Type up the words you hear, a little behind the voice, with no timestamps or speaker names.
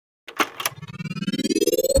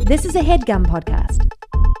This is a HeadGum podcast.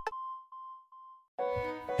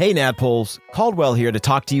 Hey NADDPODs, Caldwell here to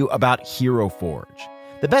talk to you about Hero Forge,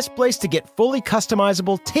 the best place to get fully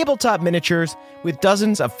customizable tabletop miniatures with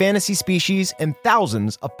dozens of fantasy species and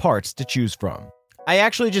thousands of parts to choose from. I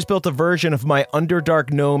actually just built a version of my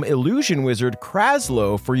Underdark Gnome illusion wizard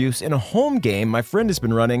Kraslow for use in a home game my friend has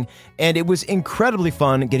been running, and it was incredibly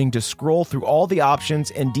fun getting to scroll through all the options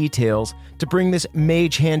and details to bring this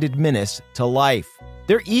mage-handed menace to life.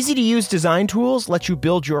 Their easy-to-use design tools let you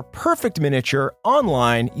build your perfect miniature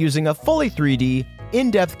online using a fully 3D,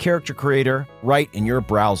 in-depth character creator right in your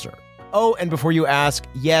browser. Oh, and before you ask,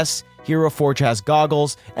 yes, Hero Forge has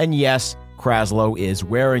goggles, and yes, Kraslow is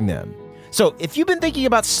wearing them. So if you've been thinking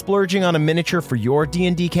about splurging on a miniature for your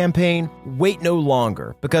D&D campaign, wait no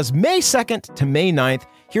longer, because May 2nd to May 9th,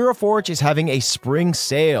 Hero Forge is having a spring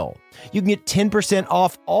sale. You can get 10%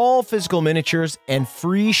 off all physical miniatures and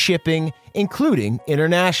free shipping, including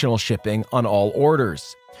international shipping on all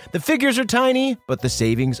orders. The figures are tiny, but the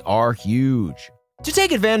savings are huge. To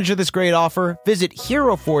take advantage of this great offer, visit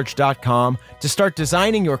HeroForge.com to start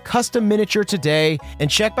designing your custom miniature today, and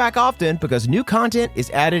check back often because new content is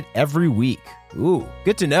added every week. Ooh,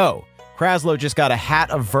 good to know. Kraslow just got a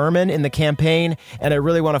hat of vermin in the campaign, and I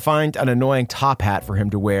really want to find an annoying top hat for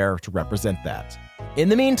him to wear to represent that. In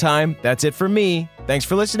the meantime, that's it for me. Thanks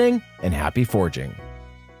for listening, and happy forging.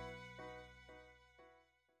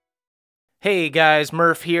 Hey guys,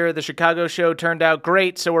 Murph here. The Chicago show turned out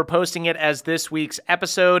great, so we're posting it as this week's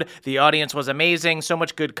episode. The audience was amazing, so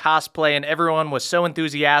much good cosplay, and everyone was so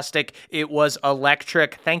enthusiastic. It was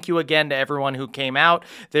electric. Thank you again to everyone who came out.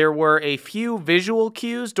 There were a few visual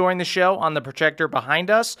cues during the show on the projector behind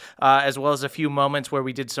us, as well as a few moments where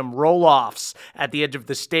we did some roll-offs at the edge of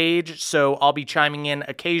the stage, so I'll be chiming in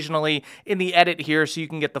occasionally in the edit here so you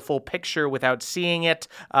can get the full picture without seeing it.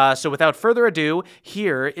 So without further ado,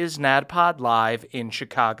 here is NADDPOD Live in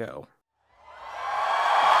Chicago.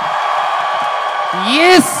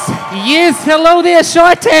 Yes, hello there,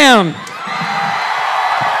 Chi-Town.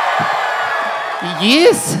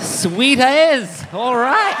 Yes, sweet as. All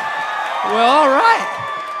right. Well, all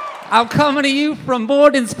right. I'm coming to you from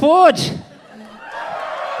Morden's Forge.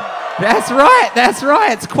 That's right.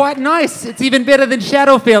 It's quite nice. It's even better than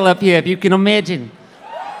Shadowfell up here, if you can imagine.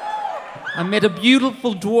 I met a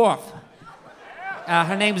beautiful dwarf.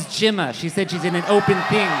 Her name's Jimma. She said she's in an open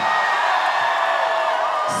thing.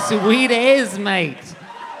 Sweet as, mate.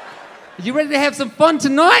 Are you ready to have some fun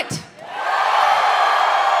tonight?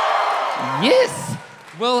 Yes.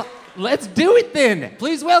 Well, let's do it then.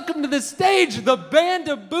 Please welcome to the stage the Band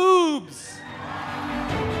of Boobs.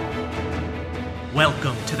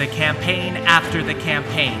 Welcome to the campaign after the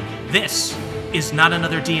campaign. This is not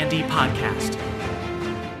another D&D podcast.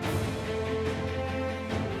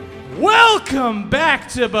 Welcome back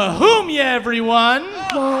to Bohemia, everyone!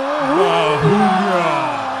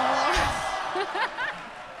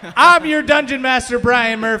 I'm your Dungeon Master,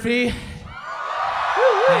 Brian Murphy.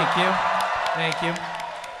 Thank you.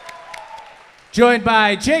 Joined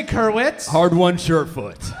by Jake Hurwitz. Hard one,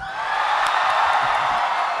 Surefoot.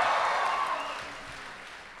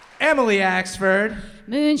 Emily Axford.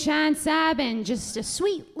 Moonshine Sabin, just a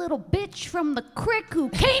sweet little bitch from the crick who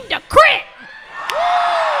came to crit!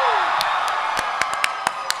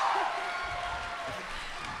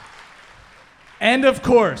 And of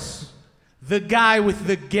course, the guy with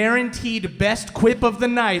the guaranteed best quip of the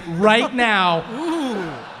night right now,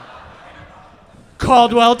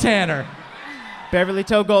 Caldwell Tanner. Beverly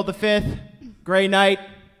Togold the Fifth, Gray Knight,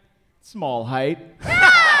 small height.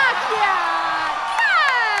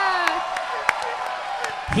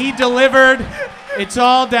 He delivered. It's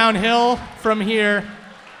all downhill from here.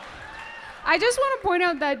 I just want to point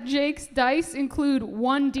out that Jake's dice include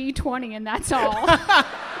 1d20, and that's all.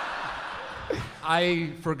 I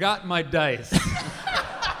forgot my dice.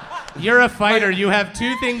 You're a fighter. You have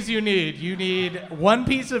two things you need. You need one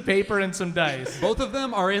piece of paper and some dice. Both of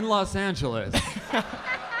them are in Los Angeles.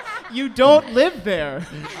 You don't live there.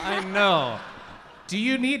 I know. Do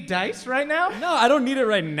you need dice right now? No, I don't need it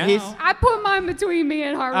right now. I put mine between me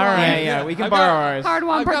and Hard One. All right, Yeah, we can borrow ours. Hard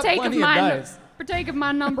One, I've got partake of plenty of mine. dice. Partake of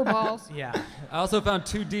my number balls. Yeah. I also found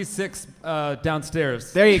 2 D6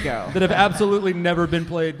 downstairs. There you go. That have absolutely never been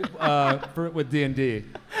played with D&D.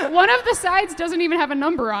 One of the sides doesn't even have a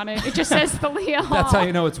number on it. It just says Thalia Hall. That's how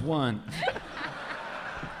you know it's 1.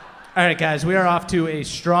 All right, guys, we are off to a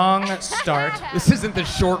strong start. This isn't the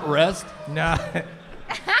short rest. No.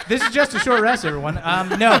 This is just a short rest, everyone.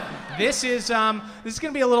 No, this is going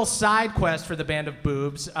to be a little side quest for the Band of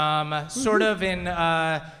Boobs. Sort of in,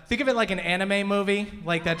 think of it like an anime movie,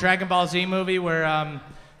 like that Dragon Ball Z movie where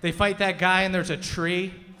they fight that guy and there's a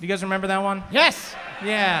tree You guys remember that one? Yes.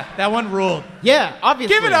 Yeah, that one ruled. Yeah,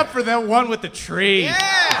 obviously. Give it up for that one with the tree.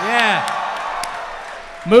 Yeah.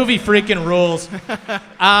 Movie freaking rules.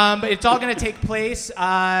 It's all going to take place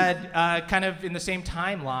kind of in the same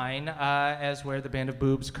timeline as where the Band of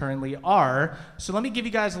Boobs currently are. So let me give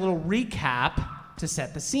you guys a little recap to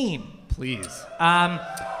set the scene. Please.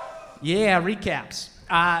 Recaps.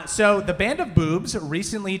 So the Band of Boobs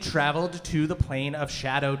recently traveled to the Plane of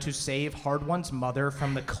Shadow to save Hard One's mother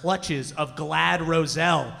from the clutches of Glad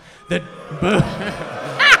Roselle. The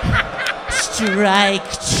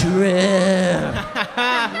strike true.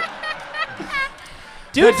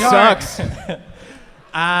 Dude sucks.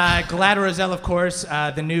 Glad Roselle, of course,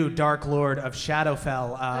 the new Dark Lord of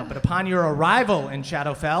Shadowfell. But upon your arrival in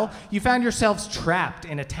Shadowfell, you found yourselves trapped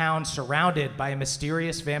in a town surrounded by a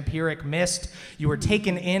mysterious vampiric mist. You were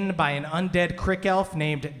taken in by an undead crick elf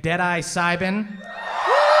named Deadeye Sybin.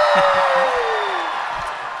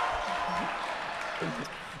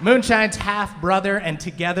 Moonshine's half-brother, and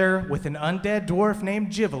together with an undead dwarf named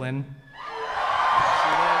Jivelin.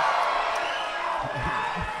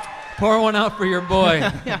 Pour one out for your boy.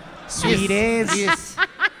 Sweet is. Yes.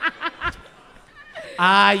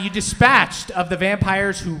 You dispatched of the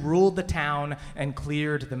vampires who ruled the town and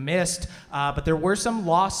cleared the mist, but there were some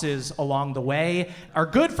losses along the way. Our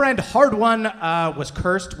good friend Hard One was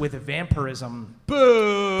cursed with vampirism.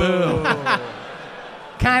 Boo! Boo.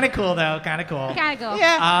 Kind of cool, though. Kind of cool. Gotta go.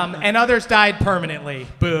 Yeah. And others died permanently.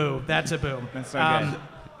 Boo. That's a boo. That's okay.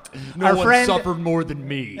 No one suffered more than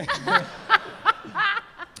me.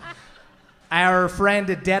 Our friend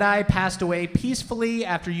Deadeye passed away peacefully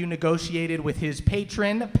after you negotiated with his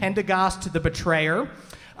patron, Pendagost the Betrayer,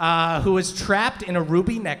 who was trapped in a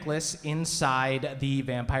ruby necklace inside the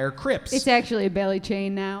vampire crypts. It's actually a belly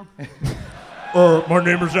chain now. My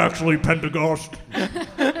name is actually Pendagost.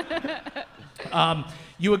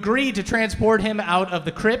 You agreed to transport him out of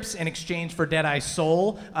the crypts in exchange for Deadeye's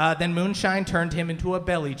soul. Then Moonshine turned him into a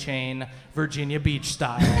belly chain, Virginia Beach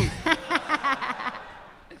style.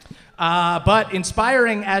 But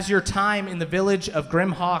inspiring as your time in the village of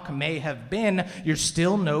Grimhawk may have been, you're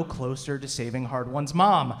still no closer to saving Hard One's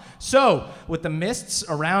mom. So, with the mists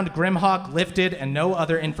around Grimhawk lifted and no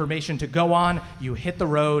other information to go on, you hit the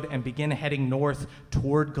road and begin heading north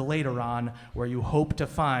toward Galateron, where you hope to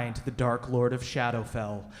find the Dark Lord of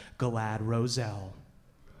Shadowfell, Glad Roselle.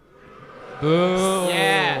 Boo.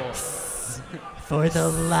 Yeah. For the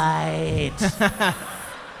light.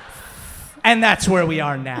 And that's where we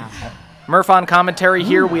are now. Murph on commentary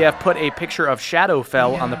here. We have put a picture of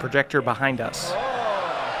Shadowfell on the projector behind us.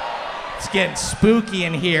 It's getting spooky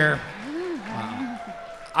in here.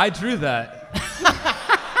 I drew that.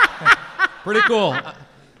 Pretty cool.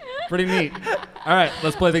 Pretty neat. All right,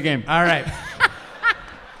 let's play the game. All right.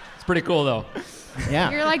 It's pretty cool, though. Yeah.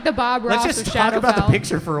 You're like the Bob Ross Let's just of talk about the Shadowfell.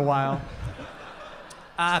 picture for a while.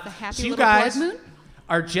 The happy So you little guys blood moon?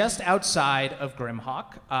 are just outside of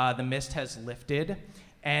Grimhawk. The mist has lifted,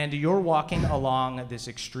 and you're walking along this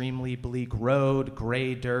extremely bleak road,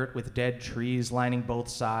 gray dirt with dead trees lining both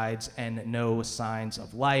sides and no signs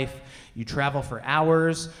of life. You travel for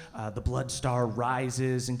hours. The blood star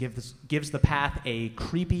rises and gives the path a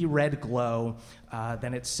creepy red glow.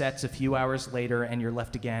 Then it sets a few hours later, and you're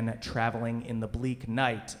left again traveling in the bleak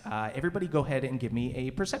night. Everybody go ahead and give me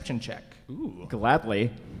a perception check. Ooh.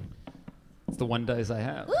 Gladly. It's the one dice I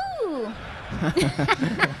have. Ooh.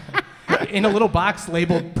 In a little box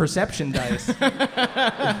labeled perception dice.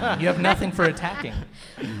 You have nothing for attacking.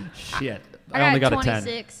 Shit. I only got a 10.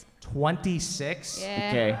 26. 26? Yeah.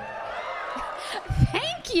 Okay.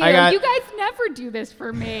 Thank you. I got- You guys never do this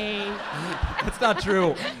for me. That's not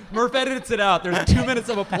true. Murph edits it out. There's 2 minutes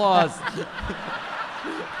of applause.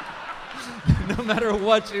 No matter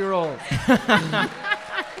what she rolls.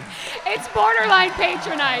 It's borderline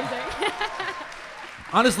patronizing.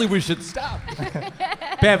 Honestly, we should stop.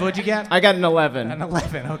 Bev, what'd you get? I got an 11. An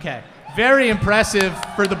 11, okay. Very impressive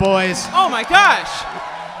for the boys. Oh my gosh!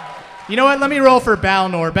 You know what? Let me roll for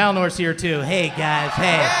Balnor. Balnor's here too. Hey, guys.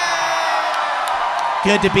 Hey.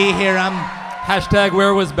 Good to be here. Hashtag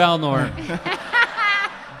where was Balnor?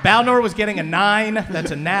 Balnor was getting a 9.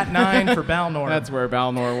 That's a nat 9 for Balnor. That's where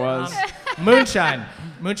Balnor was. Moonshine.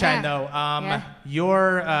 Moonshine, Yeah. though. Yeah.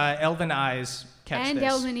 Your elven eyes catch And this.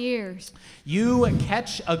 elven ears. You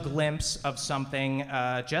catch a glimpse of something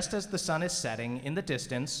just as the sun is setting in the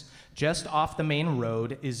distance. Just off the main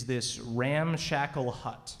road is this ramshackle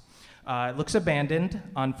hut. It looks abandoned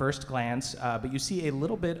on first glance, but you see a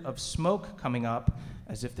little bit of smoke coming up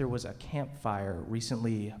as if there was a campfire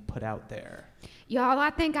recently put out there. Y'all, I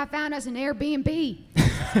think I found us an Airbnb.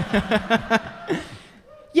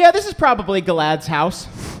 Yeah, this is probably Galad's house.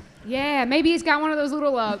 Yeah, maybe he's got one of those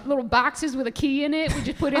little boxes with a key in it. We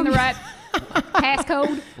just put in the right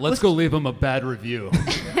passcode. Let's go leave him a bad review.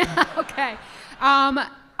 Okay.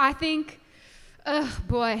 I think,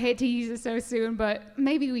 boy, I hate to use it so soon, but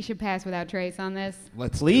maybe we should pass without trace on this.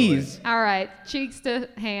 Let's Please. All right, cheeks to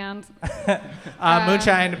hand.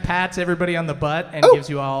 Moonshine pats everybody on the butt and gives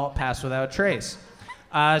you all pass without trace.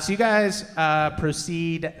 So you guys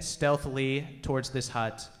proceed stealthily towards this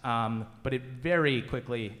hut, but it very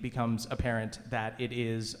quickly becomes apparent that it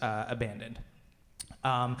is abandoned.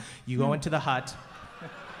 You go into the hut.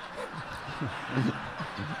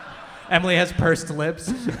 Emily has pursed lips,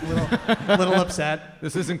 a little upset.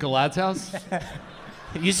 This isn't Galad's house?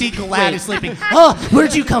 You see Galad is sleeping. Oh,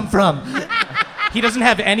 where'd you come from? He doesn't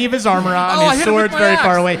have any of his armor on. His sword's very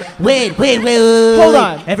far away. Wait. Hold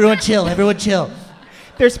on. Everyone chill.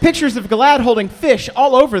 There's pictures of Galad holding fish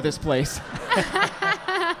all over this place.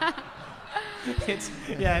 It's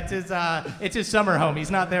his summer home.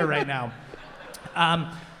 He's not there right now.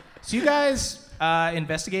 So you guys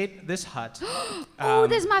investigate this hut.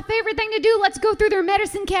 This is my favorite thing to do. Let's go through their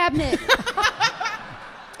medicine cabinet.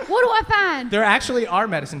 What do I find? There actually are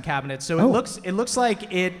medicine cabinets. So it looks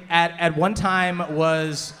like it at one time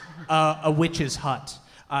was a witch's hut.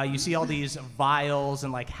 You see all these vials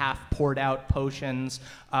and like half poured out potions,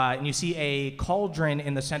 and you see a cauldron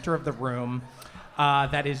in the center of the room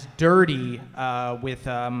that is dirty with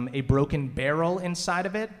a broken barrel inside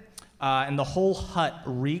of it, and the whole hut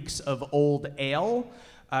reeks of old ale.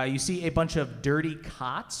 You see a bunch of dirty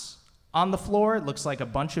cots on the floor. It looks like a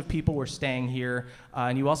bunch of people were staying here,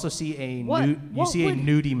 and you also see a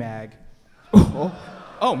nudie mag. Oh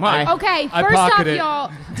my! Okay, first off, y'all,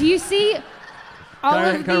 do you see?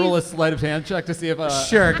 Can I roll a sleight of hand check to see if...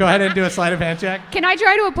 Sure, go ahead and do a sleight of hand check. Can I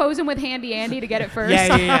try to oppose him with Handy Andy to get it first?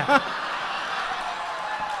 Yeah.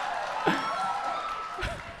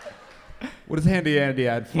 What does Handy Andy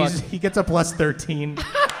add? He gets a plus 13.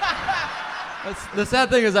 The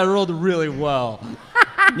sad thing is I rolled really well.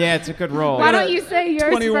 Yeah, it's a good roll. Why don't you say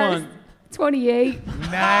yours 21. first? 28.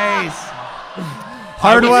 Nice.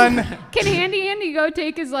 Hard one. Can Handy Andy go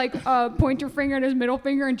take his pointer finger and his middle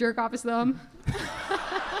finger and jerk off his thumb?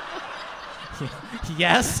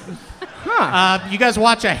 Yes. You guys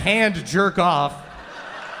watch a hand jerk off.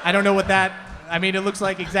 I don't know what that... I mean, it looks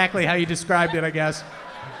like exactly how you described it, I guess.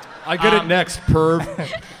 I get it next,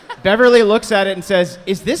 perv. Beverly looks at it and says,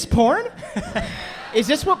 "Is this porn? Is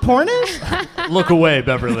this what porn is?" Look away,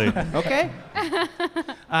 Beverly. Okay.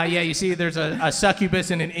 You see there's a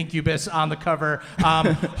succubus and an incubus on the cover.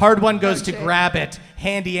 Hard one goes to grab it.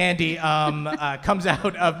 Handy Andy comes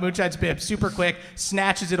out of Moonshine's bib super quick,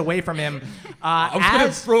 snatches it away from him. I was going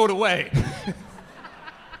to throw it away.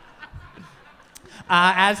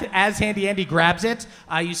 As Handy Andy grabs it,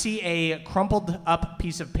 you see a crumpled up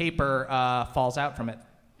piece of paper falls out from it.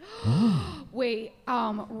 Wait,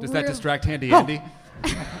 Does that distract Handy Andy?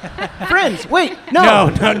 Friends, wait, no,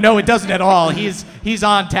 it doesn't at all. He's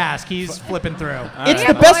on task. He's flipping through. It's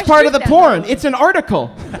the best part of the porn. It's an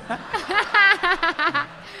article.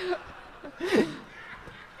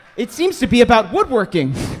 It seems to be about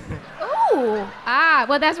woodworking. Ooh.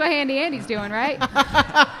 Well, that's what Handy Andy's doing, right?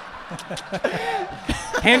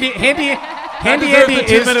 Handy Andy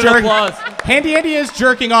is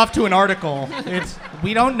jerking off to an article.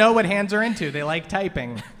 We don't know what hands are into. They like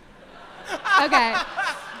typing. Okay.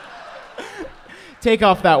 Take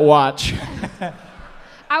off that watch.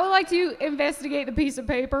 I would like to investigate the piece of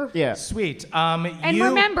paper. Yeah. Sweet. And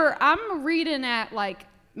remember, I'm reading at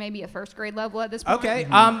maybe a first grade level at this point. Okay.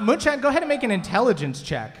 Moonshine, go ahead and make an intelligence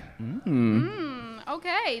check.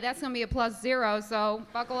 Okay, that's going to be a +0, so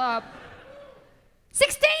buckle up.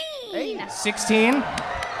 16! 16.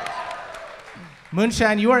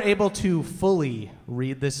 Moonshine, you are able to fully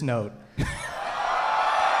read this note.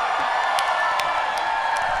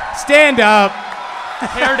 Stand up.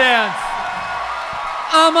 Hair dance.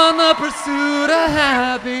 I'm on the pursuit of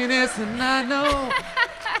happiness, and I know.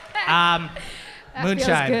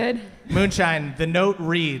 Moonshine. Feels good. Moonshine, the note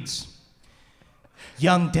reads,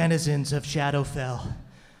 "Young denizens of Shadowfell,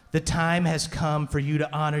 the time has come for you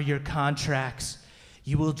to honor your contracts.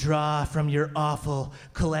 You will draw from your awful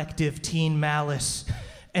collective teen malice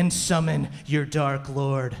and summon your dark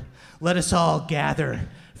lord. Let us all gather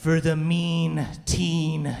for the mean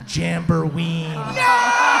teen Jamborween."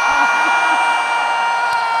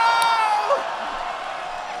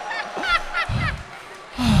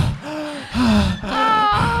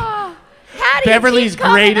 Beverly's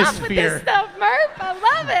greatest fear. This stuff, Murph. I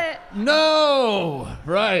love it. No!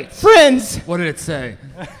 Right. Friends, What did it say?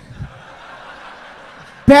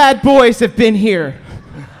 bad boys have been here.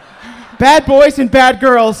 bad boys and bad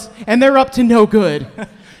girls, and they're up to no good.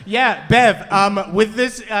 Yeah, Bev. With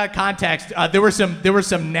this context, there were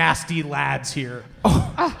some nasty lads here,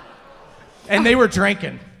 and they were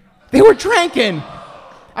drinking. They were drinking.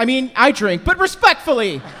 I mean, I drink, but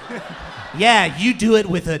respectfully. Yeah, you do it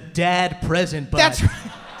with a dad present, bud. That's right.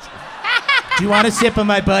 Do you want a sip of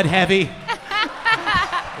my Bud Heavy?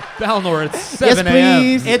 Balnor, it's 7 Yes, a.m.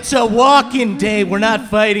 please. It's a walk-in day. We're not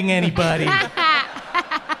fighting anybody.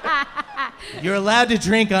 You're allowed to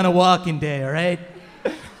drink on a walk-in day, all right?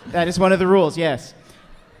 That is one of the rules, yes.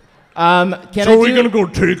 Can So I are we do- gonna go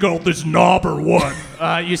take out this knob or what?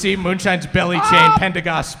 You see Moonshine's belly chain.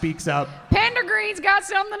 Pendergast speaks up. Pendergreen's got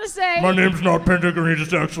something to say. My name's not Pentagon,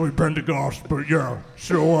 it's actually Pentecost, but yeah.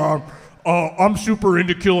 So, I'm super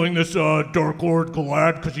into killing this Dark Lord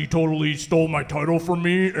Galad because he totally stole my title from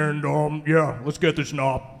me, and yeah, let's get this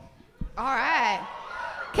knob. All right.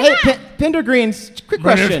 Hey, Pendergreens, quick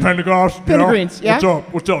My name's question. Pentecost. Pendergreens, yeah?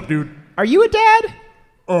 What's up, dude? Are you a dad?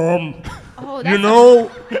 Oh, You know,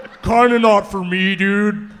 kind of not for me,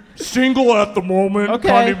 dude. Single at the moment, Okay.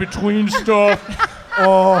 kind of between stuff.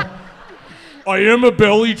 I am a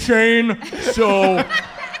belly chain, so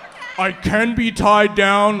I can be tied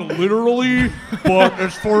down literally, but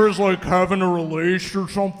as far as like having a relation or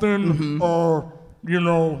something, you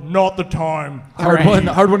know, not the time.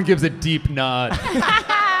 Hard one gives a deep nod.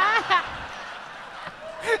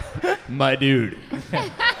 My dude.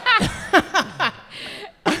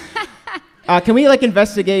 Can we like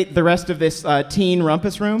investigate the rest of this teen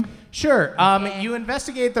rumpus room? Sure. You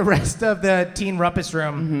investigate the rest of the teen rumpus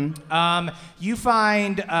room. You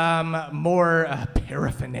find more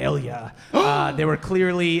paraphernalia. They were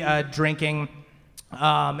clearly drinking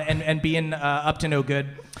and being up to no good.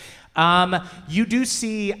 You do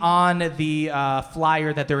see on the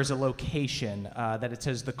flyer that there is a location that it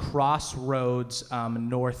says the Crossroads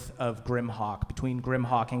north of Grimhawk, between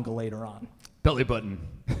Grimhawk and Galateron. Belly button.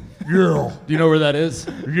 Yeah. Do you know where that is?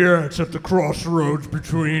 Yeah, it's at the crossroads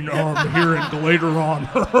between here and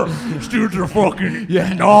Galateron. These dudes are fucking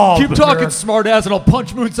knob. Keep talking, man. smart ass, and I'll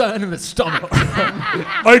punch Moonshine in the stomach.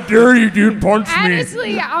 I dare you, dude. Punch me.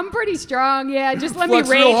 Honestly, I'm pretty strong. Yeah, just let me Flex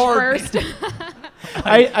real rage hard. first.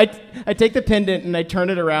 I take the pendant and I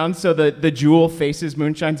turn it around so the jewel faces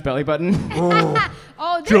Moonshine's belly button.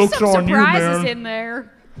 Oh, there's Joke's some on you, surprises man. in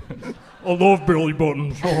there. I love belly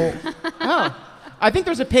buttons. Oh, I think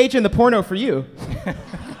there's a page in the porno for you.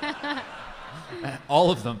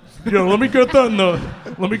 All of them. Yeah, let me get that in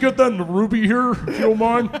the Ruby here, if you don't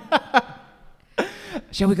mind.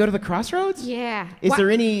 Shall we go to the Crossroads? Yeah. Is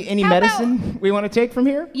there any How medicine we want to take from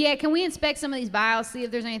here? Yeah, can we inspect some of these vials, see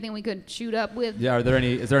if there's anything we could shoot up with? Yeah,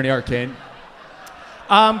 is there any arcane?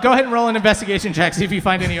 Go ahead and roll an investigation check, see if you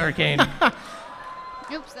find any arcane.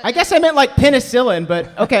 Oops. I guess I meant like penicillin,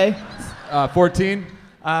 but okay. 14.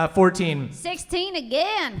 14. 16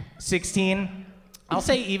 again. 16. I'll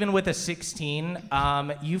say even with a 16,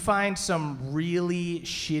 you find some really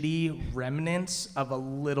shitty remnants of a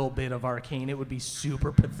little bit of arcane. It would be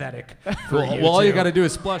super pathetic for Well, you all you two. got to do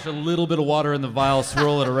is splash a little bit of water in the vial,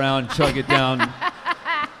 swirl it around, chug it down.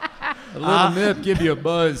 A little nip, give you a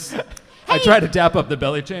buzz. I tried to dap up the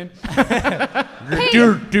belly chain.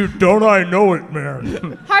 Dude, don't I know it,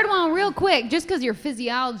 man? Hard one, real quick. Just because your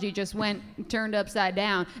physiology just turned upside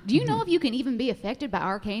down, do you know if you can even be affected by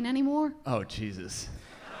arcane anymore? Oh, Jesus.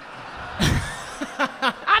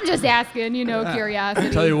 I'm just asking, curiosity.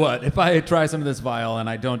 Tell you what, if I try some of this vial and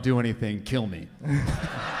I don't do anything, kill me.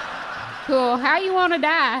 Cool. How you want to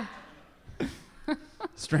die?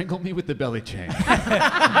 Strangle me with the belly chain.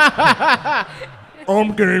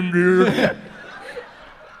 I'm game, dude. At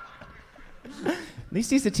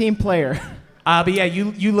least he's a team player. But yeah,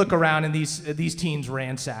 you look around and these teens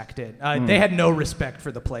ransacked it. They had no respect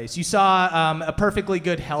for the place. You saw a perfectly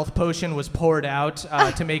good health potion was poured out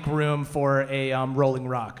to make room for a rolling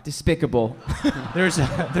rock. Despicable. There's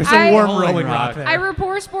a warm rolling rock there. I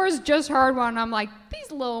report spores just hard one. I'm like,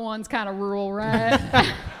 these little ones kind of rule,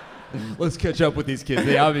 right? Let's catch up with these kids.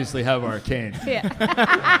 They obviously have arcane.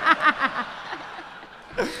 Yeah.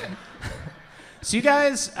 So you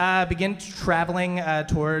guys begin traveling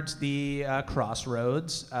towards the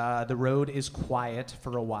crossroads. The road is quiet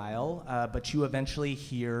for a while, but you eventually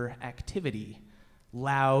hear activity.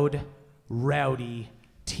 Loud, rowdy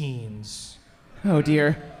teens. Oh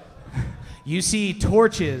dear. You see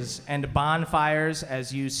torches and bonfires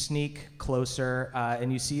as you sneak closer,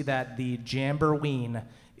 and you see that the Jamborween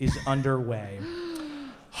is underway.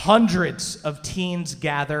 Hundreds of teens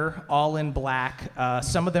gather, all in black.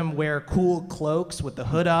 Some of them wear cool cloaks with the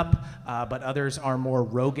hood up, but others are more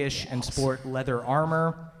roguish and sport leather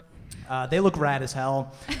armor. They look rad as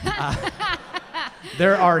hell.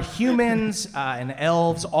 There are humans and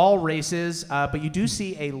elves, all races, but you do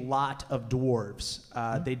see a lot of dwarves.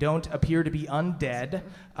 They don't appear to be undead,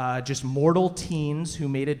 just mortal teens who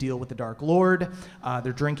made a deal with the Dark Lord.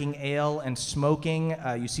 They're drinking ale and smoking.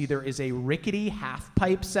 You see there is a rickety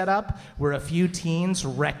half-pipe set up where a few teens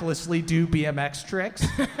recklessly do BMX tricks.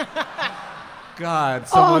 God,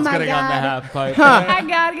 someone's my gonna get on the God. half pipe. I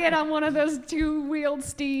gotta get on one of those two-wheeled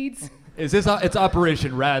steeds. Is this? It's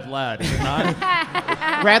Operation Rad Lad, is it not?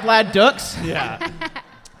 Rad Lad Dukes? Yeah.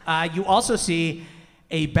 You also see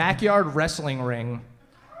a backyard wrestling ring.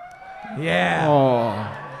 Yeah. Oh.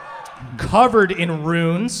 Covered in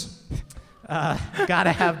runes.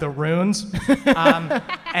 Gotta have the runes.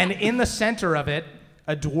 And in the center of it,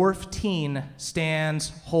 a dwarf teen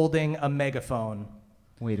stands holding a megaphone.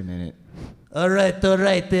 Wait a minute. All right,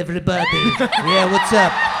 everybody. Yeah, what's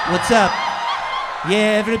up? What's up?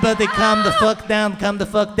 Yeah, everybody calm the fuck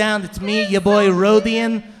down. It's me, your boy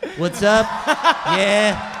Rodian. What's up?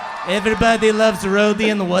 Yeah, everybody loves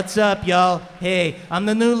Rodian. What's up, y'all? Hey, I'm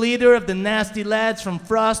the new leader of the nasty lads from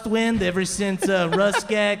Frostwind. Ever since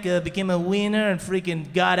Ruskak became a wiener and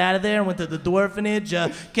freaking got out of there and went to the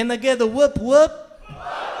dwarfenage. Can I get a whoop whoop?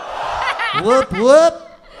 Whoop whoop?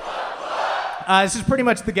 This is pretty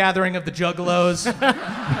much the gathering of the Juggalos.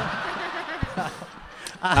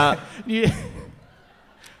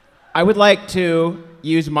 I would like to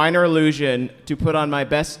use minor illusion to put on my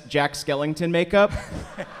best Jack Skellington makeup.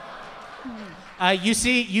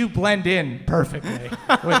 You blend in perfectly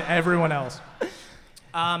with everyone else.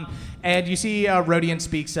 And you see Rodian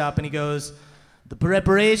speaks up and he goes, "The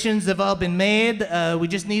preparations have all been made. We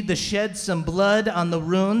just need to shed some blood on the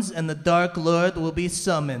runes and the Dark Lord will be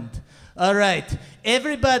summoned. All right,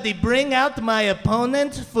 everybody bring out my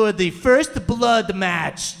opponent for the first blood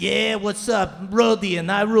match. Yeah, what's up? Rodian,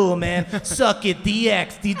 I rule, man. Suck it,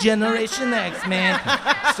 DX, Degeneration X, man."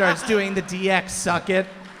 Starts doing the DX suck it.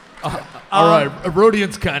 All right,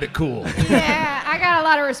 Rodian's kind of cool. Yeah, I got a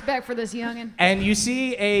lot of respect for this youngin'. And you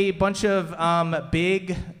see a bunch of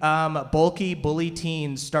big, bulky bully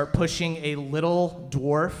teens start pushing a little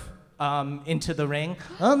dwarf into the ring.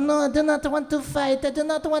 "Oh no, I do not want to fight.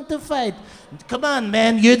 Come on,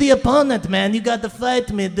 man. You're the opponent, man. You got to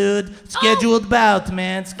fight me, dude. Scheduled bout,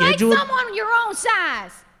 man. Scheduled." Fight someone your own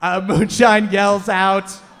size. Moonshine yells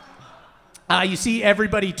out. You see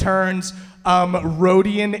everybody turns.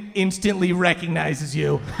 Rodian instantly recognizes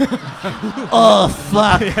you. Oh,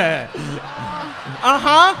 fuck.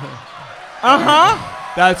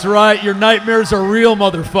 That's right. Your nightmares are real,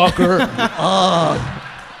 motherfucker.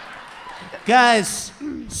 Guys,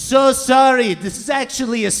 so sorry. This is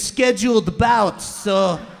actually a scheduled bout,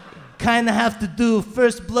 so kind of have to do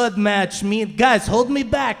first blood match. Guys, hold me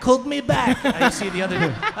back. I see the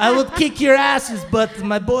other. I will kick your asses, but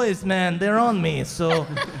my boys, man, they're on me, so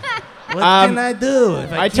what can I do?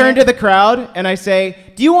 I turn to the crowd and I say,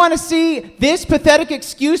 "Do you want to see this pathetic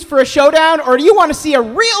excuse for a showdown, or do you want to see a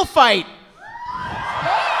real fight?"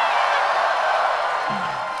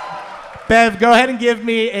 Bev, go ahead and give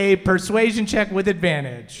me a persuasion check with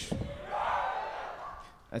advantage.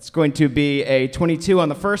 That's going to be a 22 on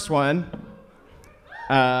the first one.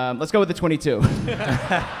 Let's go with the 22.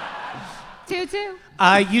 2-2.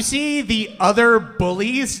 You see the other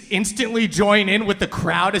bullies instantly join in with the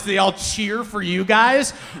crowd as they all cheer for you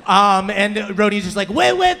guys. And Rodian's just like,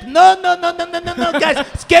 wait, no, guys,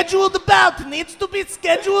 scheduled bout. It needs to be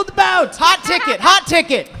scheduled bout. Hot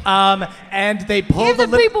ticket. And they pull Give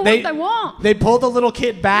the people what they want. They pull the little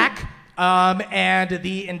kid back. And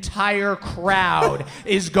the entire crowd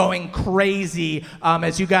is going crazy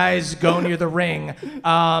as you guys go near the ring.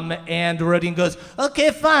 And Rodian goes, "Okay,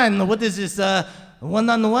 fine. What is this?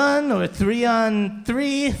 1-on-1 or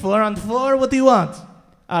 3-on-3, 4-on-4? What do you want?"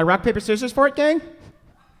 Rock, paper, scissors for it, gang?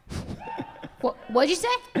 What'd you say?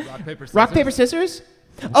 Rock, paper, scissors. Rock, paper, scissors?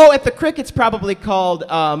 Oh, at the crick, it's probably called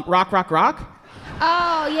rock, rock, rock.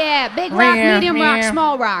 Oh, yeah. Big rock, medium rock,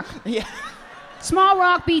 small rock. Yeah. Small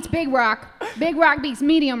rock beats big rock. Big rock beats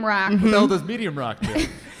medium rock. What the hell does medium rock do?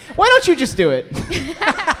 Why don't you just do it?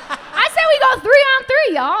 I said we go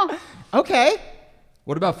 3-on-3, y'all. Okay.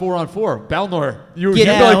 What about 4-on-4? Balnor, you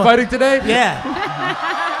Yeah. feel like fighting today? Yeah.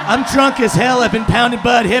 I'm drunk as hell. I've been pounding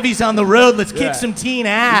Bud Heavies on the road. Let's kick some teen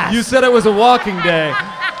ass. You said it was a walking day.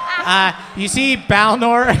 You see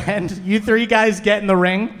Balnor and you three guys get in the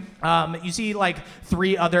ring. You see like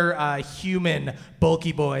 3 other human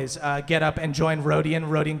bulky boys get up and join Rodian.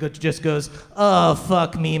 Rodian just goes, "Oh,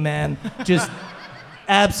 fuck me, man. Just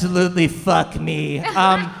absolutely fuck me."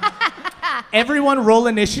 Everyone roll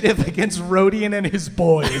initiative against Rodian and his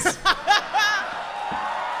boys.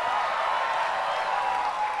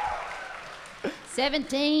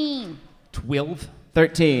 17. 12.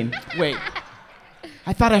 13. Wait.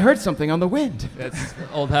 I thought I heard something on the wind. That's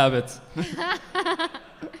old habits.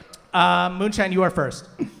 Moonshine, you are first.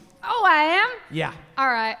 Oh, I am? Yeah. All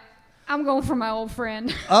right. I'm going for my old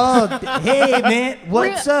friend. Oh, hey, man.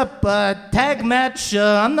 What's up? Tag match.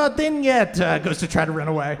 I'm not in yet. Goes to try to run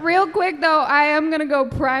away. Real quick, though, I am going to go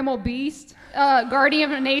Primal Beast.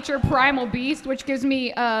 Guardian of Nature Primal Beast, which gives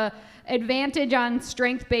me advantage on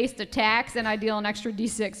strength-based attacks, and I deal an extra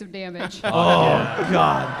d6 of damage. Oh,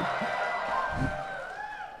 God.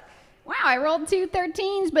 Wow, I rolled 2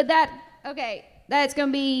 13s, but that's going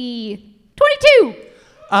to be 22.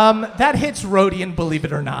 That hits Rodian, believe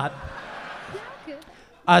it or not.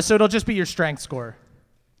 So it'll just be your strength score.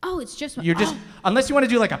 Oh, it's just... Unless you want to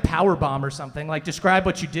do like a power bomb or something, like describe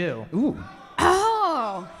what you do. Ooh.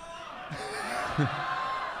 Oh.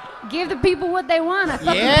 Give the people what they want. I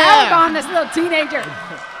fucking Yeah. power bomb this little teenager.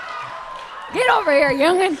 Get over here,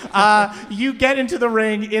 youngin'. You get into the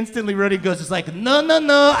ring, instantly Rodian goes, it's like, no,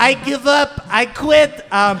 I give up, I quit.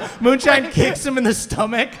 Moonshine kicks him in the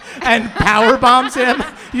stomach and power bombs him.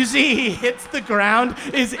 You see he hits the ground,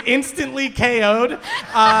 is instantly KO'd.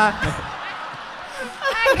 I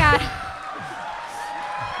got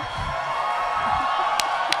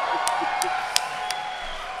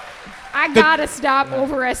I gotta stop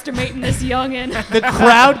overestimating this youngin'. The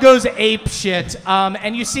crowd goes ape shit,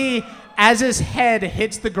 and you see as his head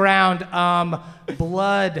hits the ground,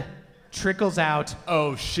 blood trickles out.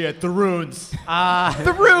 Oh shit, the runes.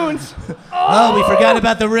 The runes. Oh, we forgot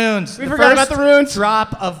about the runes. We forgot about the runes.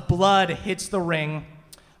 Drop of blood hits the ring.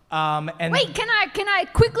 And Wait, can I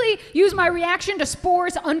quickly use my reaction to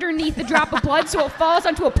spores underneath the drop of blood so it falls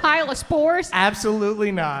onto a pile of spores?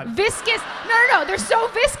 Absolutely not. Viscous? No, they're so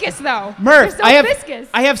viscous though. Murph, they're so viscous.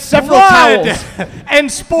 I have several Blood towels.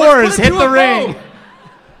 and spores hit the a ring. bow.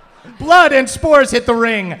 Blood and spores hit the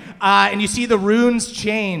ring. And you see the runes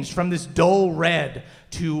change from this dull red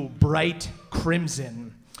to bright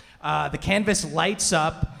crimson. The canvas lights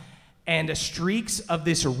up, and streaks of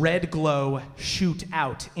this red glow shoot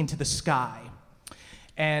out into the sky.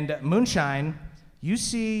 And Moonshine, you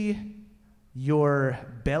see your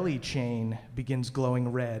belly chain begins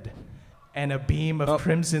glowing red, and a beam of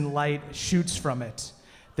crimson light shoots from it.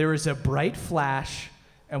 There is a bright flash,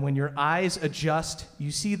 and when your eyes adjust, you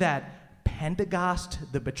see that Pentecost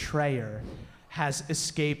the Betrayer has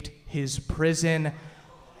escaped his prison.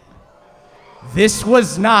 This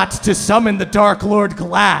was not to summon the Dark Lord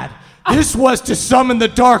Glad. This was to summon the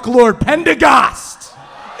Dark Lord Pentecost.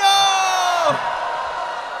 No!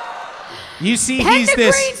 You see he's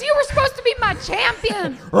this... Pentagreens, you were supposed to be my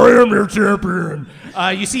champion. I am your champion.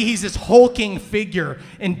 You see he's this hulking figure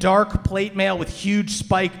in dark plate mail with huge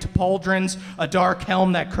spiked pauldrons, a dark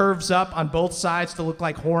helm that curves up on both sides to look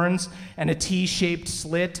like horns, and a T-shaped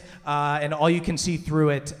slit, and all you can see through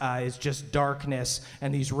it is just darkness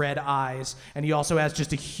and these red eyes, and he also has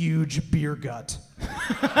just a huge beer gut.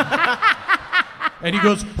 And he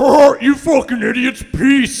goes, Oh, you fucking idiots,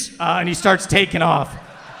 peace. and he starts taking off.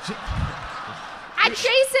 I chase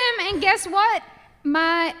him, and guess what?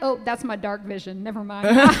 That's my dark vision. Never mind.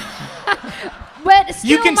 But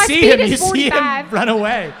still, You can my see speed him. is You see 45. him run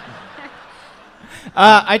away.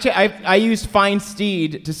 I used Find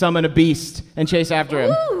Steed to summon a beast and chase after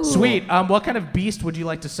him. Ooh. Sweet. What kind of beast would you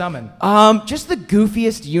like to summon? Just the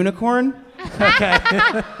goofiest unicorn. Okay.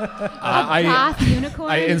 Goth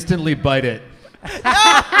unicorn. I instantly bite it.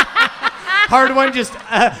 Hard One just,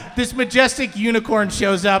 this majestic unicorn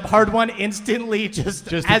shows up. Hard One instantly just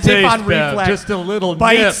Just as a if on taste, Bev. reflex, Just a little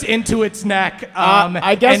bites nip. into its neck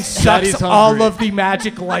I guess and sucks Daddy's all hungry. of the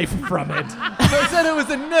magic life from it. I said it was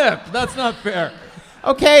a nip. That's not fair.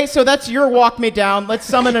 Okay, so that's your walk me down. Let's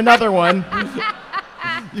summon another one.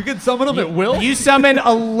 You can summon them at will? You summon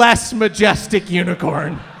a less majestic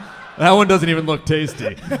unicorn. That one doesn't even look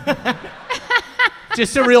tasty.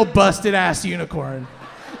 Just a real busted ass unicorn.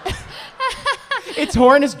 Its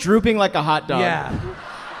horn is drooping like a hot dog. Yeah.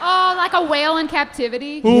 Oh, like a whale in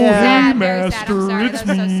captivity. Oh, Yeah. Sad, hey, very sad. I'm master, sorry, it's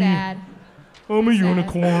that's so me. sad. I'm a Sad.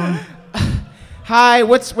 unicorn. Hi,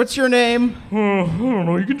 what's your name? I don't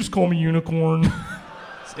know. You can just call me Unicorn.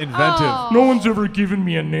 It's inventive. Oh. No one's ever given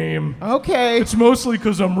me a name. Okay. It's mostly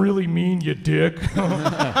because I'm really mean, you dick.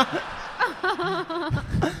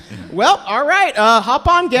 Well, all right. Hop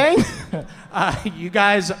on, gang. You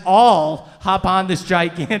guys all hop on this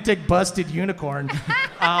gigantic busted unicorn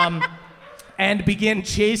and begin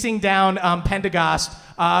chasing down Pentecost,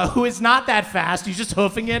 who is not that fast. He's just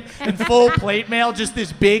hoofing it in full plate mail, just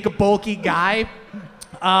this big, bulky guy.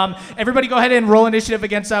 Everybody go ahead and roll initiative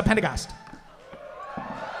against Pentecost.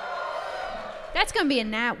 That's That's gonna be a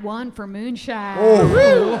nat 1 for moonshine.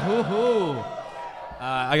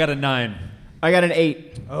 I got a 9. I got an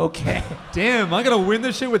 8. Okay. Damn, I'm gonna win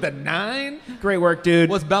this shit with a 9? Great work, dude.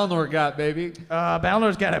 What's Balnor got, baby?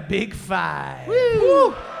 Balnor's got a big 5.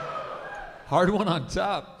 Woo. Hard one on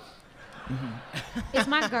top. Is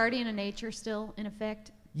my guardian of nature still in effect?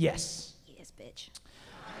 Yes. Yes, bitch.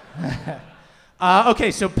 Okay,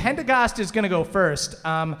 so Pentecost is going to go first.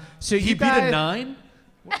 So He you beat a guys, 9?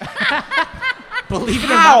 believe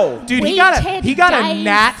it or How? not, dude, he got a dice.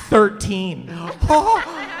 nat 13.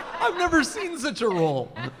 I've never seen such a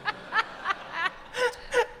roll.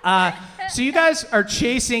 So you guys are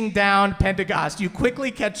chasing down Pentecost. You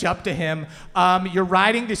quickly catch up to him. You're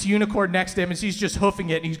riding this unicorn next to him, and he's just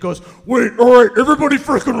hoofing it. And he goes, Wait, all right, everybody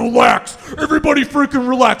freaking relax. Everybody freaking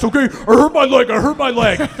relax, okay? I hurt my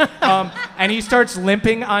leg. and he starts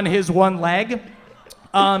limping on his one leg.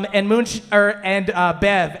 And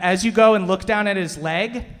Bev, as you go and look down at his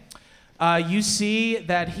leg, you see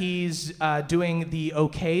that he's doing the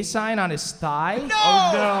okay sign on his thigh. No!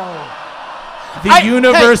 Oh, no. The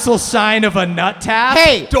universal sign of a nut tap.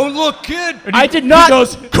 Hey! Don't look, kid. I did not. He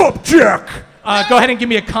goes, cup check. Go ahead and give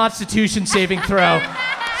me a Constitution saving throw.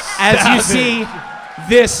 As you see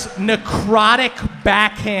this necrotic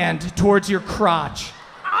backhand towards your crotch.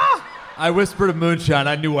 I whispered to Moonshine.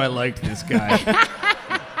 I knew I liked this guy.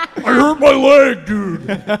 I hurt my leg, dude.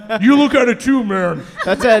 You look at it too, man.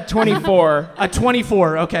 That's a 24. A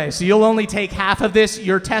 24, okay. So you'll only take half of this.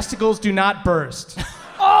 Your testicles do not burst.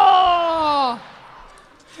 Oh!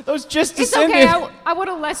 Those just It's descended. okay. I would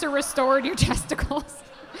have lesser restored your testicles.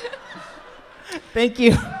 Thank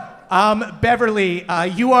you. Beverly,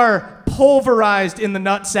 you are pulverized in the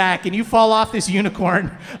nutsack and you fall off this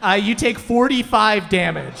unicorn. You take 45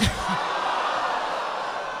 damage.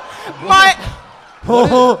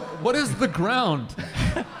 What is the ground?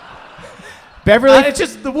 Beverly. It's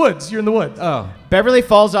just the woods. You're in the woods. Oh. Beverly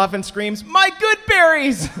falls off and screams, "My good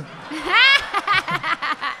berries!"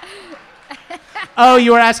 Oh,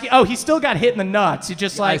 you were asking. Oh, he still got hit in the nuts. He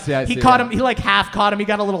just like I see, he caught yeah. him. He like half caught him. He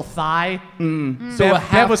got a little thigh. So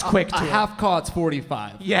Bev was quick A too. half caught's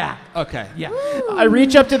 45. Yeah. Okay. Yeah. I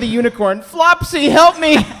reach up to the unicorn. Flopsy, help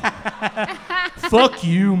me! Fuck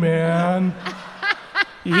you, man.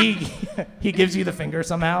 He gives you the finger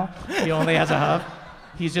somehow. He only has a hub.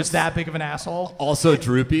 He's just that big of an asshole. Also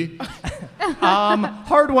droopy.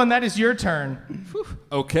 Hard one. That is your turn.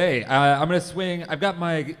 Okay, I'm gonna swing. I've got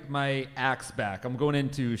my axe back. I'm going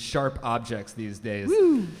into sharp objects these days.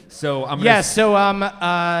 Woo. So I'm gonna Yes. So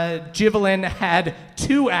Jivelin had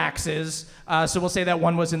 2 axes. So we'll say that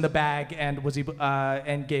one was in the bag and was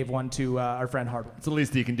and gave one to our friend Hardwin. It's the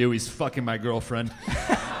least he can do. He's fucking my girlfriend.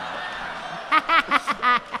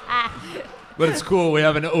 But it's cool. We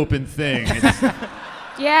have an open thing.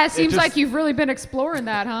 Yeah, it seems just- like you've really been exploring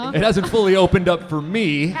that, huh? It hasn't fully opened up for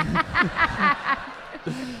me.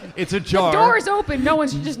 It's a jar. The door is open. No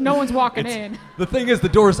one's walking in. The thing is, the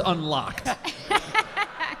door's unlocked.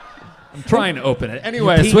 I'm trying to open it.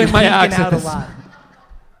 Anyway, I You're swing my peeking axe out at a this. lot.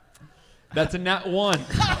 That's a nat 1.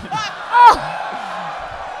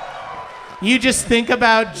 You just think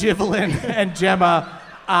about Jivelin and Gemma,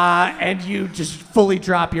 and you just fully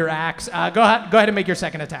drop your axe. Go ahead and make your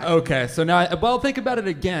second attack. Okay, so now, think about it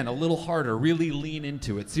again, a little harder. Really lean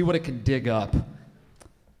into it. See what it can dig up.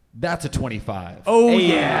 That's a 25. Oh,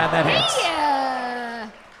 yeah, that hits. Yeah.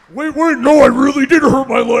 Wait, no, I really did hurt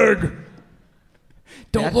my leg.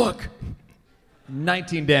 Don't look.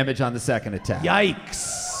 19 damage on the second attack.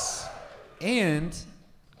 Yikes. And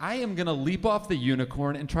I am going to leap off the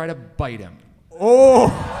unicorn and try to bite him. Oh,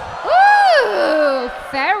 Ooh,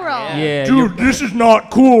 feral. Yeah, dude, this is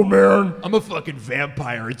not cool, man. I'm a fucking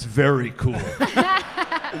vampire. It's very cool.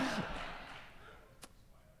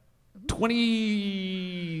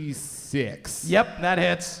 26. Yep, that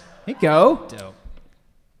hits. Here you go. Dope.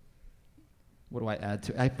 What do I add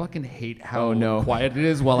to it? I fucking hate how Oh, no. quiet it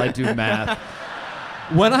is while I do math.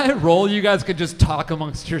 When I roll, you guys could just talk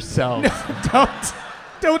amongst yourselves.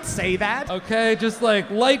 Don't say that. Okay, just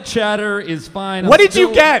like light chatter is fine. What did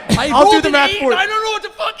you get? I'll do rolled the an math 8. for you. I don't know what to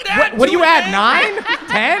fucking add. What do to you it, add? man.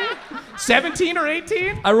 9? 10? 17 or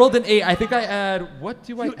 18? I rolled an 8. I think I add. What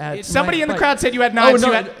do I add? to Somebody my in the fight? crowd said you had 9. Oh so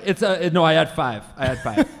no, you had, it's no. I add 5. I add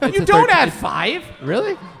 5. It's you a don't 13. add 5.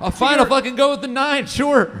 Really? Oh, fine. I'll fucking go with the 9.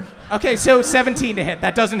 Sure. Okay, so 17 to hit.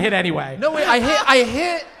 That doesn't hit anyway. No wait. I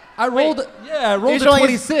hit. I rolled. I rolled a Usually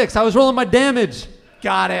 26. I was rolling my damage.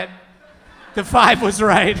 Got it. The 5 was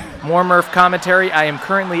right. More Murph commentary. I am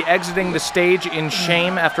currently exiting the stage in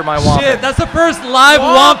shame after my whomping. Shit, that's the first live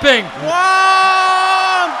whomping.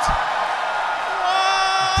 Whomped!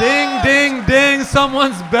 Ding, ding, ding.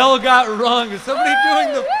 Someone's bell got rung. Is somebody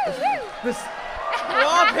doing this?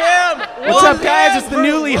 What's up, guys? It's the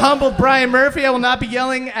newly humbled Brian Murphy. I will not be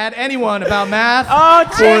yelling at anyone about math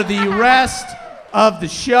for the rest of the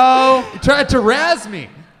show. He tried to razz me.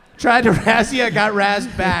 Tried to razz you, got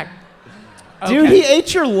razzed back. Dude, he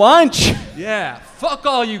ate your lunch. Yeah. Fuck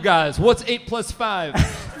all you guys. What's 8 plus 5?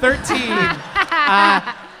 13.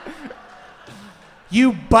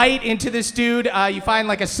 You bite into this dude. You find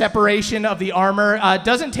like a separation of the armor.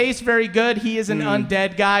 Doesn't taste very good. He is an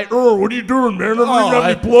undead guy. Oh, what are you doing, man? I don't even have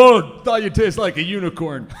any blood. Thought you taste like a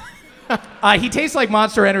unicorn. He tastes like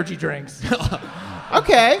Monster Energy drinks.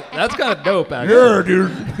 Okay. That's kind of dope, actually. Yeah,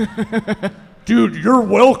 dude. Dude, you're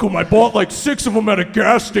welcome. I bought like 6 of them at a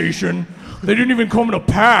gas station. They didn't even come in a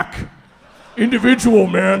pack. Individual,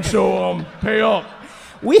 man, so pay up.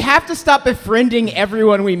 We have to stop befriending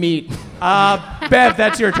everyone we meet. Bev,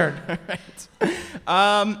 that's your turn.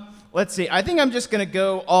 Let's see. I think I'm just going to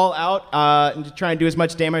go all out and to try and do as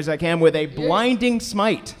much damage as I can with a blinding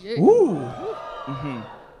smite. Ooh. Mm-hmm.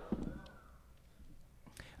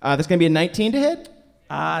 That's going to be a 19 to hit?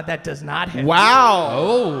 That does not hit. Wow.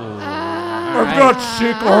 Oh. I've got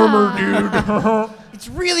sick armor, dude. It's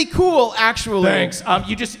really cool, actually. Thanks.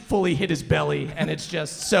 You just fully hit his belly, and it's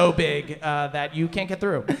just so big that you can't get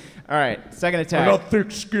through. All right, second I attack. got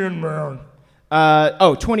thick skin, man.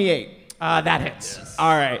 28. That hits.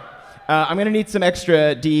 All right. I'm going to need some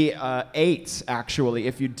extra D8s, actually,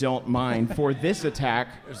 if you don't mind, for this attack.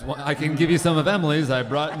 I can give you some of Emily's. I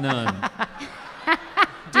brought none.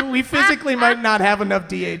 Dude, we physically might not have enough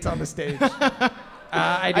D8s on the stage.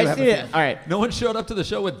 I do have see a it. few. All right. No one showed up to the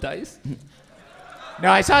show with dice? No,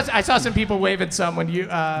 I saw some people waving some when you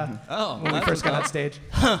when we first got on stage.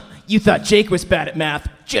 Huh. You thought Jake was bad at math.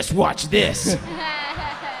 Just watch this.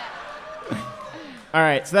 All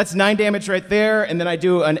right, so that's 9 damage right there, and then I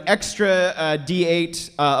do an extra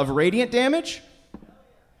D8 of radiant damage.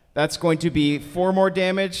 That's going to be 4 more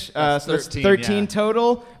damage, so that's 13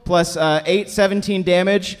 total, plus 8, 17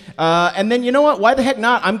 damage. And then, you know what? Why the heck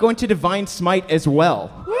not? I'm going to Divine Smite as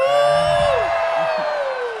well.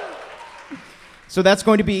 So that's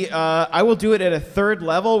going to be, I will do it at a 3rd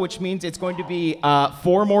level, which means it's going to be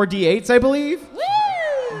 4 more D8s, I believe. Woo!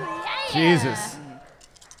 Yeah. Jesus.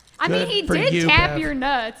 I mean, he for did you, tap Bev. your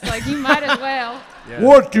nuts. Like, you might as well. Yeah.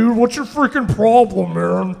 What, dude? What's your freaking problem,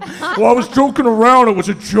 man? Well, I was joking around. It was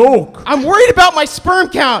a joke. I'm worried about my sperm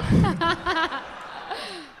count.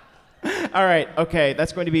 All right, okay,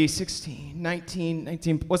 that's going to be 16,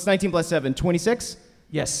 19, what's 19 plus 7? 26?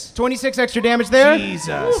 Yes. 26 extra damage there?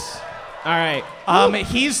 Jesus. All right.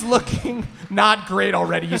 He's looking not great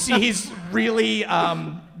already. You see, he's really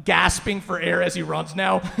gasping for air as he runs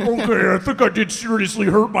now. Okay, I think I did seriously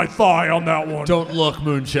hurt my thigh on that one. Don't look,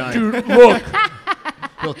 Moonshine. Dude, look.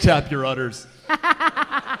 He'll tap your udders.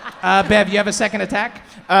 Bev, you have a second attack?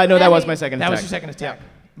 No, that was my second attack. That was your second attack.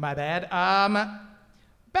 My bad.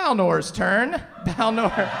 Balnor's turn.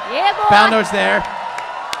 Balnor. Yeah, boy. Balnor's there.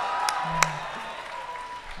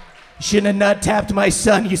 Shouldn't have nut tapped my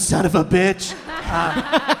son, you son of a bitch.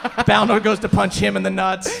 Balnor goes to punch him in the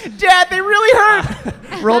nuts. Dad, they really hurt.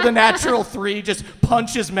 Rolled a natural 3, just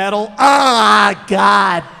punches metal. Ah,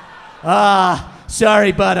 God.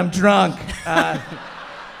 Sorry, bud, I'm drunk.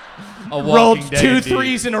 Rolled 2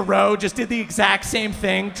 3s in a row, just did the exact same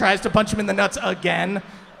thing, tries to punch him in the nuts again,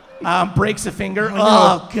 breaks a finger.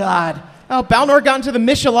 Oh, God. Oh, Balnor got into the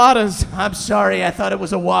Micheladas. I'm sorry, I thought it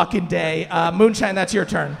was a walking day. Moonshine, that's your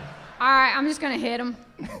turn. All right, I'm just going to hit him.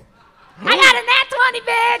 I got a nat 20,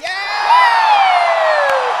 bitch!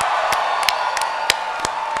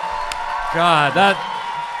 God,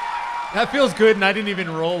 that feels good, and I didn't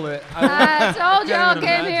even roll it. I told y'all Can't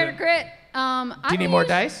came even here to imagine. crit. Do you need more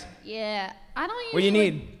dice? Yeah. I don't usually... What do you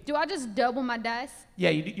need? Do I just double my dice? Yeah,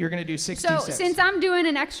 you're going to do 6 So D6. since I'm doing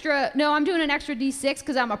an extra... No, I'm doing an extra D6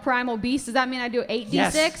 because I'm a primal beast. Does that mean I do 8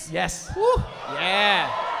 D6? Yes. Yeah.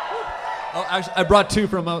 Oh, actually, I brought 2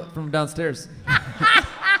 from downstairs.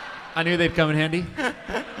 I knew they'd come in handy.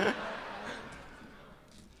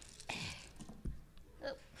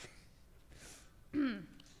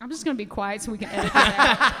 I'm just going to be quiet so we can edit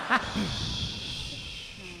that out.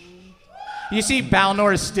 You see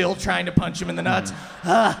Balnor is still trying to punch him in the nuts.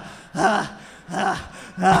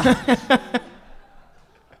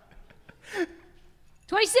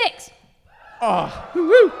 26.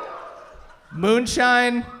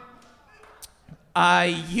 Moonshine,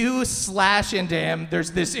 you slash into him.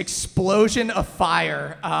 There's this explosion of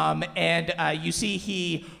fire, and you see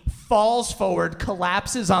he falls forward,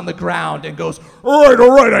 collapses on the ground, and goes, All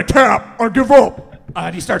right, I tap. I give up.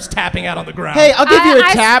 and he starts tapping out on the ground. Hey, I'll give you a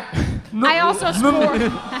tap. I also spore.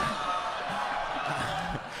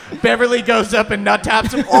 Beverly goes up and nut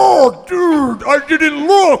taps him. Oh, dude, I didn't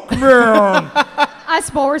look, man. I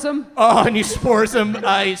spores him. Oh, and he spores him.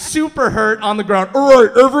 Super hurt on the ground. All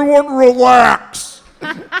right, everyone relax.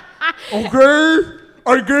 Okay?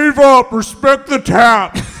 I gave up. Respect the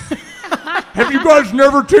tap. Have you guys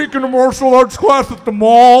never taken a martial arts class at the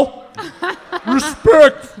mall?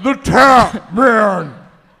 Respect the tap, man.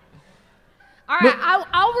 All right,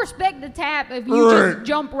 I'll respect the tap if you just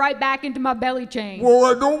jump right back into my belly chain. Well,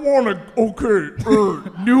 I don't want to. Okay.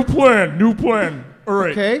 New plan. All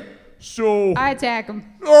right. Okay. So. I attack him.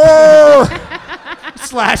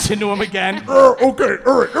 Slash into him again. Okay.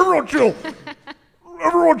 All right. Everyone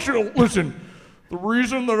chill. Listen, the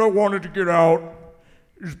reason that I wanted to get out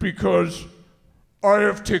is because I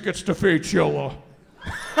have tickets to Faychella.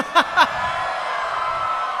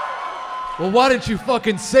 Well, why didn't you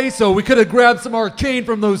fucking say so? We could have grabbed some arcane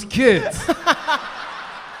from those kids.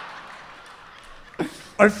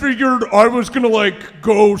 I figured I was gonna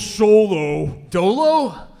go solo.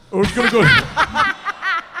 Dolo? I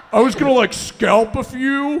was gonna scalp a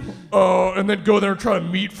few, and then go there and try to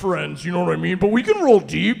meet friends. You know what I mean? But we can roll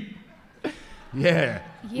deep. Yeah.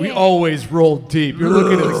 We always roll deep. You're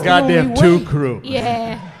looking at the goddamn 2 crew.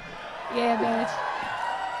 Yeah, bitch.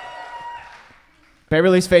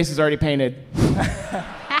 Beverly's face is already painted.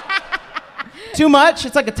 Too much?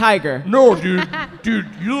 It's like a tiger. No, dude,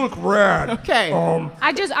 you look rad. Okay.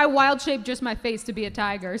 I wild shaped just my face to be a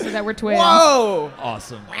tiger so that we're twins. Whoa!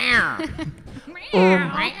 Awesome.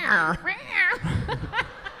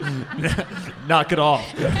 Knock it off.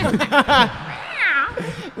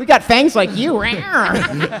 We got fangs like you.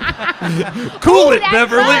 Cool it,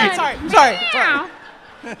 Beverly. Sorry.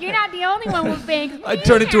 You're not the only one with fangs. I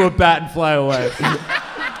turn into a bat and fly away.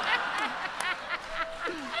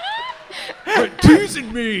 Quit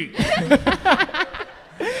teasing me.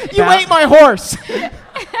 You ate my horse. It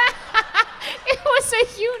was a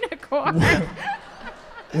unicorn.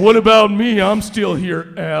 What about me? I'm still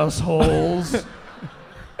here, assholes.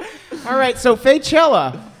 All right, so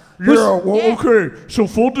Faychella. Yeah, well, okay. So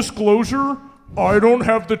full disclosure, I don't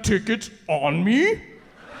have the tickets on me.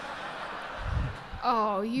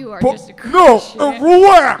 Oh, you are But just a crazy no, shit.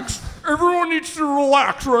 relax. Everyone needs to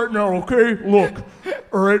relax right now, okay? Look,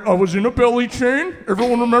 all right, I was in a belly chain.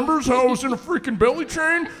 Everyone remembers how I was in a freaking belly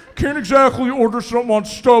chain? Can't exactly order something on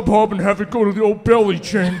StubHub and have it go to the old belly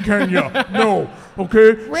chain, can ya? No,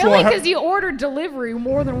 okay? Really? Because you ordered delivery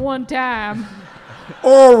more than one time.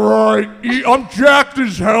 All right, I'm jacked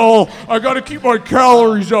as hell. I gotta keep my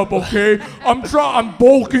calories up, okay? I'm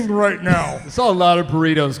bulking right now. I saw a lot of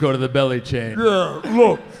burritos go to the belly chain. Yeah,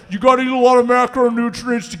 look, you gotta eat a lot of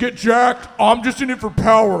macronutrients to get jacked. I'm just in it for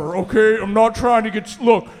power, okay? I'm not trying to get...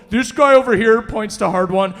 Look, this guy over here points to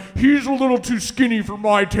Hard One. He's a little too skinny for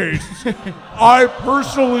my tastes. I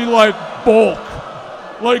personally like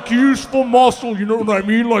bulk. Like useful muscle, you know what I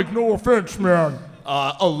mean? Like, no offense, man.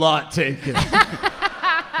 A lot taken.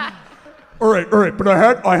 All right, but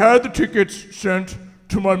I had the tickets sent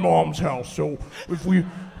to my mom's house, so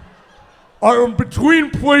I am between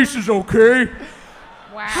places, okay?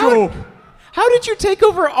 Wow. So, How did you take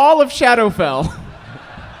over all of Shadowfell?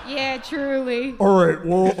 Yeah, truly. all right,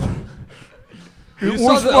 well, You it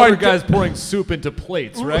saw was the my other guys pouring soup into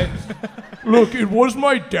plates, right? look, it was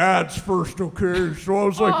my dad's first, okay? So I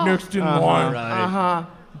was next in line. Right.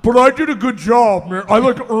 But I did a good job, man. I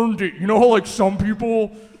earned it. You know how some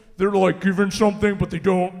people, they're given something, but they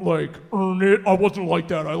don't earn it. I wasn't like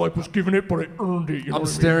that. I was given it, but I earned it. You know I'm what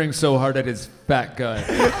I mean? staring so hard at his fat guy.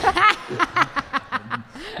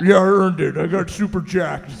 Yeah, I earned it. I got super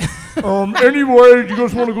jacked. Anyway, do you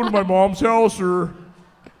guys want to go to my mom's house or?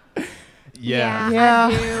 Yeah.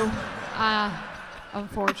 I do.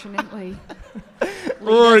 Unfortunately.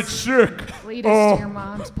 All right, sick. Lead us to your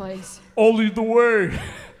mom's place. I'll lead the way.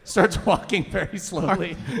 Starts walking very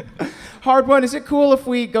slowly. Hard One, is it cool if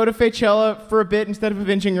we go to Faychella for a bit instead of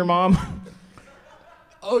avenging your mom?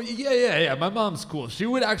 Oh, yeah. My mom's cool. She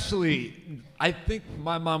would actually... I think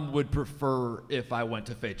my mom would prefer if I went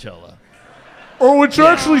to Faychella. Oh, it's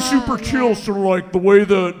actually super chill. So, the way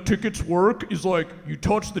the tickets work is, you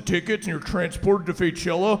touch the tickets and you're transported to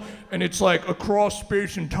Faychella, and it's, across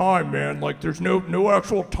space and time, man. There's no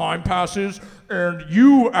actual time passes, and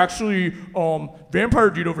you actually,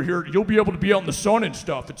 Vampire Dude over here, you'll be able to be out in the sun and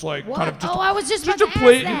stuff. It's, kind of just... I was just just about a to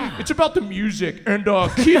play. ask that. It's about the music, and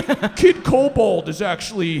Kid Kobold is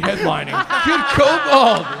actually headlining. Kid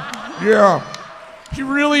Kobold! Yeah.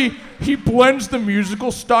 He blends the musical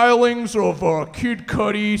stylings of Kid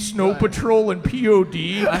Cudi, Snow Patrol, and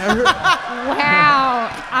P.O.D. Wow.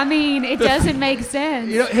 I mean, it doesn't make sense.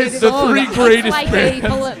 You know, the three greatest It's like bands.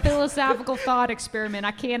 a philosophical thought experiment.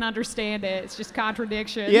 I can't understand it. It's just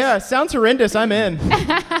contradictions. Yeah, sounds horrendous. I'm in.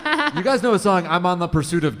 You guys know a song, I'm on the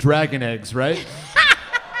pursuit of dragon eggs, right?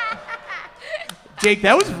 Jake,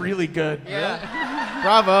 that was really good. Yeah.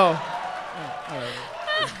 Bravo.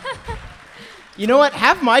 You know what?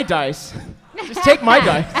 Have my dice. Just take my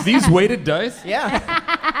dice. These weighted dice?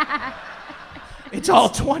 Yeah. It's all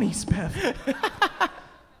 20s, Bev.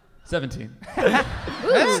 17.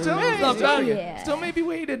 Still may be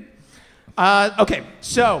weighted. Okay,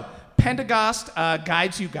 so Pendergast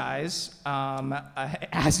guides you guys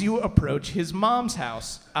as you approach his mom's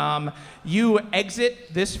house. You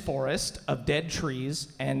exit this forest of dead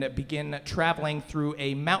trees and begin traveling through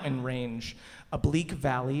a mountain range, a bleak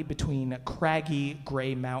valley between craggy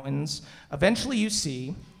gray mountains. Eventually you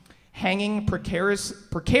see, hanging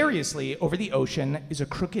precariously over the ocean, is a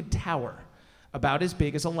crooked tower, about as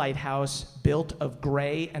big as a lighthouse, built of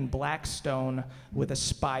gray and black stone with a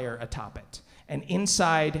spire atop it. And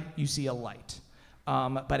inside, you see a light.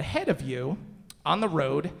 But ahead of you, on the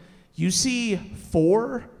road, you see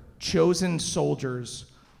 4 chosen soldiers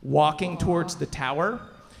walking towards the tower,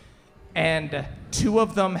 and 2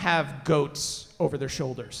 of them have goats over their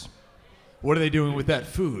shoulders. What are they doing with that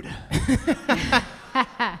food?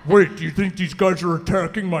 Wait, do you think these guys are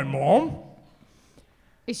attacking my mom?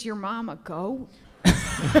 Is your mom a goat?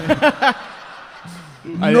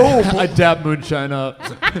 I dab moonshine up.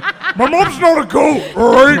 My mom's not a goat,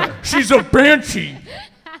 all right? She's a banshee.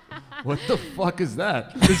 What the fuck is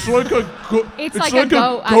that? It's like a It's like a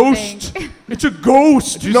goat, I ghost. think. It's a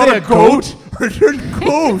ghost, you not say a a goat. I said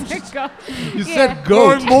ghost. You said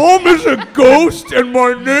goat. My mom is a ghost, and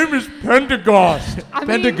my name is Pendergast. I mean,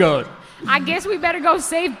 Pendagoat. I guess we better go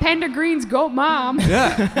save Pendergreen's goat mom.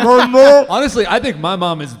 Yeah. My mom, Honestly, I think my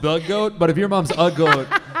mom is the goat, but if your mom's a goat,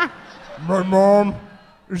 my mom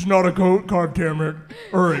is not a goat. God damn it!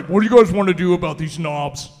 All right, what do you guys want to do about these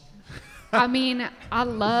knobs? I mean, I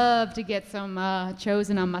love to get some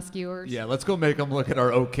chosen on my skewers. yeah, let's go make them look at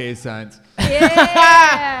our okay signs.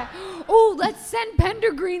 Yeah. Oh, let's send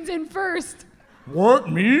Pendergreens in first. What,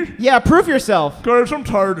 me? Yeah, prove yourself. Guys, I'm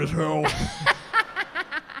tired as hell.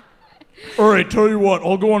 All right, tell you what,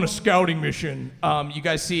 I'll go on a scouting mission. You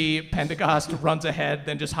guys see Pendergast runs ahead,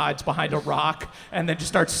 then just hides behind a rock, and then just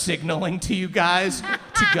starts signaling to you guys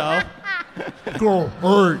to go. Go.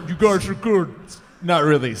 All right, you guys are good. Not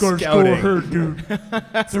really Guys, scouting. go ahead, dude.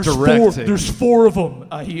 Directing. There's 4 of them.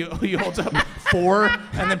 He holds up 4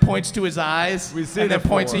 and then points to his eyes, We see and the then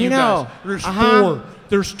points 4. at you You know. guys. There's 4.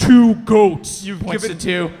 There's 2 goats. Points to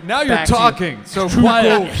 2. Now you're back to you. talking, so 2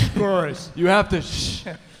 quiet. goats, guys. You have to shh.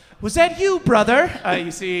 Was that you, brother?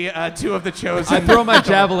 You see 2 of the chosen. I throw my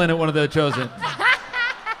javelin at one of the chosen.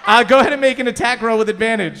 Go ahead and make an attack roll with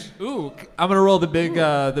advantage. Ooh, I'm gonna roll the big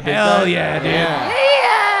Hell guy. yeah, dude. Yeah.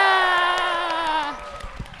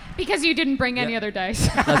 Because you didn't bring any other dice.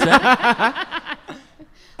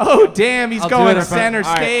 Oh, damn, he's I'll do going it in front- center all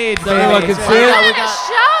right. stage. So everyone baby. can see it.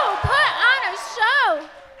 show! Put on a show!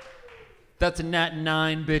 That's a nat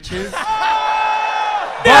 9, bitches.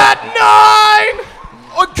 Nat 9!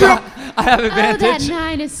 I have Oh, that advantage.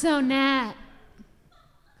 9 is so nat.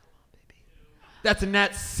 That's a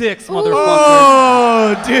nat 6, motherfucker.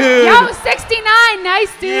 Oh, dude. Yo, 69.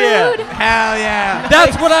 Nice, dude. Hell yeah.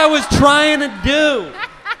 That's what I was trying to do.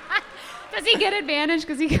 Does he get advantage?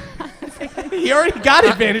 Because he. He already got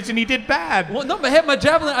advantage and he did bad. Well, no, but hit my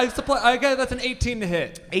javelin. I got that's an 18 to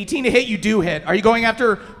hit. 18 to hit, you do hit. Are you going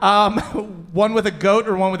after one with a goat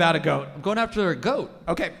or one without a goat? I'm going after a goat.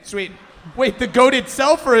 Okay, sweet. Wait, the goat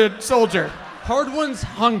itself or a soldier? Hard one's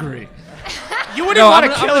hungry. You wouldn't want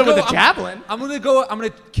to kill it with a javelin. I'm gonna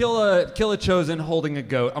kill a chosen holding a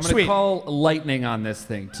goat. I'm gonna Sweet. call lightning on this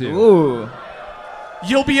thing too. Ooh.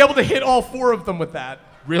 You'll be able to hit all 4 of them with that.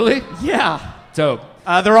 Really? Yeah. Dope.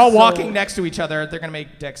 They're all walking next to each other. They're going to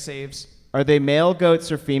make dex saves. Are they male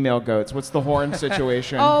goats or female goats? What's the horn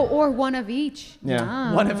situation? Oh, or one of each.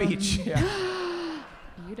 Yeah. One of each. Yeah.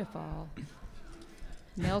 Beautiful.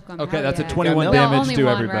 Milk 'em. Okay, hell that's a yeah. 21 Well, damage only to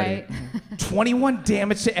one, everybody. right? 21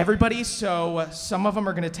 damage to everybody, so some of them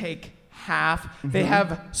are going to take half. They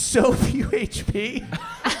have so few HP.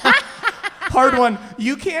 Hard one.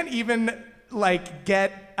 You can't even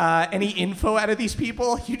get any info out of these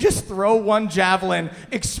people. You just throw one javelin,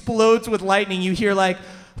 explodes with lightning. You hear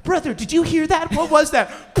brother, did you hear that? What was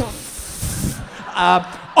that?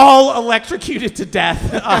 All electrocuted to death.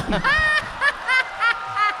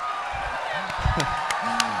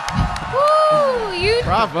 Woo, you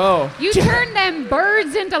Bravo. You turned them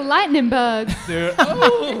birds into lightning bugs. Dude.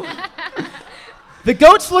 Oh. The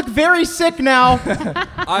goats look very sick now.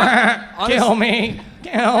 Kill me.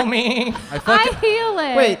 Kill me. I heal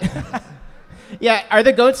it. Wait. Yeah, are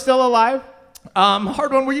the goats still alive?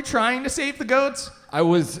 Hard one, were you trying to save the goats? I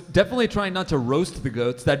was definitely trying not to roast the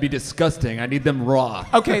goats. That'd be disgusting. I need them raw.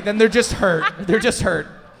 Okay, then they're just hurt. They're just hurt.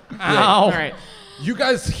 Ow. All right. You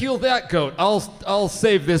guys heal that goat. I'll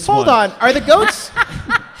save this one. Hold on. Are the goats...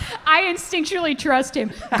 I instinctually trust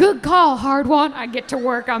him. Good call, hard one. I get to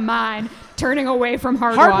work on mine. Turning away from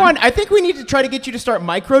hard one, I think we need to try to get you to start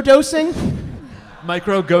microdosing.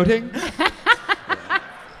 Micro-goating?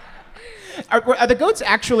 Are the goats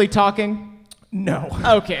actually talking? No.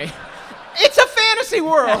 Okay. It's a fantasy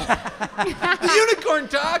world. The unicorn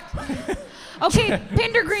talked. Okay,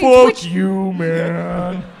 Pendergreen. Fuck you,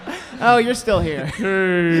 man. Oh, you're still here.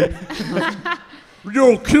 Hey.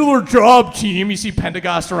 Yo, killer job, team. You see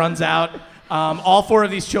Pendergast runs out. All 4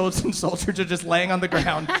 of these chosen soldiers are just laying on the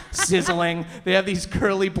ground, sizzling. They have these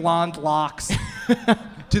curly blonde locks.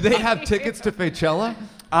 Do they have tickets to Faychella?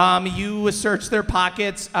 You search their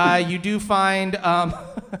pockets. You do find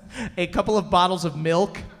a couple of bottles of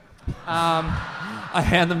milk. I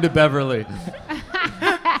hand them to Beverly.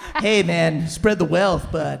 Hey, man, spread the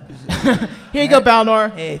wealth, bud. Here you go,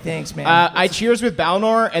 Balnor. Hey, thanks, man. I cheers with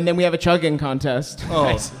Balnor, and then we have a chugging contest. Oh.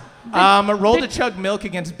 Nice. Roll to chug milk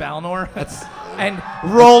against Balnor. And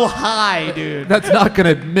roll high, dude. That's not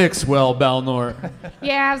going to mix well, Balnor.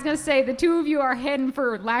 Yeah, I was going to say, the 2 of you are heading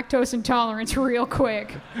for lactose intolerance real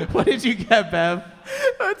quick. What did you get, Bev?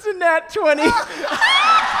 That's a nat 20.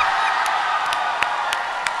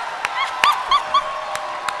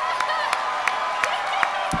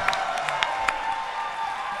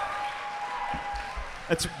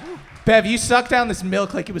 Bev, you suck down this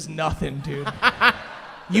milk like it was nothing, dude.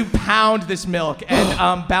 You pound this milk,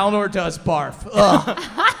 and Balnor does barf. Ugh.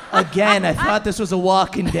 Again, I thought this was a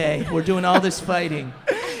walking day. We're doing all this fighting.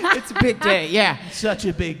 It's a big day, yeah. Such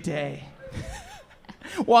a big day.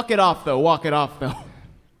 Walk it off, though.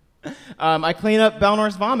 I clean up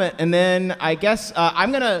Balnor's vomit, and then I guess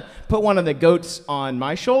I'm going to put one of the goats on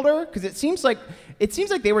my shoulder, because it seems like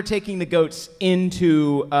they were taking the goats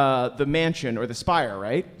into the mansion or the spire,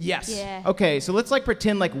 right? Yes. Yeah. Okay, so let's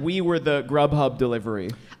pretend like we were the Grubhub delivery.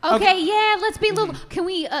 Okay, yeah, let's be a little... Can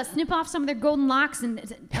we snip off some of their golden locks and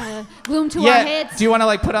glue them to our heads? Do you want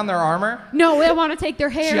to put on their armor? No, I want to take their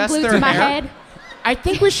hair and glue it to my head. I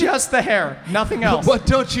think we should... Just the hair, nothing else. What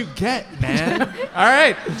don't you get, man? All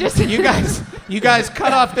right, you guys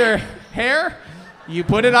cut off their hair, you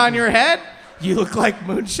put it on your head, you look like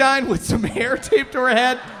Moonshine with some hair taped to her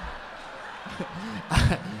head.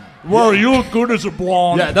 Well, you look good as a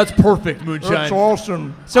blonde. Yeah, that's perfect, Moonshine. That's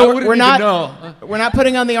awesome. So we're not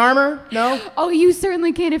putting on the armor? No? Oh, you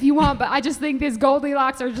certainly can if you want, but I just think these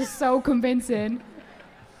Goldilocks are just so convincing.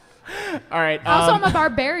 All right. Also, I'm a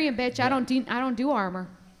barbarian, bitch. I don't do armor.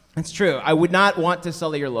 That's true. I would not want to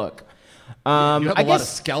sully your look. You have a lot of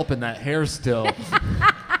scalp in that hair still.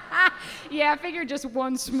 Yeah, I figured just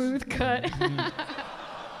one smooth cut.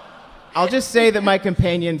 I'll just say that my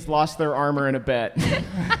companions lost their armor in a bet.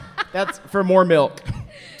 That's for more milk.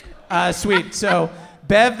 Sweet. So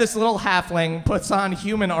Bev, this little halfling, puts on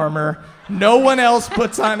human armor. No one else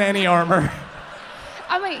puts on any armor.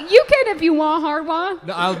 I mean, you can if you want, Hardwan.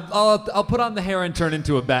 No, I'll put on the hair and turn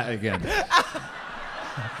into a bat again.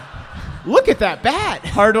 Look at that bat.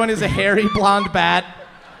 Hardwan is a hairy blonde bat.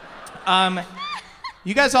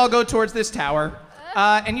 You guys all go towards this tower.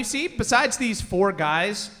 And you see, besides these 4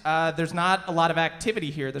 guys, there's not a lot of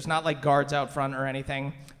activity here. There's not guards out front or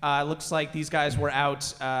anything. It looks like these guys were out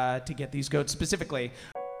to get these goats specifically.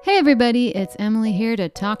 Hey everybody, it's Emily here to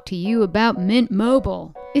talk to you about Mint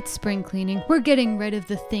Mobile. It's spring cleaning. We're getting rid of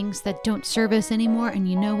the things that don't serve us anymore, and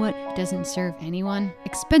you know what doesn't serve anyone?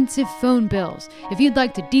 Expensive phone bills. If you'd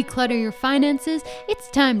like to declutter your finances, it's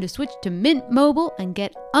time to switch to Mint Mobile and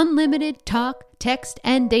get unlimited talk, text,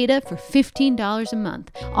 and data for $15 a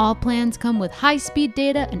month. All plans come with high-speed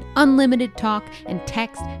data and unlimited talk and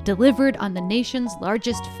text delivered on the nation's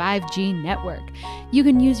largest 5G network. You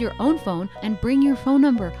can use your own phone and bring your phone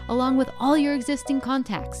number along with all your existing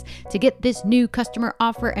contacts. To get this new customer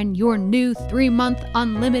offer and your new 3-month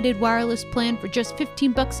unlimited wireless plan for just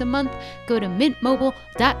 $15 a month, go to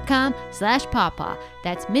mintmobile.com/pawpaw.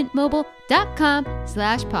 That's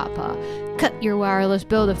mintmobile.com/pawpaw. Cut your wireless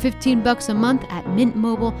bill to $15 a month at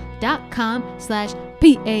mintmobile.com/pawpaw.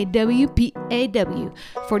 PAW.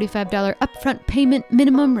 $45 upfront payment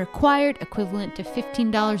minimum required, equivalent to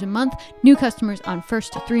 $15 a month. New customers on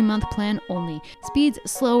first 3-month plan only. Speeds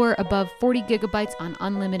slower above 40 gigabytes on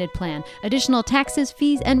unlimited plan. Additional taxes,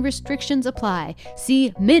 fees, and restrictions apply.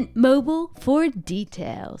 See Mint Mobile for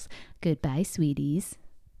details. Goodbye, sweeties.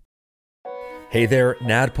 Hey there,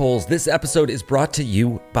 NADDPODs. This episode is brought to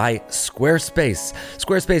you by Squarespace.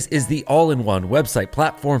 Squarespace is the all-in-one website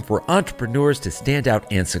platform for entrepreneurs to stand out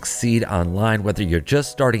and succeed online. Whether you're just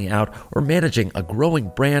starting out or managing a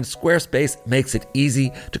growing brand, Squarespace makes it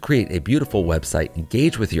easy to create a beautiful website,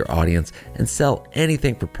 engage with your audience, and sell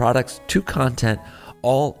anything from products to content,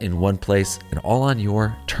 all in one place and all on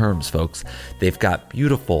your terms, folks. They've got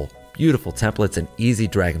beautiful templates and easy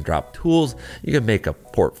drag and drop tools. You can make a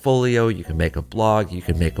portfolio, you can make a blog, you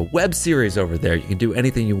can make a web series over there. You can do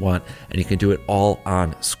anything you want, and you can do it all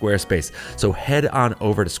on Squarespace. So head on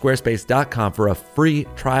over to squarespace.com for a free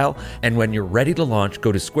trial. And when you're ready to launch,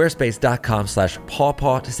 go to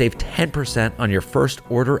squarespace.com/pawpaw to save 10% on your first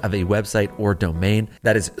order of a website or domain.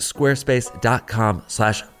 That is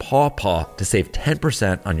squarespace.com/pawpaw to save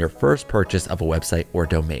 10% on your first purchase of a website or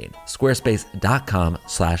domain.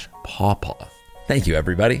 Squarespace.com/pawpaw. Thank you,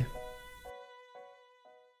 everybody.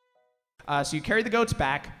 So you carry the goats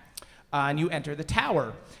back, and you enter the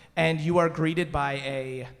tower, and you are greeted by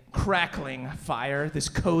a crackling fire, this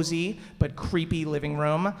cozy but creepy living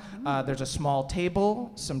room. There's a small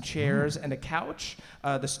table, some chairs, and a couch.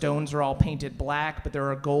 The stones are all painted black, but there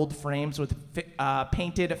are gold frames with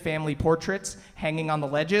painted family portraits hanging on the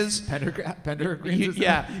ledges.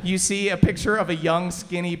 You see a picture of a young,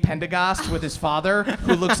 skinny Pendergast with his father,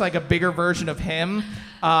 who looks like a bigger version of him,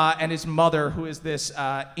 and his mother, who is this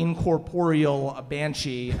incorporeal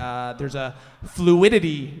banshee. There's a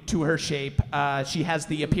fluidity to her shape. She has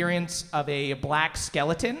the appearance of a black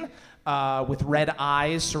skeleton with red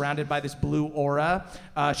eyes surrounded by this blue aura.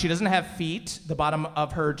 She doesn't have feet. The bottom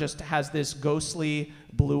of her just has this ghostly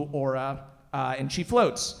blue aura, and she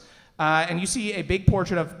floats. And you see a big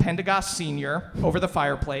portrait of Pendergast Sr. over the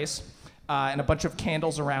fireplace, and a bunch of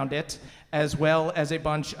candles around it, as well as a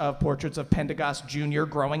bunch of portraits of Pendergast Jr.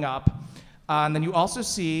 growing up. And then you also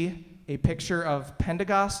see a picture of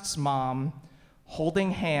Pendergast's mom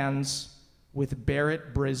holding hands with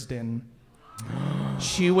Barrett Brisden.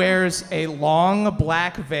 She wears a long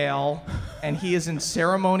black veil, and he is in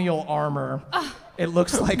ceremonial armor. It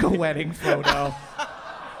looks like a wedding photo.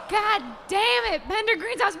 God damn it,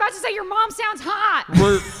 Pendergreens, I was about to say your mom sounds hot.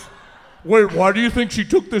 Wait, why do you think she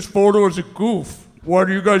took this photo as a goof? Why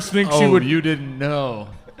do you guys think she would... you didn't know.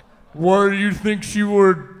 Why do you think she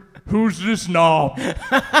would... Who's this knob?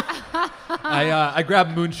 I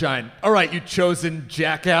grabbed moonshine. All right, you chosen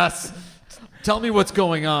jackass. Tell me what's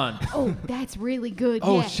going on. Oh, that's really good.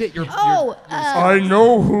 Oh, yeah. shit, you're I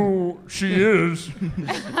know who she is.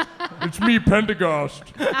 It's me, Pendergast.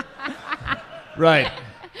 Right.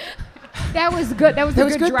 That was good. That was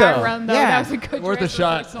a good dry run, though. Yeah. That was a good Worth a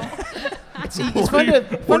shot. It's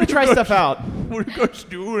fun to try stuff out. What are you guys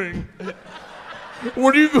doing?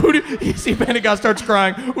 You see Pendergast starts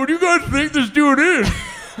crying. What do you guys think this dude is?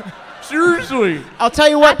 Seriously. I'll tell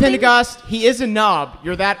you what, Pendergast, he is a knob.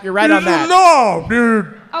 You're right on that. He's a knob,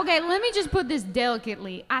 dude. Okay, let me just put this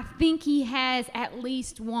delicately. I think he has at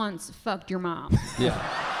least once fucked your mom. Yeah.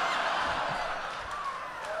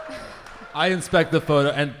 I inspect the photo,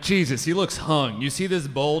 and Jesus, he looks hung. You see this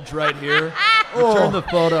bulge right here? Turn the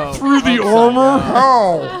photo. Through the armor?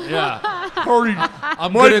 How? Yeah. Hurry.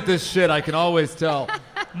 I'm good at this shit. I can always tell.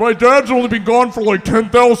 My dad's only been gone for like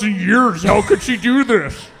 10,000 years. How could she do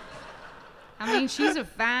this? I mean, she's a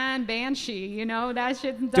fine banshee, you know? That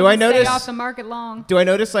shit doesn't notice- stay off the market long. Do I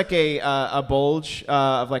notice like a bulge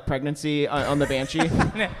of like pregnancy on the banshee?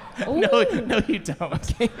 No, you don't.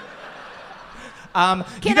 Okay.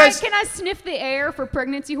 Can I sniff the air for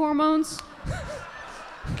pregnancy hormones?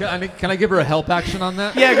 Can I give her a help action on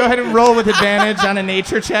that? Yeah, go ahead and roll with advantage on a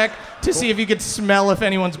nature check to see if you could smell if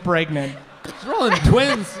anyone's pregnant. She's rolling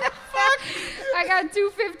twins. I got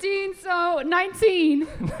 215, so 19.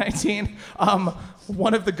 19.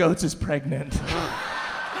 One of the goats is pregnant.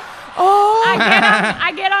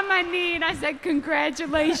 I get on my knee and I said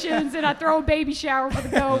congratulations, and I throw a baby shower for the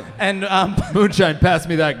goat. And Moonshine, pass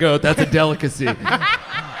me that goat. That's a delicacy.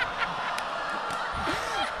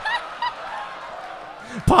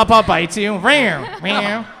 Papa bites you.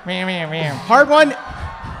 Hard one.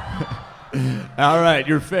 All right,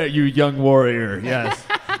 you're fair, you young warrior. Yes.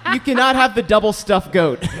 You cannot have the double stuffed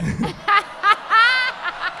goat.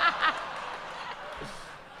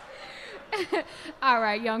 All All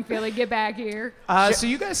right, young Philly, get back here. So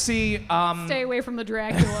you guys see Stay away from the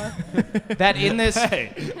Dracula. that in this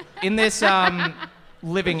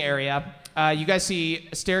living area, you guys see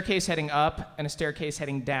a staircase heading up and a staircase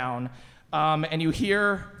heading down, and you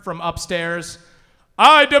hear from upstairs,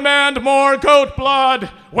 "I demand more goat blood.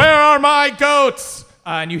 Where are my goats?"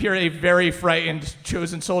 And you hear a very frightened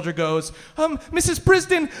chosen soldier goes, "Mrs.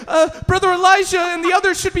 Brisden, Brother Elijah and the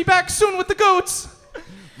others should be back soon with the goats."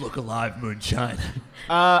 Look alive, Moonshine.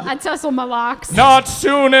 I tussle my locks. Not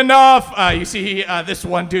soon enough. You see this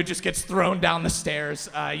one dude just gets thrown down the stairs.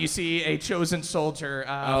 You see a chosen soldier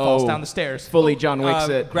falls down the stairs. Fully John Wicks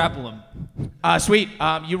it. Grapple him. Sweet.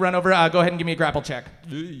 You run over. Go ahead and give me a grapple check.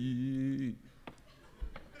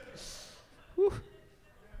 What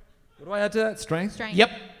do I add to that? Strength? Yep.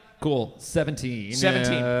 Cool. 17.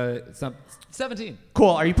 17. Cool.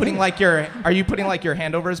 Are you putting like your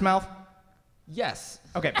hand over his mouth? Yes.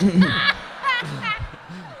 Okay.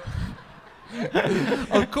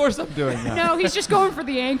 Of course I'm doing that. No, he's just going for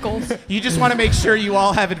the ankles. You just want to make sure you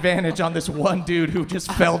all have advantage on this one dude who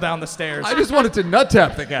just fell down the stairs. I just wanted to nut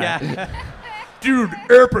tap the guy. Yeah. Dude,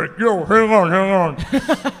 epic. Yo, hang on.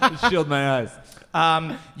 Shield my eyes.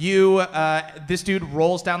 This dude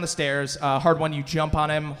rolls down the stairs. Hard one, you jump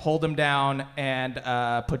on him, hold him down, and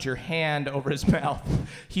put your hand over his mouth.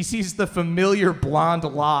 He sees the familiar blonde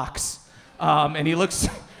locks, and he looks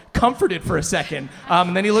comforted for a second.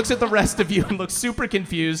 And then he looks at the rest of you and looks super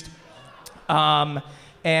confused.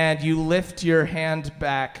 And you lift your hand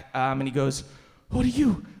back, and he goes, what are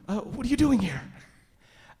you doing here?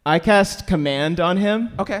 I cast command on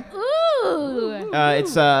him. Okay. Ooh.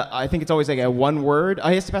 I think it's always like a one word.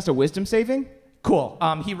 He has to pass a wisdom saving. Cool.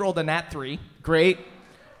 He rolled a nat 3. Great.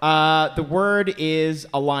 The word is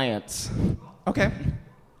alliance. Okay.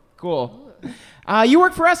 Cool. You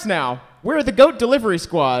work for us now. We're the Goat Delivery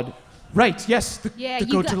Squad. Right, yes, the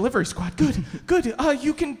goat got- delivery squad. Good.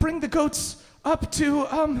 You can bring the goats up to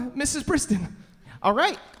Mrs. Brisden. All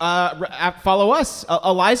right. Follow us.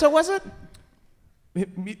 Eliza, was it?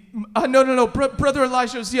 No. Brother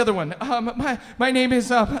Elijah's the other one. My name is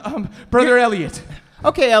Brother Elliot.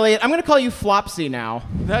 Okay, Elliot. I'm going to call you Flopsy now.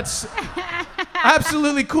 That's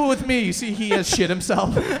absolutely cool with me. You see, he has shit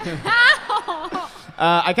himself.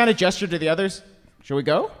 I kind of gestured to the others. Shall we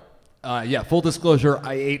go? Yeah, full disclosure,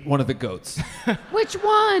 I ate one of the goats. Which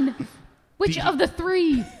one? Which of the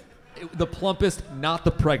 3? The plumpest, not the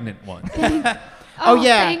pregnant one. Oh,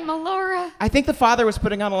 yeah. Thank Melora. I think the father was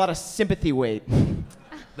putting on a lot of sympathy weight.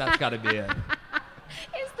 That's got to be it.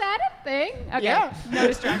 Is that a thing? Okay. Yeah. No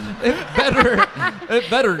distraction. It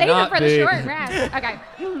better Save not it for be. the short rest. Okay.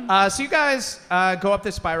 So you guys go up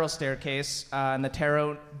this spiral staircase, and the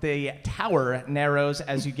tower narrows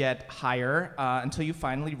as you get higher until you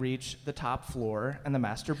finally reach the top floor and the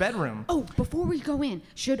master bedroom. Oh, before we go in,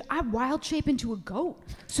 should I wild shape into a goat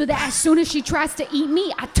so that as soon as she tries to eat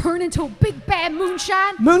me, I turn into a big bad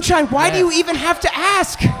Moonshine? Moonshine, why do you even have to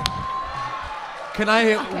ask? Can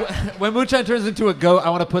I, when Moonshine turns into a goat, I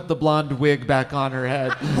want to put the blonde wig back on her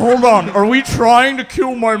head. Hold on. Are we trying to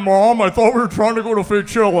kill my mom? I thought we were trying to go to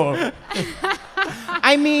Faychella.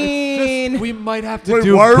 I mean... We might have to Wait,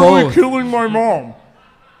 do why both. are we killing my mom?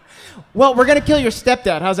 Well, we're going to kill your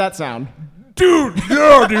stepdad. How's that sound? Dude,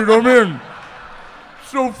 I'm in.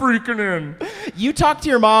 So freaking in. You talk to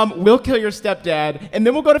your mom, we'll kill your stepdad, and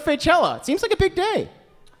then we'll go to Faychella. It seems like a big day.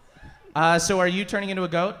 So are you turning into a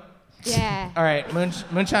goat? Yeah. All right,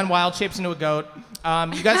 Moonshine wild shapes into a goat.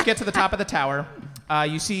 You guys get to the top of the tower.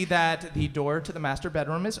 You see that the door to the master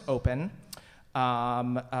bedroom is open.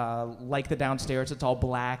 Like the downstairs, it's all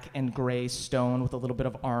black and gray stone with a little bit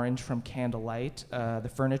of orange from candlelight. The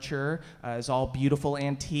furniture is all beautiful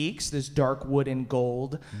antiques. There's dark wood and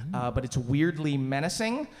gold, but it's weirdly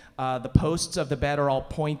menacing. The posts of the bed are all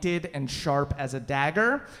pointed and sharp as a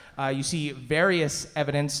dagger. You see various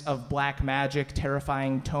evidence of black magic,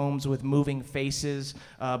 terrifying tomes with moving faces,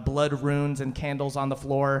 blood runes and candles on the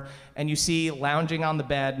floor. And you see lounging on the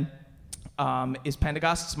bed is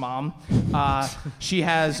Pendagost's mom. She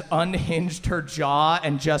has unhinged her jaw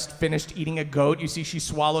and just finished eating a goat. You see she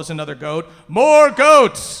swallows another goat. More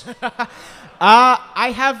goats!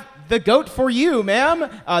 I have the goat for you, ma'am.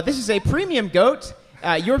 This is a premium goat.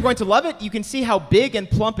 You're going to love it. You can see how big and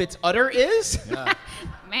plump its udder is.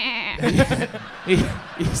 Man. You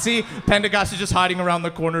see Pendagost is just hiding around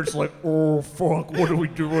the corner, just like, oh, fuck, what are we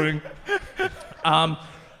doing?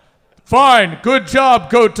 Fine, good job,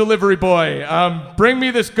 goat delivery boy. Bring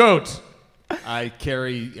me this goat. I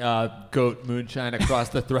carry goat Moonshine across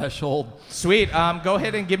the threshold. Sweet. Go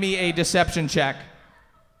ahead and give me a deception check.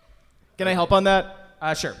 Can I help on that?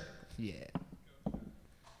 Sure. Yeah.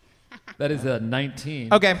 That is a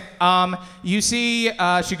 19. Okay. You see,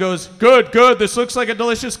 she goes, good. This looks like a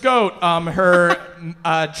delicious goat. Her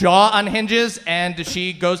jaw unhinges, and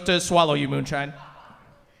she goes to swallow you, Moonshine.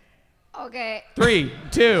 Okay. 3,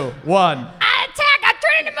 2, 1. I attack! I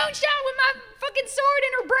turn into Moonshine with my fucking sword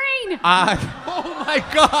in her brain! Oh my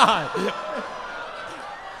god!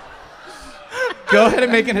 Go ahead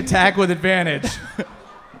and make an attack with advantage.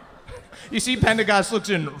 You see Pendergast looks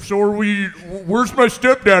in. So where's my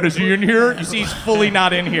stepdad? Is he in here? You see he's fully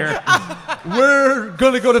not in here. We're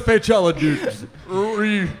gonna go to Faychella, dude.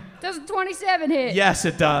 Does a 27 hit? Yes,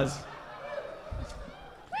 it does.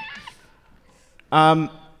 How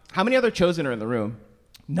many other Chosen are in the room?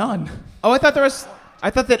 None. Oh, I thought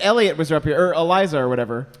that Elliot was up here, or Eliza or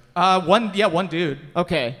whatever. One dude.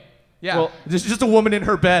 Okay. Yeah. Well, there's just a woman in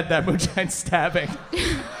her bed that Moonshine's stabbing.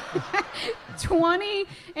 20,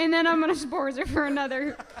 and then I'm gonna spores her for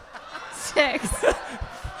another 6.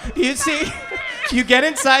 You see, you get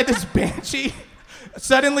inside this banshee,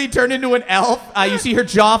 suddenly turn into an elf. You see her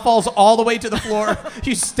jaw falls all the way to the floor.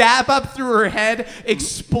 You stab up through her head,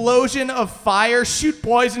 explosion of fire, shoot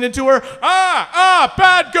poison into her.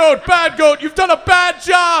 Bad goat, you've done a bad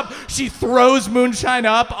job. She throws Moonshine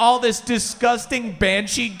up. All this disgusting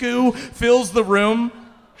banshee goo fills the room.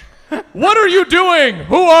 What are you doing?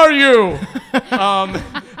 Who are you?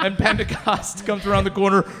 And Pentecost comes around the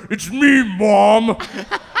corner. It's me, Mom.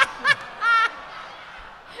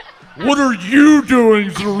 What are you doing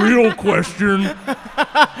is the real question.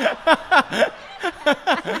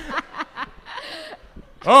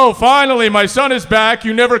 Oh, finally, my son is back.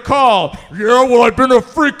 You never call. Yeah, well, I've been a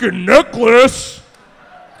freaking necklace.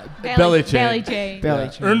 Belly chain. Belly chain. Belly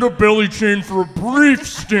chain. And a belly chain for a brief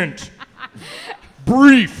stint.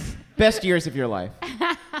 Brief. Best years of your life.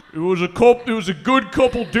 It was a good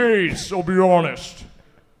couple days, I'll be honest.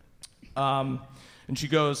 And she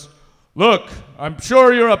goes, look, I'm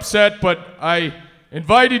sure you're upset, but I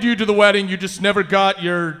invited you to the wedding. You just never got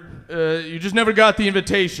the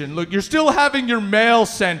invitation. Look, you're still having your mail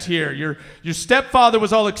sent here. Your stepfather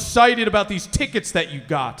was all excited about these tickets that you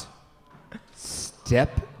got.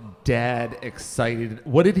 Stepdad excited.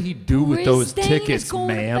 What did he do with those tickets,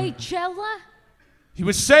 ma'am? He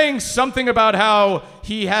was saying something about how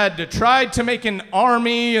he had tried to make an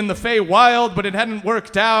army in the Feywild, but it hadn't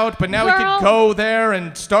worked out. But now he could go there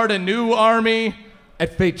and start a new army.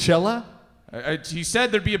 At Faychella? He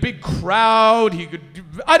said there'd be a big crowd. He could.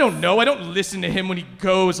 I don't know. I don't listen to him when he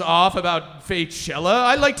goes off about Faychella.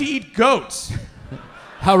 I like to eat goats.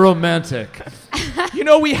 How romantic. You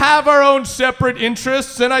know, we have our own separate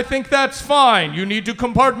interests, and I think that's fine. You need to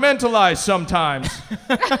compartmentalize sometimes.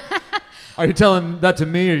 Are you telling that to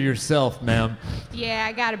me or yourself, ma'am? Yeah,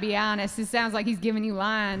 I gotta be honest. It sounds like he's giving you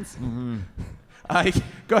lines. Mm-hmm.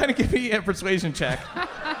 Go ahead and give me a persuasion check.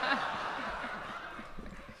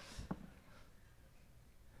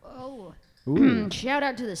 Oh. Shout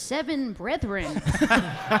out to the 7 brethren.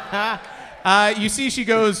 You see, she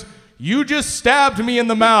goes, you just stabbed me in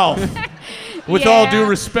the mouth. With all due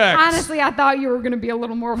respect. Honestly, I thought you were gonna be a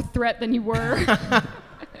little more of a threat than you were.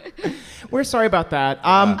 We're sorry about that.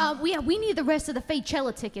 We need the rest of the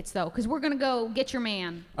Faychella tickets, though, because we're going to go get your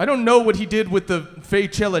man. I don't know what he did with the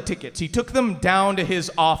Faychella tickets. He took them down to his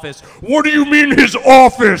office. What do you mean his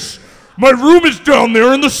office? My room is down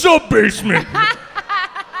there in the sub-basement.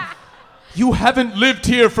 You haven't lived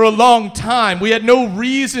here for a long time. We had no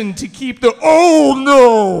reason to keep the... Oh,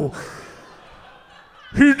 no!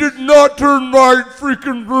 He did not turn my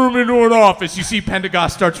freaking room into an office. You see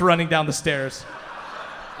Pendergast starts running down the stairs.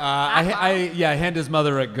 I hand his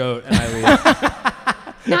mother a goat and I leave.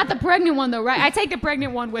 Not the pregnant one, though, right? I take the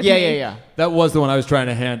pregnant one with me. Yeah. That was the one I was trying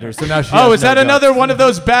to hand her. So now she. Oh, is that another one of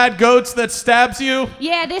those bad goats that stabs you?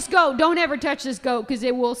 Yeah, this goat. Don't ever touch this goat because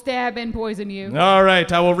it will stab and poison you. All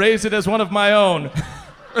right, I will raise it as one of my own.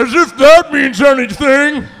 As if that means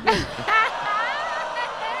anything.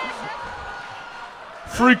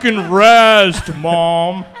 Freaking razzed,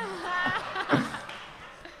 Mom.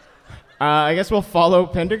 I guess we'll follow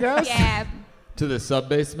Pendergast? Yeah. To the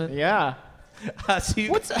sub-basement? Yeah. So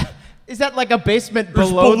is that like a basement It's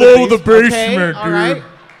below the basement, okay, dude. all right.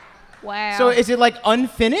 Wow. So is it like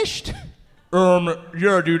unfinished?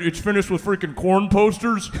 Yeah, dude, it's finished with freaking corn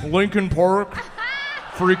posters, Lincoln Park,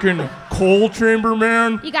 freaking coal chamber,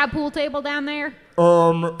 man. You got a pool table down there?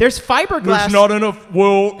 There's fiberglass. There's not enough.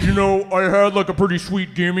 Well, you know, I had like a pretty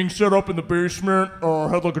sweet gaming setup in the basement. I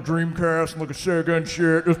had like a Dreamcast and like a Sega and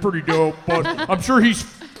shit. It was pretty dope, but I'm sure he's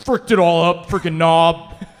fricked it all up, freaking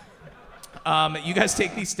knob. You guys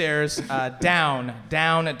take these stairs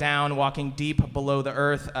down, walking deep below the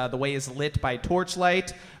earth. The way is lit by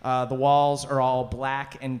torchlight. The walls are all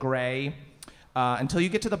black and gray until you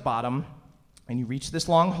get to the bottom, and you reach this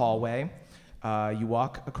long hallway. You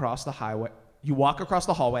walk across the highway. You walk across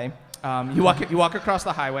the hallway. You walk across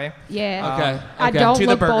the highway. Yeah. Okay. I don't to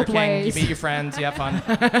the look Burger both King. ways. You meet your friends. You have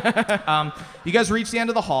fun. You guys reach the end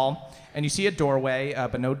of the hall, and you see a doorway,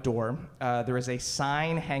 but no door. There is a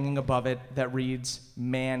sign hanging above it that reads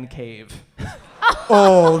 "Man Cave."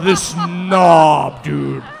 Oh, this knob,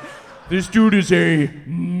 dude. This dude is a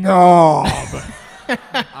knob.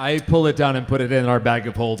 I pull it down and put it in our bag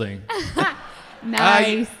of holding.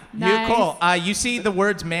 Nice. Cool. You see the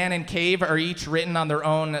words "man" and "cave" are each written on their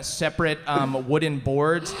own separate wooden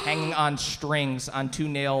boards hanging on strings on 2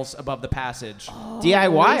 nails above the passage. DIY,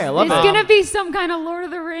 I love it. It's gonna be some kind of Lord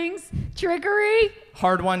of the Rings trickery.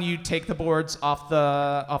 Hard one, you take the boards off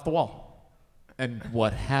the wall. And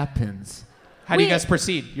what happens? How do you guys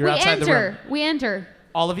proceed? You're outside the room. We enter.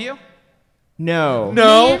 All of you? No.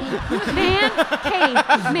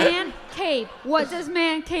 Man cave. What does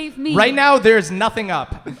man cave mean? Right now, there's nothing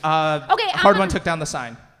up. Hard one gonna- took down the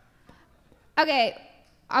sign. Okay,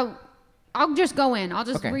 I'll just go in. I'll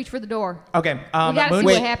just reach for the door. Okay. We gotta see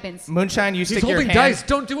what happens. Moonshine, you stick He's your holding hand. dice.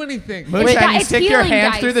 Don't do anything. Moonshine, you It's stick your healing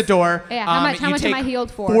hand dice. through the door. Yeah, how much you am take I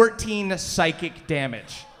healed for? 14 psychic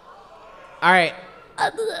damage. All right.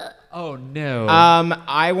 Oh, no.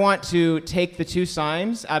 I want to take the 2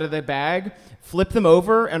 signs out of the bag, flip them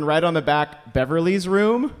over, and write on the back, Beverly's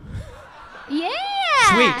room. Yeah.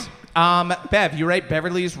 Sweet. Bev, you write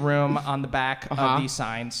Beverly's room on the back of these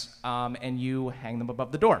signs, and you hang them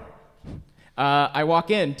above the door. I walk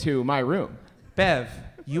into my room. Bev,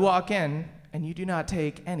 you walk in, and you do not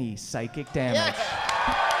take any psychic damage.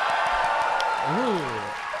 Ooh.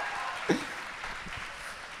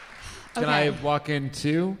 Can I walk in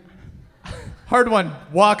too? Hard one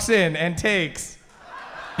walks in and takes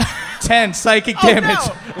 10 psychic damage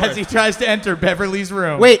as he tries to enter Beverly's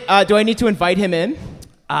room. Wait, do I need to invite him in?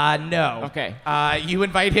 No. Okay. You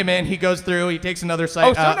invite him in. He goes through. He takes another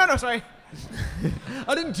psychic. No, sorry.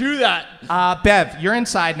 I didn't do that. Bev, you're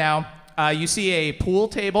inside now. You see a pool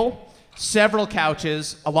table, several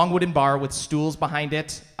couches, a long wooden bar with stools behind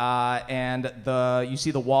it, and you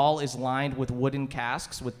see the wall is lined with wooden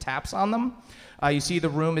casks with taps on them. You see the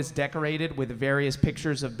room is decorated with various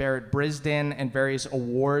pictures of Barrett Brisden and various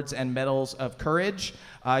awards and medals of courage.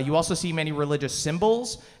 You also see many religious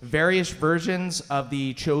symbols, various versions of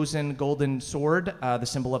the chosen golden sword, the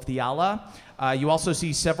symbol of Theala. You also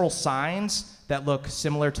see several signs that look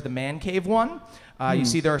similar to the man cave one. You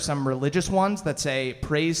see there are some religious ones that say,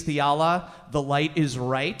 "Praise Theala, the light is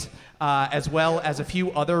right," as well as a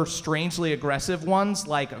few other strangely aggressive ones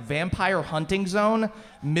like Vampire Hunting Zone,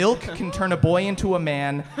 Milk Can Turn a Boy into a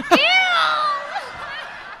Man,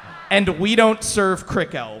 and We Don't Serve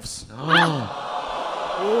Crick Elves. I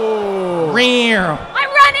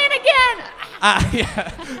run in again.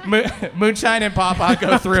 Moonshine and Papa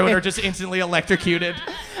go through and are just instantly electrocuted.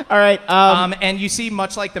 All right. And you see,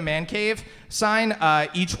 much like the man cave sign,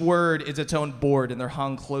 each word is its own board, and they're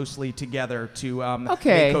hung closely together to make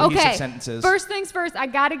cohesive sentences. First things first, I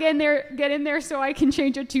gotta get in there so I can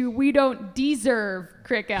change it to "We don't deserve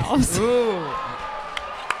crick elves." Ooh.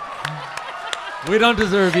 We don't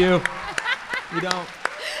deserve you. We don't.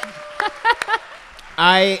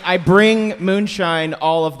 I bring Moonshine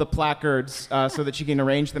all of the placards so that she can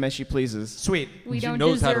arrange them as she pleases. Sweet. We She don't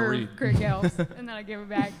knows how to deserve read. crick elves, and then I give it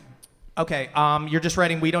back. Okay, you're just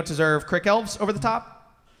writing "We Don't Deserve Crick Elves" over the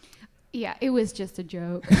top? Yeah, it was just a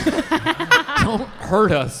joke. Don't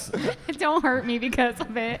hurt us. Don't hurt me because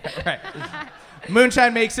of it. Right.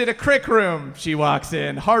 Moonshine makes it a crick room. She walks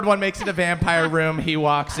in. Hard one makes it a vampire room. He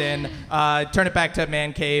walks in. Turn it back to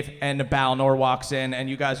man cave, and Balnor walks in, and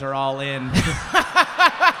you guys are all in.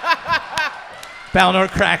 Balnor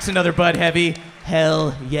cracks another Bud Heavy.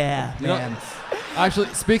 Hell yeah, man.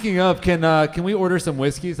 Actually, speaking of, can we order some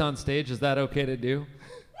whiskeys on stage? Is that okay to do?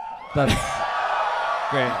 That's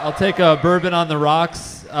great. I'll take a bourbon on the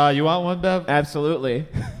rocks. You want one, Bev? Absolutely.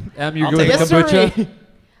 Em, you're I'll good with take kombucha?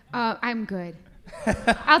 I'm good.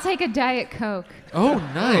 I'll take a Diet Coke. Oh,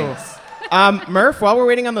 nice. Murph, while we're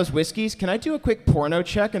waiting on those whiskeys, can I do a quick porno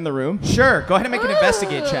check in the room? Sure, go ahead and make an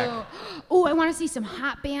investigate check. Oh, I want to see some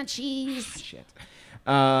hot banshees. Shit.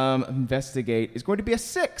 Investigate is going to be a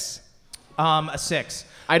 6. A 6.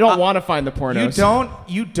 I don't want to find the pornos.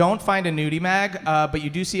 You don't find a nudie mag, but you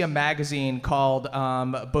do see a magazine called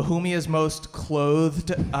Bohemia's Most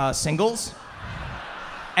Clothed Singles.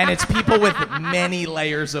 And it's people with many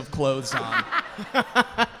layers of clothes on.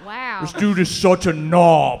 Wow. This dude is such a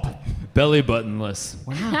knob. Belly buttonless.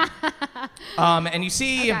 And you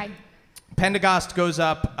see Okay. Pendergast goes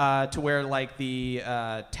up to where like the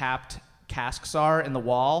tapped casks are in the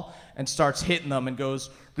wall and starts hitting them and goes,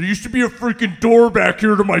 There used to be a freaking door back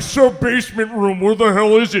here to my sub-basement room. Where the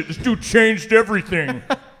hell is it? This dude changed everything.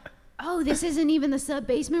 Oh, this isn't even the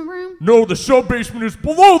sub-basement room? No, the sub-basement is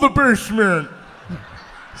below the basement.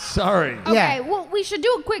 Sorry. Okay, well, we should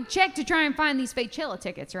do a quick check to try and find these Faychella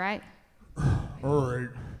tickets, right? All right.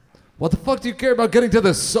 What the fuck do you care about getting to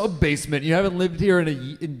the sub-basement? You haven't lived here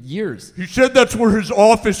in years. He said that's where his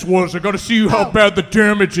office was. I gotta see how bad the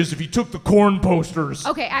damage is if he took the corn posters.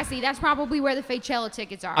 Okay, I see. That's probably where the Faychella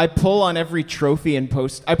tickets are. I pull on every trophy and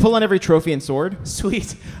sword.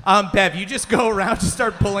 sweet. Bev, you just go around to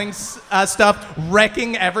start pulling stuff,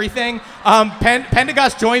 wrecking everything.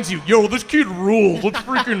 Pendergast joins you. Yo, this kid rules. Let's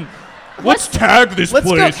freaking... Let's tag this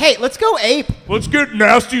place. Let's go ape. Let's get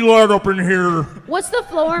Nasty Lad up in here. What's the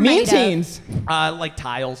floor Mean made teens. Like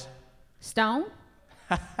tiles. of? Stone?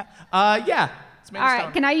 Yeah. It's made All of right,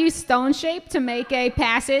 stone. can I use stone shape to make a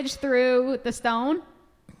passage through the stone?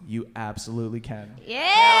 You absolutely can.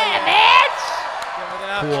 Yeah,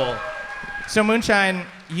 bitch! Cool. So, Moonshine,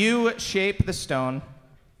 you shape the stone,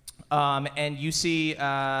 and you see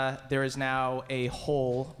there is now a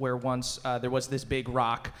hole where once there was this big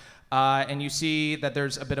rock, and you see that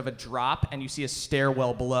there's a bit of a drop, and you see a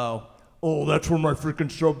stairwell below. Oh, that's where my freaking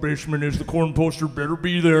sub-basement is. The corn poster better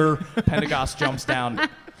be there. Pendergast jumps down.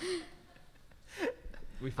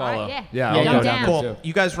 We follow. All right, Yeah, yeah, I'll jump go down down. there Cool. too.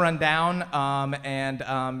 You guys run down,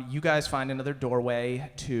 and you guys find another doorway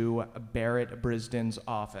to Barrett Brisden's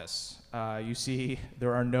office. You see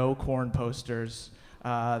there are no corn posters.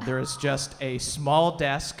 There is just a small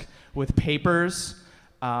desk with papers.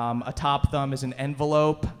 Atop them is an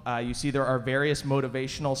envelope. You see there are various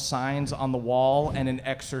motivational signs on the wall and an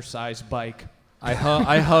exercise bike. I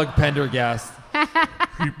hug Pendergast.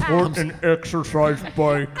 He put an exercise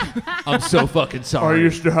bike. I'm so fucking I sorry.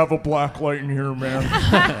 used to have a black light in here, man.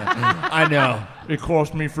 I know. It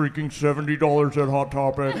cost me freaking $70 at Hot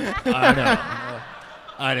Topic.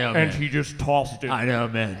 I know, man. And he just tossed it. I know,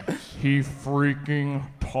 man. He freaking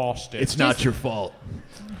tossed it. It's not your fault.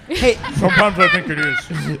 Hey, Sometimes I think it is.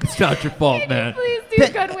 It's not your fault, man. Please do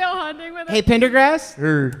Goodwill Hunting with us. hey, Pendergrass.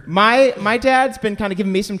 Hey, My dad's been kind of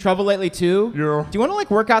giving me some trouble lately too. Yeah. Do you want to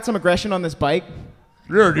like work out some aggression on this bike?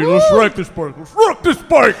 yeah, dude, let's wreck this bike. Let's wreck this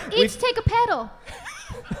bike. Each take a pedal.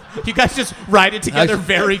 You guys just ride it together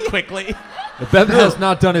very quickly. Bev has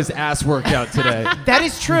not done his ass workout today. That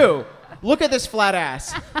is true. Look at this flat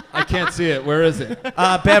ass. I can't see it. Where is it?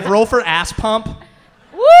 Bev, roll for ass pump.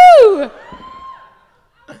 Woo!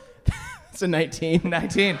 It's a 19.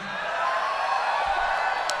 19.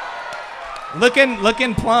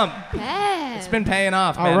 Looking plump. Yeah. It's been paying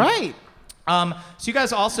off, man. All right. So you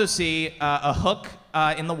guys also see a hook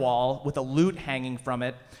in the wall with a lute hanging from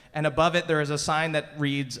it, and above it there is a sign that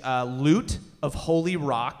reads "Lute of Holy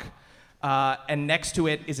Rock," and next to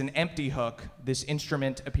it is an empty hook. This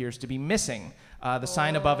instrument appears to be missing. The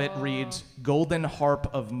sign above it reads "Golden Harp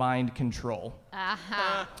of Mind Control."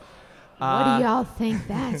 Uh-huh. What do y'all think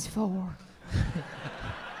that's for?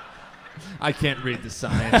 I can't read the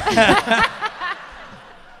sign.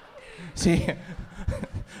 See,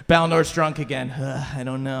 Balnor's drunk again. I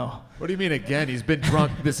don't know. What do you mean again? He's been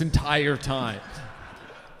drunk this entire time.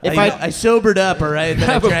 If I sobered up, all right? You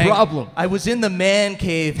have a problem. I was in the man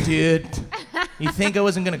cave, dude. You think I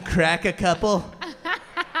wasn't gonna crack a couple?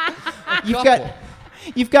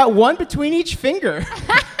 You've got one between each finger.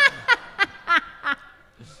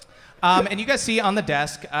 And you guys see on the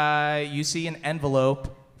desk, you see an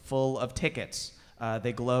envelope full of tickets.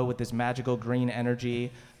 They glow with this magical green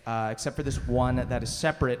energy, except for this one that is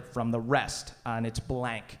separate from the rest, and it's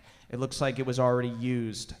blank. It looks like it was already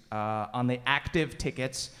used. On the active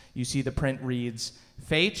tickets, you see the print reads,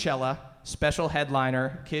 Faychella, special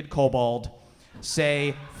headliner, Kid Kobold.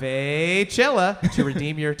 Say Faychella to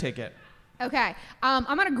redeem your ticket. Okay, I'm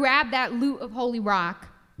gonna grab that loot of Holy Rock,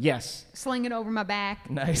 Yes. sling it over my back.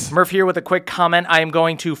 Nice. Murph here with a quick comment. I am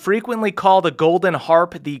going to frequently call the golden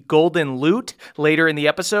harp the golden lute later in the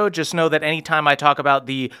episode. Just know that anytime I talk about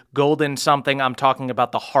the golden something, I'm talking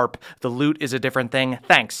about the harp. The lute is a different thing.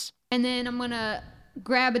 Thanks. And then I'm gonna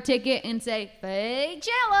grab a ticket and say,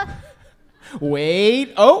 Faychella.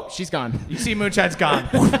 Wait. Oh, she's gone. You see Moonshine's gone.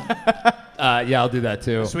 Yeah, I'll do that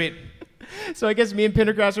too. Sweet. So I guess me and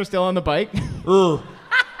Pendergrass are still on the bike.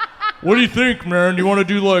 What do you think, man? Do you want to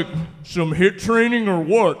do like some hit training or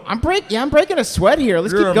what? I'm breaking a sweat here.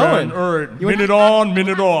 Let's keep going. Man. All right, minute on,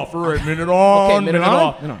 minute off. All right, minute on, Okay, minute on?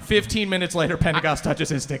 off. Minute on. 15 minutes later, Pendergast touches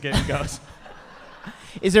his ticket and goes.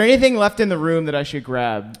 Is there anything left in the room that I should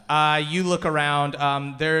grab? You look around.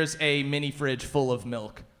 There's a mini fridge full of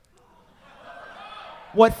milk.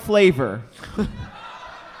 What flavor?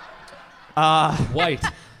 White.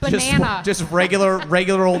 Banana. Just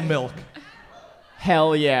regular old milk.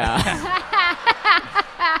 Hell yeah.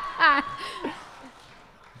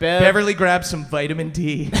 Beverly grabs some vitamin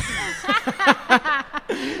D.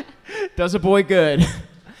 Does a boy good.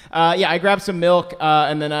 I grabbed some milk,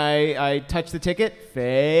 and then I touched the ticket.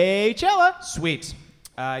 Faychella. Sweet.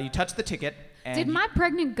 You touch the ticket. And Did my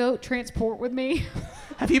pregnant goat transport with me?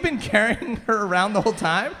 Have you been carrying her around the whole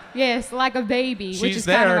time? Yes, like a baby, which She's is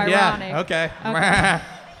there, kind of ironic. yeah. Okay.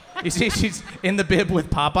 You see, she's in the bib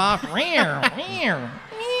with Papa.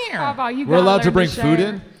 Papa, you We're allowed to learn bring share. food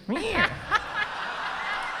in?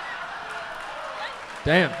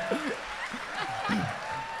 Damn.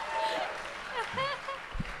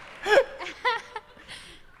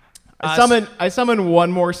 I summon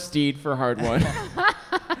one more steed for Hard One.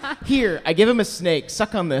 Here, I give him a snake.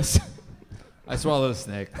 Suck on this. I swallow the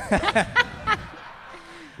snake.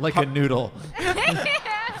 Like a noodle.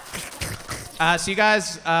 So you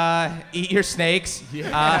guys eat your snakes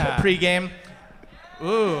pre-game.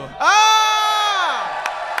 Ooh.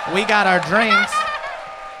 We got our drinks.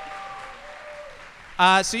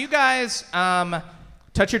 So you guys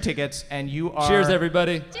touch your tickets, and you are... Cheers,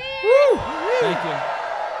 everybody. Woo! Thank you.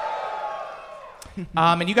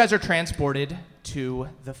 And you guys are transported to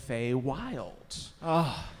the Feywild.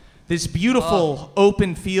 Oh. This beautiful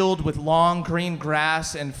open field with long green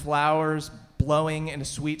grass and flowers blowing in a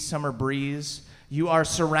sweet summer breeze. You are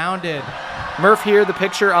surrounded. Murph here, the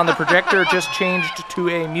picture on the projector just changed to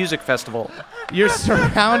a music festival. You're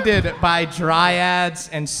surrounded by dryads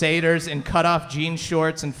and satyrs in cut-off jean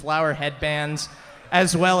shorts and flower headbands,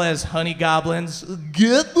 as well as honey goblins.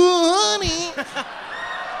 Get the honey!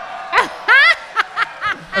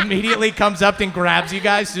 Immediately comes up and grabs you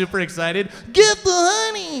guys, super excited. Get the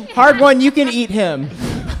honey! Hard One, you can eat him.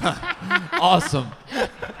 Awesome.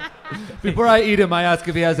 Before I eat him, I ask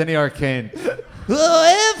if he has any arcane.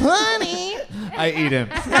 Oh, have honey! I eat him.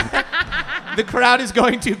 The crowd is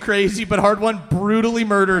going too crazy, but Hard One brutally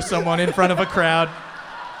murders someone in front of a crowd.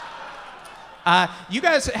 You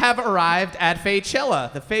guys have arrived at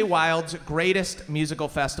Faychella, the Feywild's greatest musical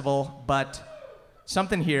festival, but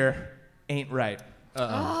something here ain't right.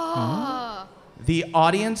 The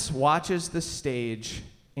audience watches the stage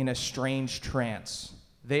in a strange trance.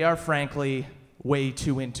 They are frankly way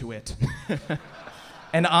too into it.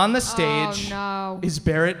 And on the stage is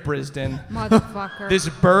Barrett Brisden, Motherfucker. this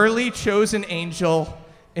burly chosen angel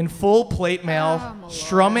in full plate mail,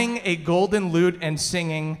 strumming a golden lute and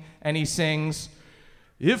singing, and he sings,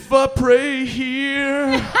 "If I pray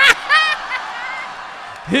here,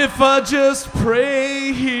 if I just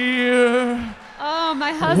pray here, Oh,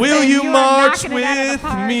 my husband. will you are march knocking it out of the with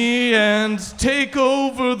park. me and take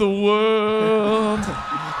over the world?"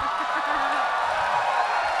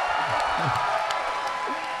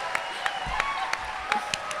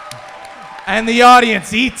 And the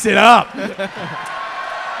audience eats it up.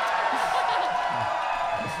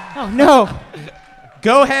 Oh, no.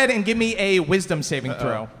 Go ahead and give me a wisdom saving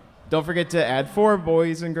throw. Don't forget to add 4,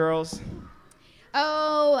 boys and girls.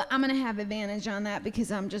 Oh, I'm going to have advantage on that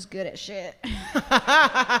because I'm just good at shit.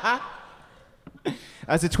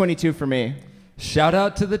 That's a 22 for me. Shout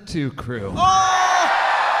out to the 2 crew.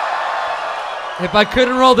 If I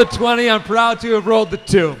couldn't roll the 20, I'm proud to have rolled the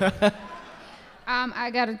 2.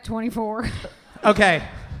 I got a 24. Okay.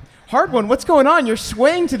 Hard One, what's going on? You're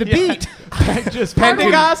swaying to the beat. Just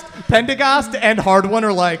Pendergast and Hard One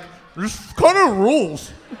are like, This kind of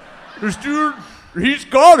rules. This dude, he's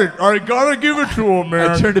got it. I gotta give it to him,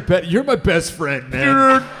 man. I turned to bet. You're my best friend,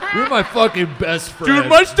 man. Dude. You're my fucking best friend. Dude,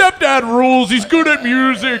 my stepdad rules. He's good at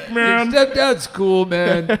music, man. Your stepdad's cool,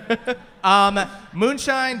 man.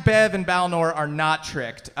 Moonshine, Bev, and Balnor are not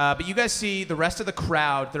tricked, but you guys see the rest of the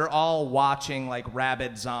crowd. They're all watching like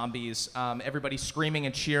rabid zombies. Everybody screaming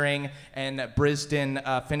and cheering, and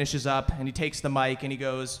Brisden finishes up, and he takes the mic, and he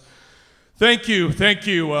goes, Thank you.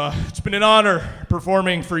 It's been an honor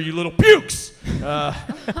performing for you little pukes.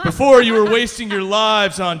 Before you were wasting your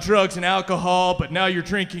lives on drugs and alcohol, but now you're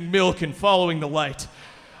drinking milk and following the light.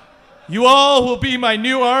 You all will be my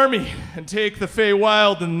new army and take the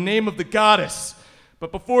Feywild in the name of the goddess.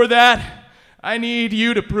 But before that, I need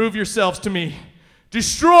you to prove yourselves to me.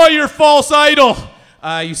 Destroy your false idol.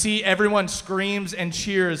 You see everyone screams and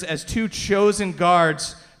cheers as 2 chosen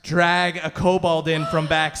guards drag a kobold in from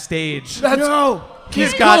backstage.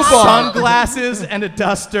 He's got sunglasses and a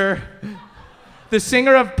duster. The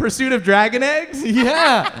singer of Pursuit of Dragon Eggs?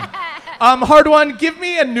 Yeah. Hard one, give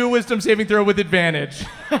me a new wisdom saving throw with advantage.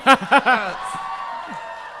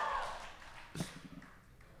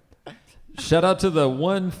 Shout out to the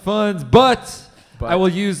one funds, but I'll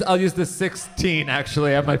use the 16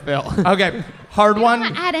 actually at my fail. Okay, hard You one.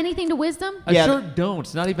 want to add anything to wisdom? I sure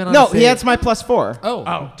don't. Not even on No, the save. he adds my +4.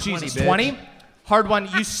 Oh, 20, Jesus, bitch. 20. Hard one,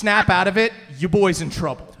 you snap out of it, you boy's in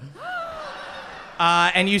trouble.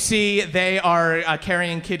 And you see they are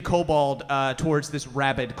carrying Kid Kobold towards this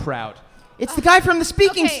rabid crowd. It's the guy from the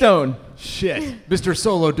Speaking Okay. Stone. Shit, Mr.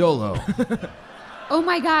 Solo Dolo. Oh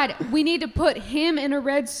my God, we need to put him in a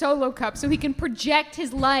red solo cup so he can project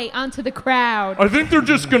his light onto the crowd. I think they're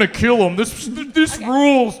just gonna kill him. This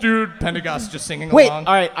rules, dude. Pendergast just singing Wait, along.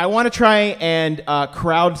 all right. I want to try and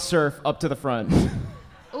crowd surf up to the front.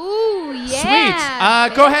 Ooh, yeah.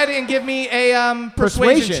 Sweet. Go ahead and give me a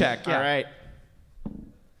persuasion check. Yeah. All right.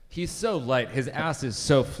 He's so light. His ass is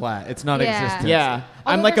so flat. It's not Yeah. existent. Yeah,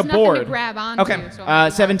 I'm Although like a there's nothing to board. grab onto, Okay. so I'm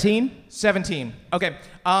not 17. 17. Okay.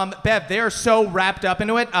 Bev, they are so wrapped up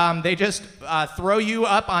into it, they just throw you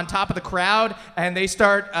up on top of the crowd, and they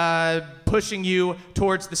start pushing you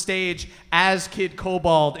towards the stage as Kid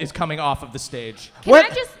Kobold is coming off of the stage. Can I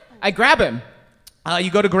just... I grab him.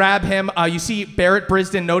 You go to grab him. You see Barrett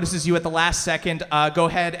Brisden notices you at the last second. Go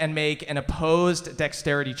ahead and make an opposed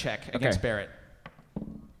dexterity check against Barrett.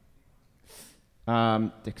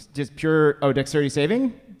 Just pure dexterity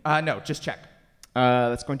saving. No, just check.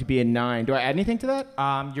 That's going to be a 9. Do I add anything to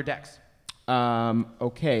that? Your dex.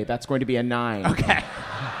 Okay, that's going to be a 9. Okay.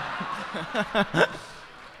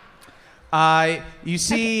 You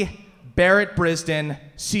see Barrett Brisden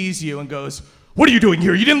sees you and goes, "What are you doing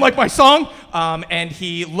here? You didn't like my song?" And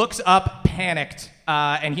he looks up panicked,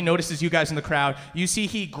 and he notices you guys in the crowd. You see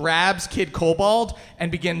he grabs Kid Kobold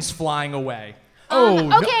and begins flying away.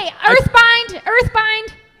 Okay, Earthbind!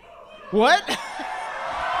 Earthbind! What?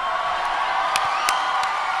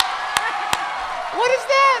 What is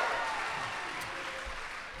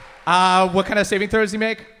that? What kind of saving throws does he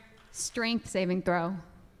make? Strength saving throw.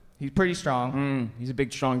 He's pretty strong. He's a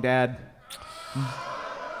big, strong dad.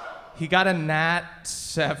 He got a nat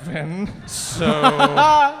 7,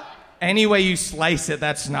 so any way you slice it,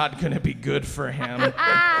 that's not going to be good for him.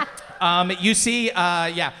 You see,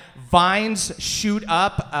 vines shoot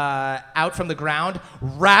up out from the ground,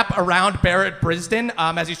 wrap around Barrett Brisden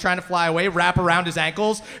as he's trying to fly away, wrap around his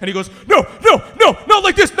ankles, and he goes, "No, not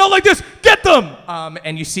like this, get them!"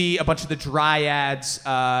 And you see a bunch of the dryads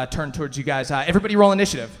turn towards you guys. Everybody roll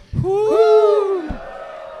initiative. Woo!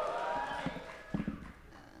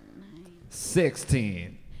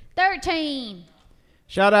 16. 13.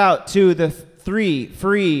 Shout out to the 3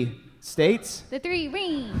 free states. The 3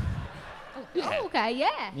 ring. Oh, okay,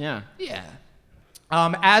 yeah. Yeah.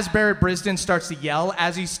 As Barrett Brisden starts to yell,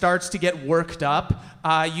 as he starts to get worked up,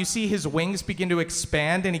 you see his wings begin to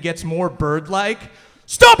expand and he gets more bird-like.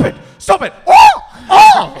 Stop it!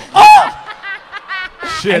 Oh!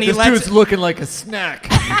 Shit, And he this lets dude's looking like a snack.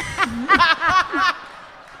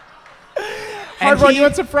 Hardball, you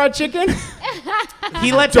want some fried chicken?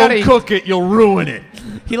 He lets out Don't cook it, you'll ruin it.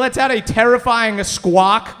 He lets out a terrifying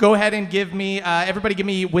squawk. Go ahead and give me, everybody give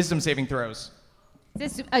me wisdom saving throws.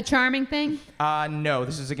 Is this a charming thing? No,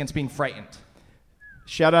 this is against being frightened.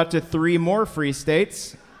 Shout out to 3 more free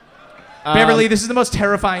states. Beverly, this is the most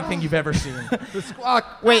terrifying thing you've ever seen. The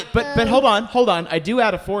squawk. Wait, but hold on. I do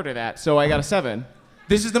add a 4 to that, so I got a 7.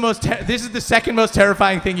 This is the second most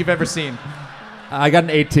terrifying thing you've ever seen. I got an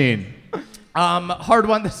 18. Hard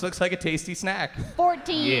one. This looks like a tasty snack.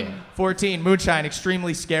 14. 14. Moonshine,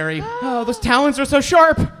 extremely scary. Oh, those talons are so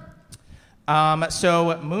sharp.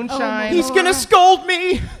 So Moonshine. He's gonna scold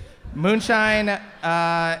me. Moonshine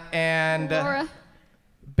and Laura.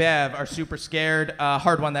 Bev are super scared.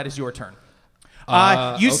 Hard one. That is your turn.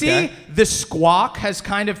 okay. You see, the squawk has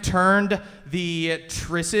kind of turned the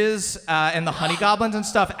trisses and the honey goblins and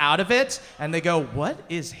stuff out of it, and they go, "What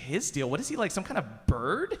is his deal? What is he like? Some kind of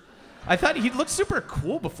bird?" I thought he looked super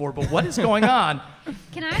cool before, but what is going on?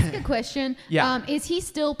 Can I ask a question? Yeah. Is he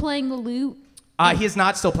still playing the lute? He is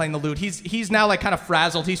not still playing the lute. He's now like kind of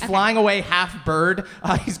frazzled. He's flying away half bird.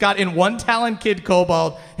 He's got in one talon Kid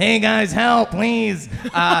Kobold, "Hey guys, help, please!"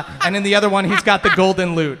 And in the other one, he's got the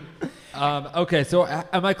golden lute. Okay, so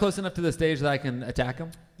am I close enough to the stage that I can attack him?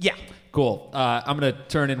 Yeah. Cool. I'm gonna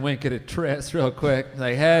turn and wink at Triss real quick.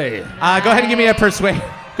 Like, hey. Go ahead and give me a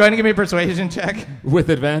persuasion check. With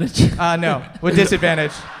advantage? No, with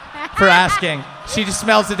disadvantage for asking. She just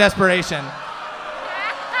smells the desperation.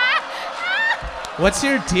 What's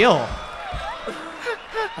your deal?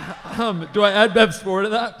 Do I add Bev's 4 to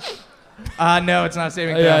that? No, it's not a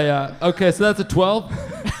saving throw. Yeah. Okay, so that's a 12.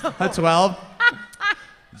 A 12.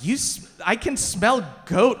 I can smell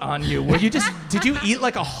goat on you. Did you eat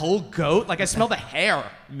like a whole goat? Like I smell the hair.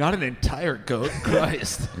 Not an entire goat.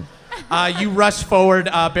 Christ. You rush forward.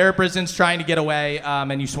 Barrett Brisen's trying to get away,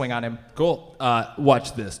 and you swing on him. Cool.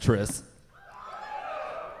 Watch this, Triss.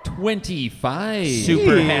 25.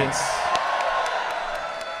 Super hits.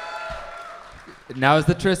 Now is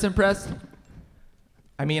the Triss impressed?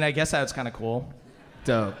 I mean, I guess that's kind of cool.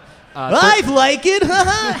 Dope. I like it.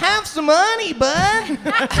 Have some money, bud.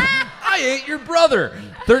 I ate your brother.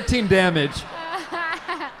 13 damage.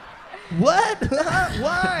 What?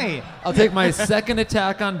 Why? I'll take my second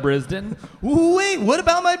attack on Brisden. Wait, what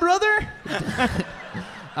about my brother?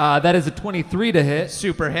 That is a 23 to hit.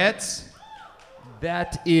 Super hits.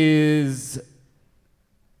 That is...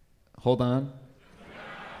 Hold on.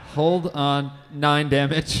 9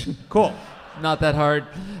 damage. Cool. Not that hard.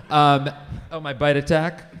 My bite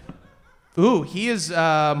attack. Ooh, he is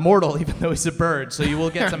mortal even though he's a bird, so you will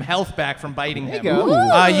get some health back from biting him. There you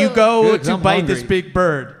go. You go Good, to I'm bite hungry. this big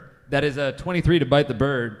bird. That is a 23 to bite the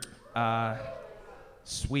bird.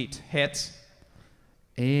 Sweet. Hits.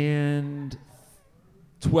 And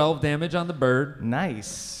 12 damage on the bird.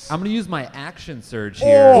 Nice. I'm going to use my action surge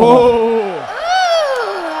here.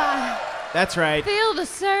 That's right. Feel the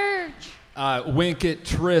surge. Wink at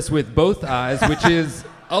Triss with both eyes, which is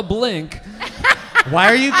a blink. Why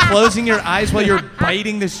are you closing your eyes while you're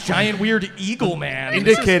biting this giant weird eagle man?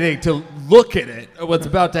 Indicating to look at it, what's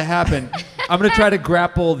about to happen. I'm going to try to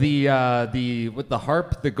grapple the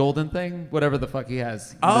harp, the golden thing, whatever the fuck he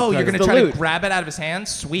has. Oh, you're going to the try loot. to grab it out of his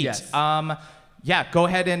hands? Sweet. Yes. Yeah, go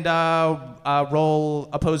ahead and roll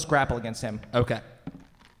opposed grapple against him. Okay.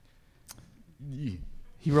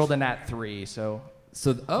 He rolled a nat 3, so...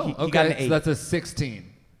 So, he okay, got an 8. so that's a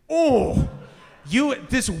 16. Oh!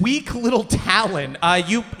 This weak little talon,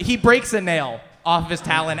 he breaks a nail off of his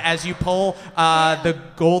talon as you pull the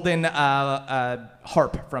golden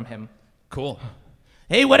harp from him. Cool.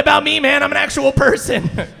 Hey, what about me, man? I'm an actual person.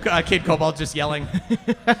 Kid Cobalt just yelling.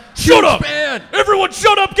 Shut up! Man! Everyone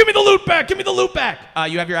shut up! Give me the loot back! Give me the loot back!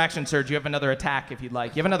 You have your action surge. You have another attack if you'd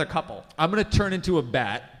like. You have another couple. I'm going to turn into a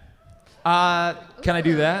bat. Can I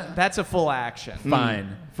do that? That's a full action.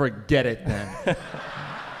 Fine. Forget it then.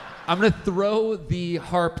 I'm going to throw the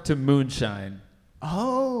harp to Moonshine.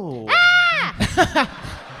 Oh.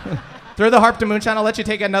 Throw the harp to Moonshine. I'll let you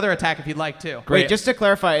take another attack if you'd like to. Wait, just to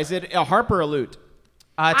clarify, is it a harp or a lute?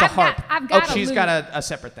 It's a harp. I've got a she's loot. got a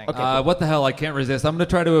separate thing. What the hell? I can't resist. I'm going to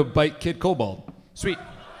try to bite Kid Cobalt. Sweet.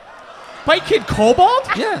 Bite Kid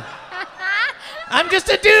Cobalt? Yeah. I'm just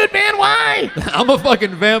a dude, man. Why? I'm a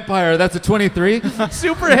fucking vampire. That's a 23.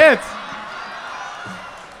 Super hits.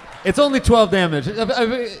 It's only 12 damage.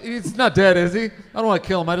 He's not dead, is he? I don't want to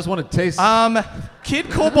kill him. I just want to taste. Kid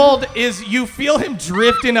Kobold you feel him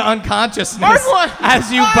drift into unconsciousness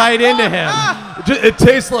as you bite into him. It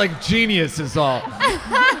tastes like genius is all.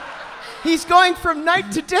 He's going from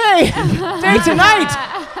night to day, day to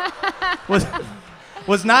night.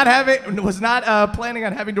 Was not planning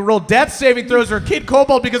on having to roll death saving throws for Kid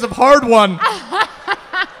Kobold because of hard one.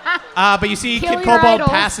 But you see, Kill Kid your Kobold idols.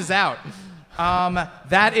 passes out.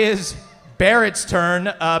 That is Barrett's turn.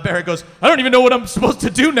 Barrett goes, I don't even know what I'm supposed to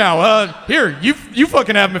do now. Here, you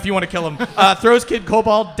fucking have him if you want to kill him. Throws Kid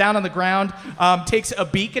Kobold down on the ground. Takes a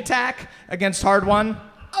beak attack against hard one.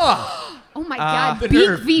 Oh my god, the beak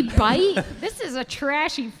nerve. v bite? This is a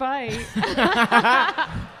trashy fight.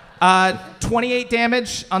 28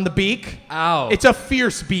 damage on the beak. Ow. It's a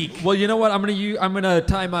fierce beak. Well, you know what? I'm gonna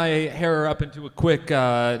tie my hair up into a quick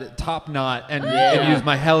top knot and use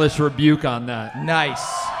my hellish rebuke on that. Nice.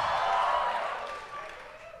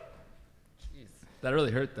 That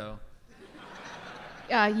really hurt though.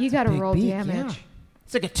 You gotta roll beak, damage. yeah.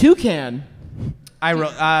 It's like a toucan. I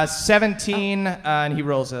roll 17, and he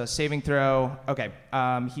rolls a saving throw. Okay,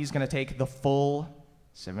 he's gonna take the full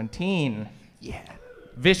 17. Yeah.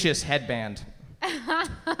 Vicious headband.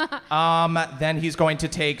 Then he's going to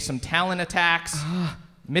take some talon attacks.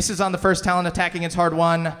 Misses on the first talon attack against hard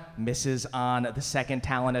one. Misses on the second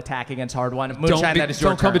talon attack against hard one. Moonshine, that is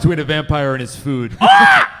your Don't come turn. between a vampire and his food.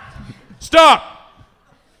 Stop!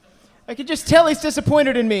 I can just tell he's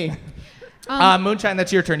disappointed in me. Moonshine,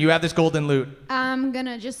 that's your turn. You have this golden loot. I'm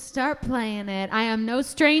gonna just start playing it. I am no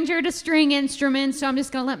stranger to string instruments, so I'm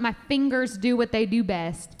just gonna let my fingers do what they do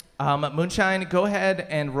best. Moonshine, go ahead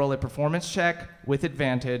and roll a performance check with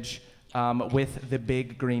advantage with the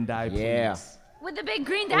big green die, please. Yeah. With the big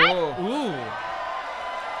green die? Ooh.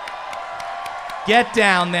 Get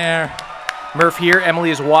down there. Murph here.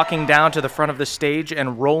 Emily is walking down to the front of the stage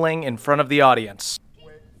and rolling in front of the audience.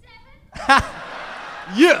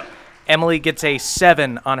 Yeah. Emily gets a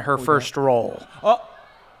 7 on her first roll.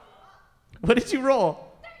 What did you roll?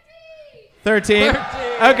 13.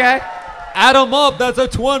 Okay. Add them up. That's a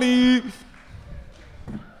 20.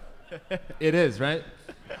 It is, right?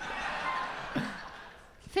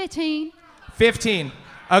 15. 15.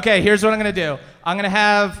 Okay, here's what I'm gonna do. I'm gonna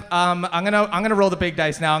have I'm gonna roll the big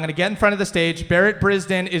dice now. I'm gonna get in front of the stage. Barrett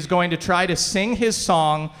Brisden is going to try to sing his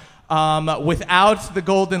song without the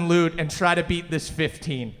golden lute and try to beat this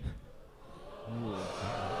 15.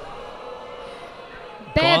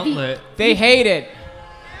 Gauntlet. They hate it.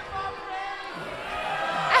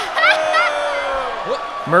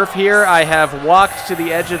 Murph here, I have walked to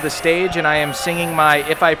the edge of the stage and I am singing my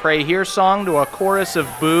If I Pray Here song to a chorus of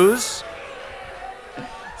boos.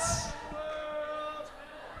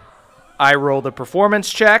 I roll the performance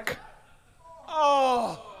check.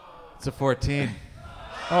 Oh. It's a 14.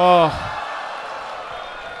 Oh.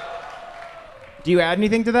 Do you add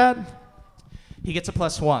anything to that? He gets a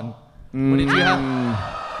 +1. What did you have?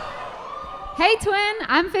 Hey, twin,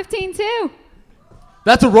 I'm 15 too.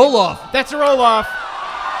 That's a roll-off. That's a roll-off.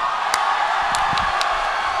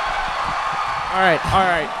 All right.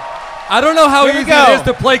 I don't know how Here we easy go. it is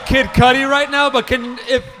to play Kid Cudi right now, but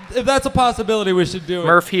if that's a possibility, we should do it.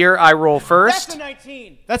 Murph here, I roll first.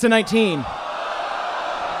 That's a 19.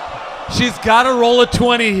 She's got to roll a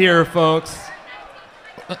 20 here, folks.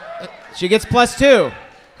 She gets +2.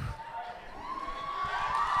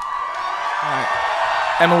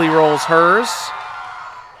 Emily rolls hers.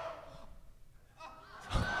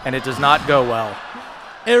 And it does not go well.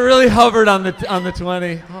 It really hovered on the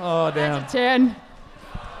 20. Oh, damn. 10.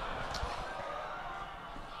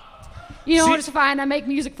 You know, it's fine. I make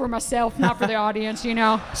music for myself, not for the audience, you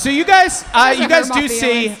know. So you guys Doesn't hurt my do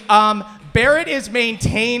see feelings. Barrett is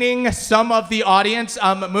maintaining some of the audience.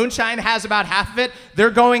 Moonshine has about half of it.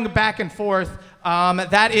 They're going back and forth.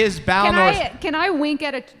 That is Balnor's. Can I wink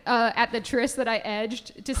at the Triss that I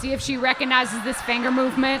edged to see if she recognizes this finger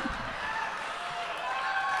movement?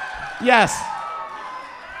 Yes.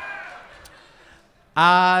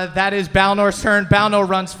 That is Balnor's turn. Balnor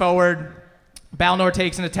runs forward. Balnor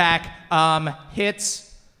takes an attack.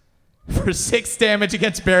 Hits for 6 damage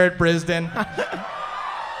against Barrett Brisden.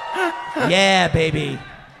 Yeah, baby.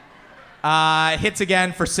 Hits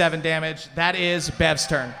again for 7 damage. That is Bev's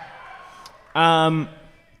turn.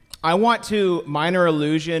 I want to minor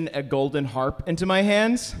illusion a golden harp into my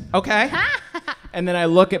hands. Okay. And then I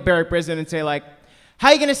look at Barrett Brisden and say, like, how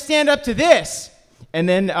are you going to stand up to this? And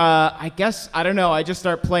then I just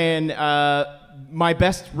start playing my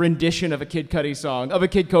best rendition of a Kid Cudi song, of a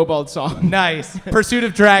Kid Kobold song. Nice. Pursuit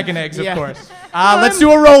of Dragon Eggs, of Yeah. course. Let's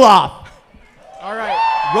do a roll-off. All right.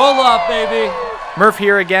 Roll off, baby. Murph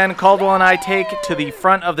here again. Caldwell and I take to the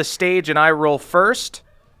front of the stage and I roll first.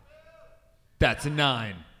 That's a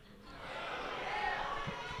 9.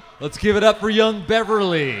 Let's give it up for young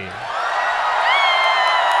Beverly.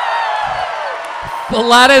 The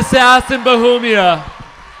lattice ass in Bohemia.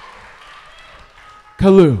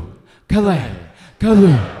 Kalu, Calais,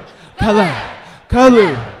 Kalu, Calais,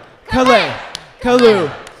 Kalu, Calais, Kalu,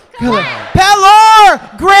 Calais.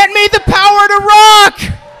 Pelor, grant me the power to rock!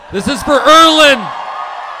 This is for Erlen.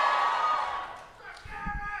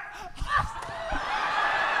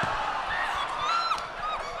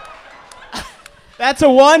 That's a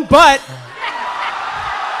 1, but...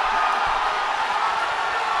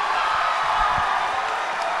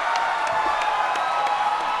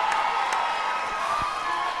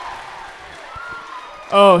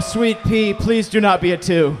 Oh, sweet pea, please do not be a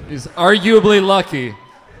 2. He's arguably lucky.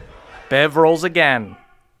 Bev rolls again.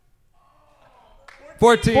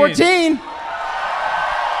 14. 14!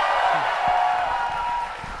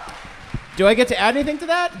 Do I get to add anything to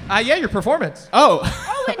that? Yeah, your performance. Oh.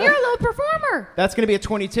 Oh, and you're a low performer. That's going to be a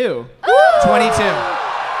 22. 22.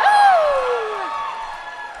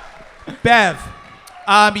 Bev,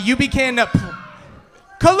 you begin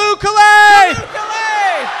Kaloo-Kalay!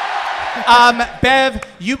 Bev,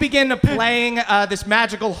 you begin playing this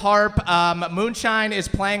magical harp. Moonshine is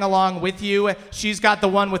playing along with you. She's got the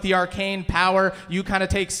one with the arcane power. You kind of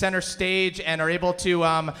take center stage and are able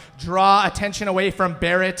to draw attention away from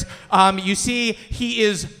Barrett. You see he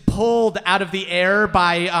is pulled out of the air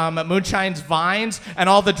by Moonshine's vines, and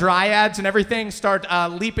all the dryads and everything start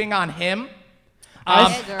leaping on him.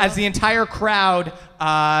 As the entire crowd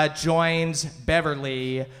joins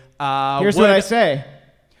Beverly. Here's what I say.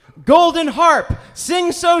 Golden harp,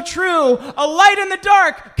 sing so true, a light in the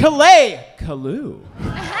dark, Calais, Kaloo.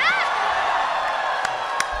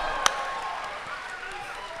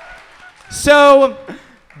 So,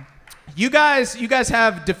 you guys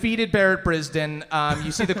have defeated Barrett Brisden.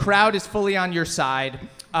 You see the crowd is fully on your side.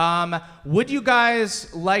 Would you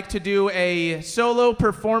guys like to do a solo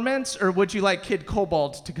performance, or would you like Kid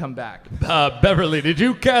Kobold to come back? Beverly, did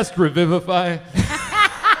you cast Revivify?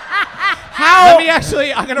 How?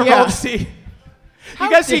 I'm gonna roll to see. You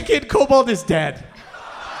guys see Kid Kobold is dead.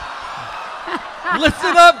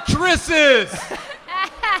 Listen up, Trisses!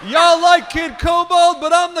 Y'all like Kid Kobold,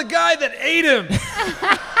 but I'm the guy that ate him.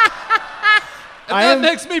 And that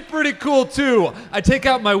makes me pretty cool, too. I take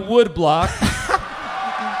out my wood block.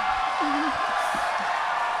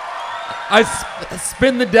 I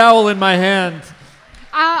spin the dowel in my hand.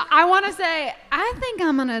 I want to say, I think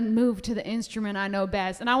I'm going to move to the instrument I know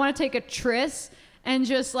best. And I want to take a Triss and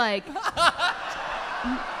just, like,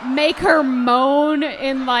 make her moan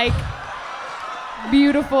in, like,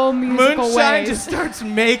 beautiful musical Moonshine ways. just starts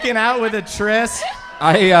making out with a Triss.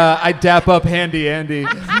 I dap up Handy Andy.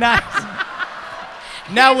 Nice.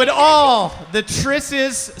 Now, would all the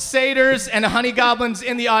Trisses, Satyrs, and Honey Goblins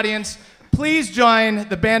in the audience please join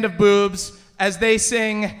the Band of Boobs as they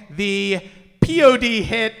sing the POD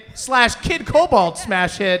hit / Kid Kobold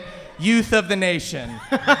smash hit, Youth of the Nation.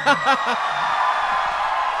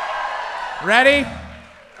 Ready?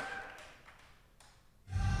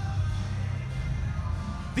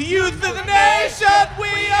 The youth of the nation,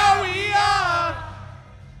 we are.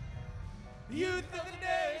 The youth of the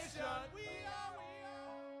nation, we are.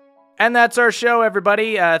 And that's our show,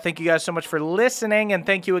 everybody. Thank you guys so much for listening, and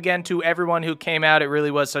thank you again to everyone who came out. It really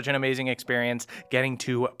was such an amazing experience getting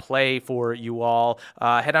to play for you all.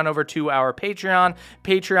 Head on over to our Patreon,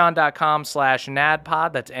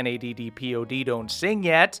 patreon.com/NADDPOD. That's NADDPOD. Don't sing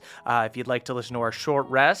yet. If you'd like to listen to our short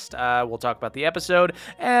rest, we'll talk about the episode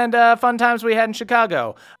and fun times we had in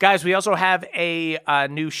Chicago. Guys, we also have a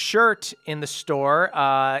new shirt in the store.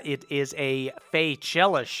 It is a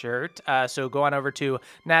Faychella shirt, so go on over to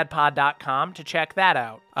NADDPOD.com to check that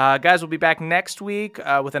out. Guys, we'll be back next week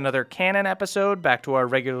with another canon episode, back to our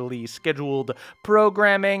regularly scheduled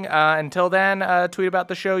programming. Until then, tweet about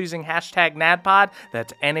the show using #NADDPOD.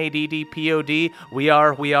 That's NADDPOD. We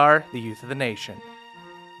are the youth of the nation.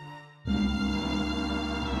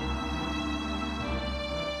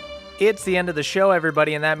 It's the end of the show,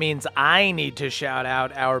 everybody, and that means I need to shout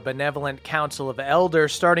out our benevolent council of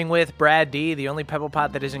elders, starting with Brad D., the only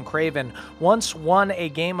Pebblepot that isn't Craven, once won a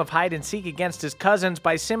game of hide-and-seek against his cousins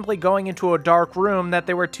by simply going into a dark room that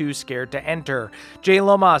they were too scared to enter. Jay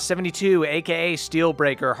Loma, 72, a.k.a.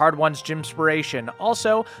 Steelbreaker, Hard One's Gymspiration.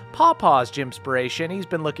 Also, Pawpaw's Gymspiration. He's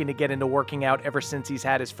been looking to get into working out ever since he's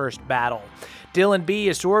had his first battle. Dylan B.,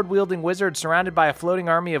 a sword-wielding wizard surrounded by a floating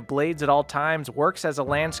army of blades at all times, works as a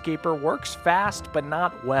landscaper, works fast but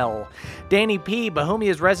not well. Danny P.,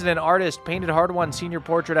 Bohemia's resident artist, painted Hard One's senior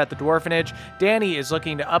portrait at the Dwarfenage. Danny is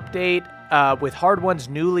looking to update with Hard One's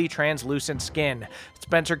newly translucent skin.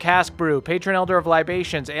 Spencer Caskbrew, patron elder of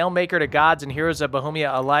libations, ale maker to gods and heroes of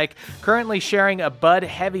Bohemia alike, currently sharing a bud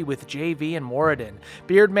heavy with JV and Moradin.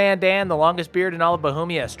 Beardman Dan, the longest beard in all of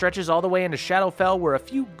Bohemia, stretches all the way into Shadowfell where a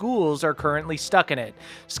few ghouls are currently stuck in it.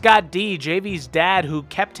 Scott D, JV's dad, who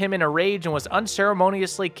kept him in a rage and was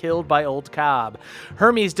unceremoniously killed by Old Cobb.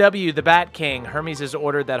 Hermes W, the Bat King. Hermes has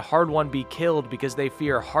ordered that Hard One be killed because they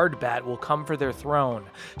fear Hardbat will come for their throne.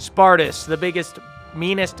 Spartus, the biggest,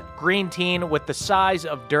 meanest green teen with the size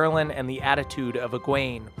of Derlin and the attitude of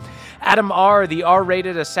Egwene. Adam R., the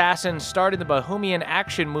R-rated assassin, starred in the Bohemian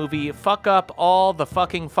action movie Fuck Up All the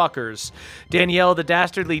Fucking Fuckers. Danielle, the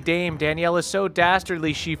dastardly dame. Danielle is so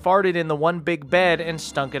dastardly she farted in the one big bed and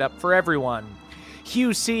stunk it up for everyone.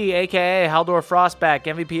 Hugh C., a.k.a. Haldor Frostback,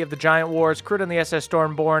 MVP of the Giant Wars, crewed on the SS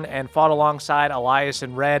Stormborn, and fought alongside Elias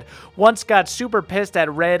and Red. Once got super pissed at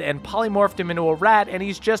Red and polymorphed him into a rat, and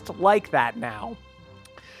he's just like that now.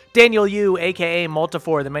 Daniel Yu, a.k.a.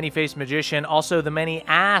 Multifor, the many-faced magician, also the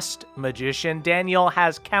many-assed magician. Daniel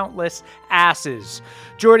has countless asses.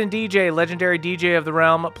 Jordan DJ, legendary DJ of the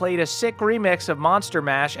realm, played a sick remix of Monster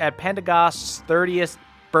Mash at Pentagost's 30th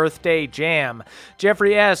birthday jam.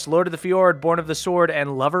 Jeffrey S., Lord of the Fjord, Born of the Sword,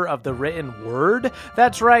 and lover of the written word.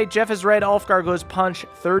 That's right, Jeff has read Ulfgar Punch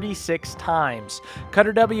 36 times.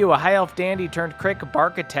 Cutter W., a high elf dandy turned crick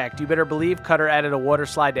barkitect. You better believe Cutter added a water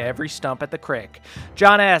slide to every stump at the crick.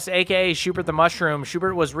 John S., a.k.a. Schubert the Mushroom.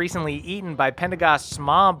 Schubert was recently eaten by Pentagost's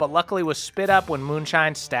mom, but luckily was spit up when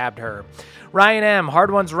Moonshine stabbed her. Ryan M.,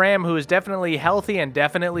 Hard One's Ram, who is definitely healthy and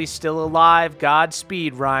definitely still alive.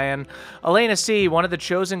 Godspeed, Ryan. Elena C., one of the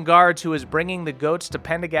chosen guards who is bringing the goats to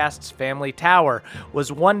Pentagast's family tower,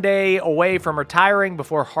 was one day away from retiring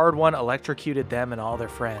before Hard One electrocuted them and all their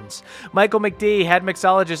friends. Michael McD., head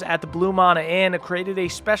mixologist at the Blue Mana Inn, created a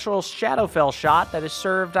special Shadowfell shot that is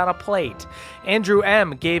served on a plate. Andrew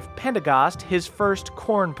M. gave Pentagast his first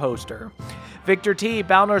corn poster. Victor T.,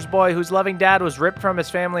 Balnor's boy whose loving dad was ripped from his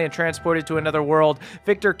family and transported to another world.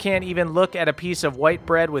 Victor can't even look at a piece of white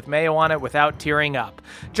bread with mayo on it without tearing up.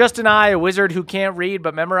 Justin I., a wizard who can't read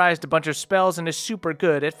but memorized a bunch of spells and is super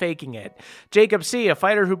good at faking it. Jacob C., a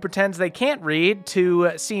fighter who pretends they can't read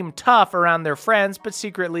to seem tough around their friends but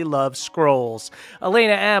secretly loves scrolls.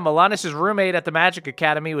 Elena M., Alanis' roommate at the Magic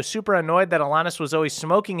Academy, was super annoyed that Alanis was always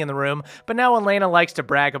smoking in the room, but now Elena likes to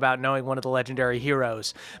brag about knowing one of the legendary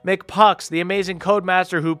heroes. Mick Pucks, the amazing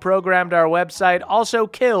codemaster who programmed our website, also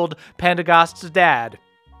killed Pandagost's dad.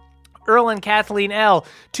 Earl and Kathleen L.,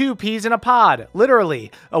 2 peas in a pod,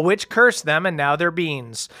 literally. A witch cursed them and now they're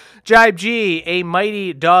beans. Jibe G., a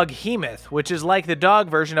mighty dog hemoth, which is like the dog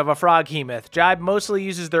version of a frog hemoth. Jibe mostly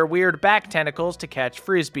uses their weird back tentacles to catch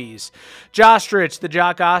frisbees. Jostrich, the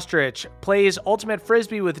jock ostrich, plays ultimate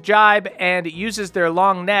frisbee with Jibe and uses their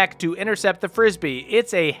long neck to intercept the frisbee.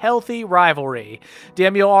 It's a healthy rivalry.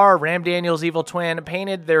 Daniel R., Ram Daniel's evil twin,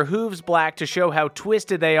 painted their hooves black to show how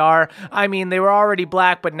twisted they are. I mean, they were already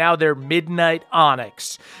black, but now they're midnight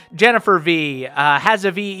onyx. Jennifer V. Has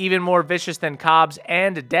a V even more vicious than Cobb's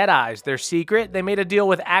and Deadeye's. Their secret? They made a deal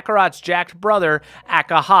with Akarat's jacked brother,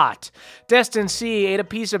 Akahat. Destin C. ate a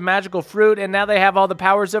piece of magical fruit and now they have all the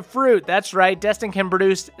powers of fruit. That's right, Destin can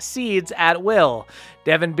produce seeds at will.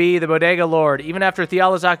 Devin B., the bodega lord. Even after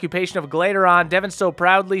Theala's occupation of Gladeron, Devin still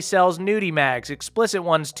proudly sells nudie mags, explicit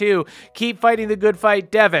ones too. Keep fighting the good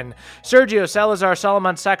fight, Devin. Sergio Salazar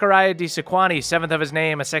Solomon Sakurai di Sequani, 7th of his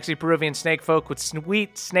name, a sexy Peruvian snake folk with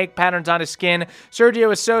sweet snake patterns on his skin.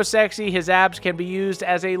 Sergio is so sexy, his abs can be used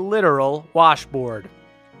as a literal washboard.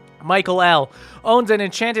 Michael L. owns an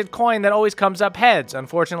enchanted coin that always comes up heads.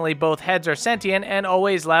 Unfortunately, both heads are sentient and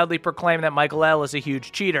always loudly proclaim that Michael L. is a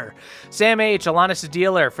huge cheater. Sam H., Alanis'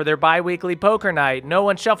 dealer, for their bi-weekly poker night. No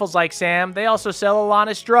one shuffles like Sam. They also sell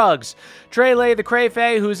Alanis drugs. Treyley, the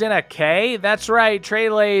Crayfay, who's in a K? That's right,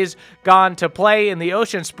 Treyley's gone to play in the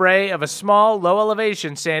ocean spray of a small,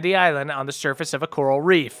 low-elevation sandy island on the surface of a coral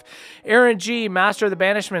reef. Aaron G., master of the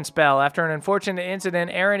banishment spell. After an unfortunate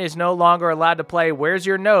incident, Aaron is no longer allowed to play Where's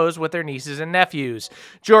Your Nose with their nieces and nephews.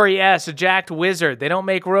 Jory S., a jacked wizard. They don't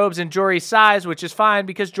make robes in Jory's size, which is fine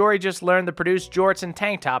because Jory just learned the produce jorts and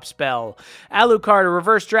tank top spell. Alucard, a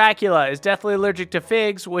reverse Dracula, is deathly allergic to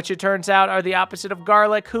figs, which it turns out are the opposite of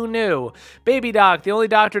garlic. Who knew? Baby Doc, the only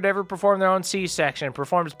doctor to ever perform their own C-section,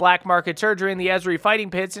 performs black market surgery in the Ezri fighting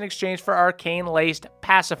pits in exchange for arcane-laced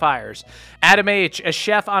pacifiers. Adam H., a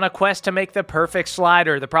chef on a quest to make the perfect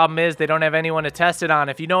slider. The problem is they don't have anyone to test it on.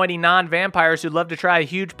 If you know any non-vampires who'd love to try a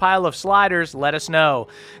huge pile of sliders, let us know.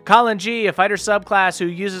 Colin G., a fighter subclass who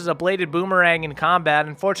uses a bladed boomerang in combat.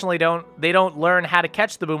 Unfortunately, they don't learn how to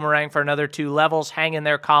catch the boomerang for another 2 levels. Hang in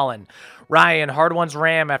there, Colin. Ryan, Hard One's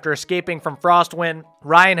Ram. After escaping from Frostwind,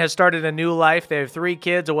 Ryan has started a new life. They have 3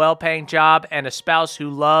 kids, a well-paying job, and a spouse who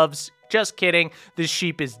loves... Just kidding, this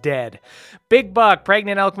sheep is dead. Big Buck,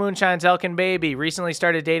 pregnant Elk Moonshine's Elkin baby, recently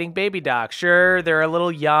started dating Baby Doc. Sure, they're a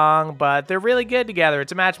little young, but they're really good together.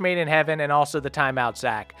 It's a match made in heaven, and also the timeout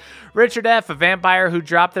sack. Richard F., a vampire who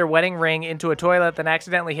dropped their wedding ring into a toilet then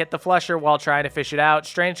accidentally hit the flusher while trying to fish it out.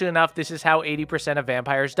 Strangely enough, this is how 80% of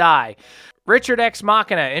vampires die. Richard X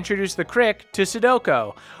Machina introduced the crick to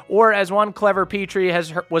Sudoku, or as one clever Petrie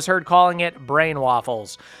was heard calling it, brain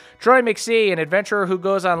waffles. Troy McSee, an adventurer who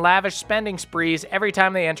goes on lavish spending sprees every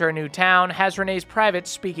time they enter a new town, has Renee's private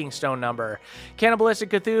speaking stone number.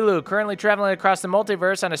 Cannibalistic Cthulhu, currently traveling across the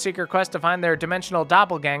multiverse on a secret quest to find their dimensional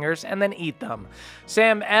doppelgangers and then eat them.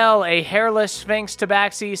 Sam L., a hairless Sphinx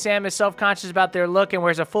tabaxi. Sam is self-conscious about their look and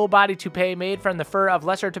wears a full-body toupee made from the fur of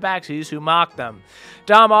lesser tabaxis who mock them.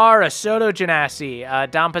 Dom R., a Soto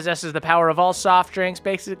Genasi. Dom possesses the power of all soft drinks,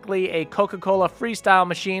 basically a Coca-Cola freestyle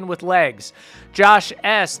machine with legs. Josh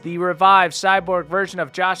S., the revived cyborg version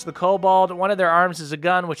of Josh the Kobold. One of their arms is a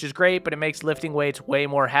gun, which is great, but it makes lifting weights way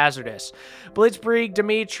more hazardous. Blitzkrieg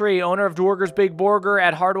Dimitri, owner of Dwarger's Big Burger.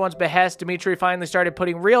 At Hard One's behest, Dimitri finally started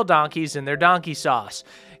putting real donkeys in their donkey sauce.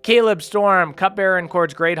 Caleb Storm, cupbearer in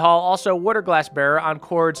Cord's Great Hall, also waterglass bearer on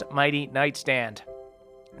Cord's Mighty Nightstand.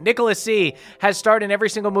 Nicholas C. has starred in every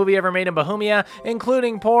single movie ever made in Bohemia,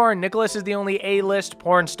 including porn. Nicholas is the only A-list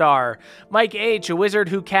porn star. Mike H., a wizard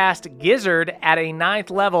who cast Gizzard at a 9th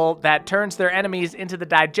level that turns their enemies into the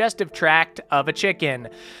digestive tract of a chicken.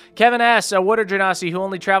 Kevin S., a water genasi who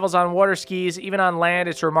only travels on water skis. Even on land,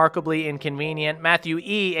 it's remarkably inconvenient. Matthew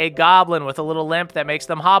E., a goblin with a little limp that makes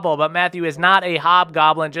them hobble, but Matthew is not a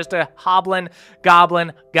hobgoblin, just a hoblin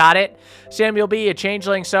goblin. Got it? Samuel B., a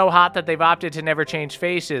changeling so hot that they've opted to never change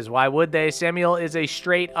face. faces. Why would they? Samuel is a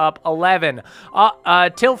straight-up 11.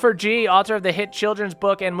 Tilford G., author of the hit children's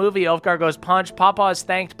book and movie Ulfgar Goes Punch, Pawpaw is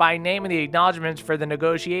thanked by name in the acknowledgments for the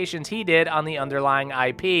negotiations he did on the underlying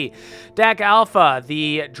IP. Dak Alpha,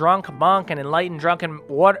 the drunk monk and enlightened drunken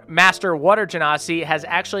master water genasi, has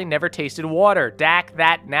actually never tasted water. Dak,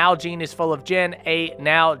 that Nalgene is full of gin, a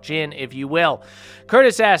Nalgene, if you will.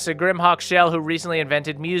 Curtis S., a Grimhawk shell who recently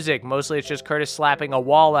invented music. Mostly it's just Curtis slapping a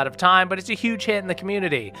wall out of time, but it's a huge hit in the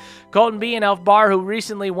community. Colton B., an elf bar who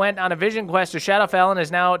recently went on a vision quest to Shadowfell and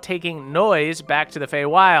is now taking Noise back to the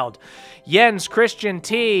Feywild. Jens Christian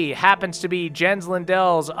T. happens to be Jens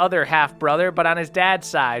Lindell's other half-brother, but on his dad's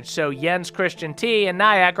side, so Jens Christian T. and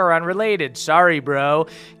Nyack are unrelated. Sorry, bro.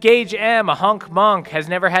 Gage M., a hunk monk, has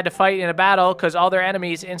never had to fight in a battle because all their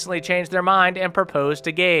enemies instantly changed their mind and proposed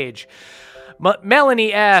to Gage.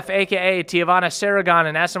 Melanie F., a.k.a. Tiavana Saragon,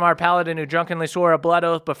 an SMR paladin who drunkenly swore a blood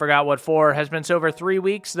oath but forgot what for, has been sober 3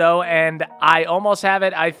 weeks, though, and I almost have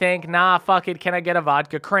it, I think. Nah, fuck it, can I get a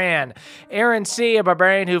vodka cran? Aaron C., a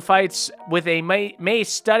barbarian who fights with a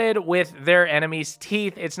mace studded with their enemy's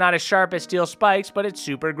teeth. It's not as sharp as steel spikes, but it's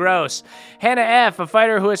super gross. Hannah F., a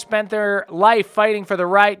fighter who has spent their life fighting for the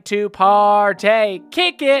right to partay.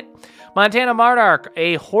 Kick it! Montana Monarch,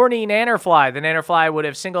 a horny nannerfly. The nannerfly would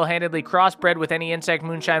have single-handedly crossbred with any insect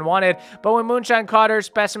Moonshine wanted, but when Moonshine caught her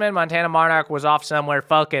specimen, Montana Monarch was off somewhere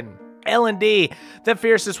fucking. Ellen D., the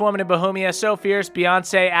fiercest woman in Bohemia, so fierce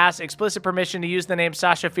Beyonce asked explicit permission to use the name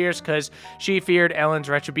Sasha Fierce because she feared Ellen's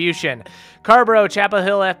retribution. Carbro, Chapel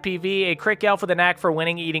Hill FPV, a crick elf with a knack for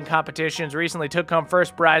winning eating competitions, recently took home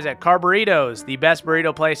first prize at Carburitos, the best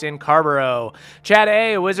burrito place in Carborough. Chad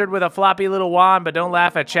A., a wizard with a floppy little wand, but don't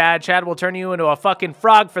laugh at Chad. Chad will turn you into a fucking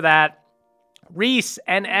frog for that. Reese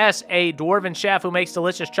N.S., a dwarven chef who makes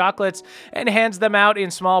delicious chocolates and hands them out in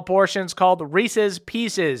small portions called Reese's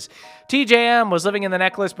Pieces. TJM was living in the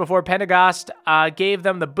necklace before Pentecost gave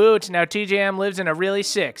them the boot. Now TJM lives in a really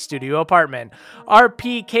sick studio apartment.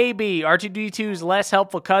 RPKB, R2D2's less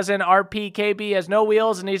helpful cousin. RPKB has no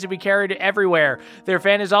wheels and needs to be carried everywhere. Their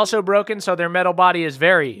fan is also broken, so their metal body is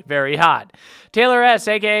very, very hot. Taylor S.,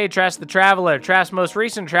 a.k.a. Trask the Traveler. Trask's most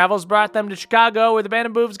recent travels brought them to Chicago, where the band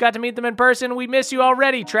of boobs got to meet them in person. We miss you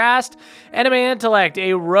already, Trask. Enemy Intellect,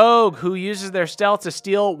 a rogue who uses their stealth to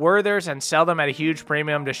steal Werthers and sell them at a huge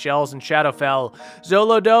premium to shells and Shadowfell.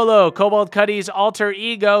 Zolo Dolo, Kobold Cuddy's alter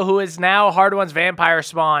ego, who is now Hard One's vampire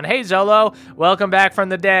spawn. Hey, Zolo. Welcome back from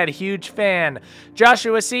the dead. Huge fan.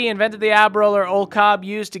 Joshua C. invented the ab roller old Cobb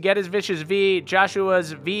used to get his vicious V.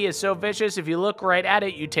 Joshua's V is so vicious, if you look right at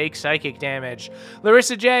it, you take psychic damage.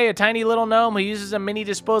 Larissa J., a tiny little gnome who uses a mini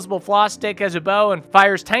disposable floss stick as a bow and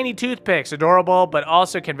fires tiny toothpicks. Adorable, but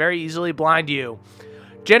also can very easily blind you.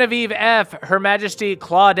 Genevieve F., Her Majesty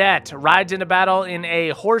Claudette, rides into battle in a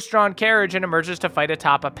horse-drawn carriage and emerges to fight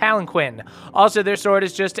atop a palanquin. Also, their sword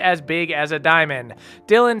is just as big as a diamond.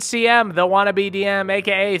 Dylan CM, the wannabe DM,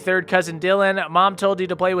 a.k.a. Third Cousin Dylan. Mom told you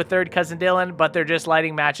to play with Third Cousin Dylan, but they're just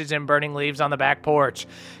lighting matches and burning leaves on the back porch.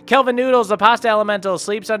 Kelvin Noodles, the pasta elemental,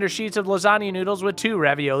 sleeps under sheets of lasagna noodles with 2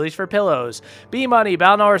 raviolis for pillows. B-Money,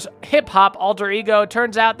 Balnor's hip-hop alter ego.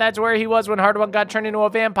 Turns out that's where he was when Hard One got turned into a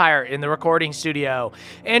vampire, in the recording studio.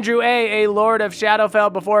 Andrew A., Lord of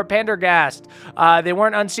Shadowfell before Pendergast. They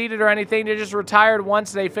weren't unseated or anything. They just retired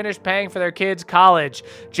once they finished paying for their kids' college.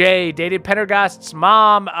 Jay dated Pendergast's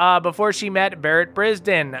mom before she met Barrett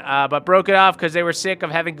Brisden, but broke it off because they were sick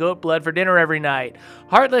of having goat blood for dinner every night.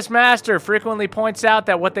 Heartless Master frequently points out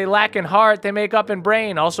that what they lack in heart, they make up in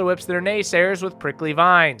brain. Also whips their naysayers with prickly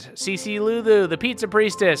vines. CC Lulu, the pizza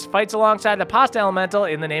priestess, fights alongside the pasta elemental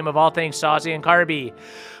in the name of all things saucy and carby.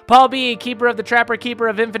 Paul B., keeper of the Trapper Keeper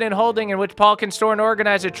of Infinite Holding, in which Paul can store and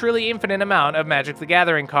organize a truly infinite amount of Magic the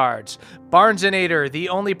Gathering cards. Barnesonator, the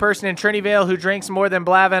only person in Trinivale who drinks more than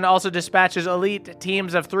Blavin, also dispatches elite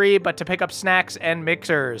teams of 3, but to pick up snacks and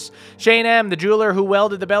mixers. Shane M., the jeweler who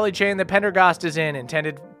welded the belly chain that Pendergast is in,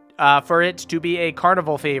 intended for it to be a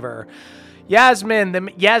carnival favor. Yasmin, the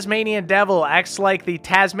Yasmanian Devil, acts like the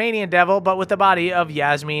Tasmanian Devil, but with the body of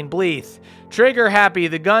Yasmin Bleeth. Trigger Happy,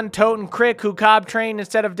 the gun-toting crick who Cobb trained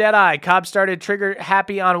instead of Deadeye. Cobb started Trigger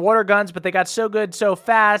Happy on water guns, but they got so good so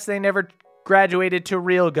fast they never graduated to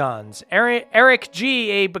real guns. Eric G.,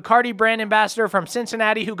 a Bacardi brand ambassador from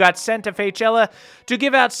Cincinnati who got sent to Faychella to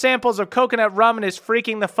give out samples of coconut rum and is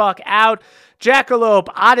freaking the fuck out. Jackalope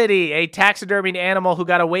Oddity, a taxidermied animal who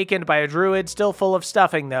got awakened by a druid, still full of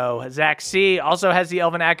stuffing though. Zach C. also has the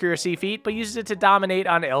Elven Accuracy feat, but uses it to dominate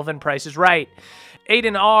on Elven Price is Right.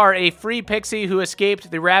 Aiden R., a free pixie who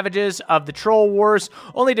escaped the ravages of the Troll Wars,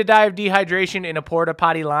 only to die of dehydration in a porta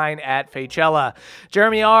potty line at Faychella.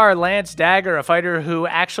 Jeremy R., Lance Dagger, a fighter who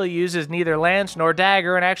actually uses neither lance nor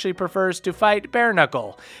dagger and actually prefers to fight bare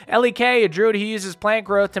knuckle. Ellie K., a druid who uses plant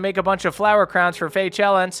growth to make a bunch of flower crowns for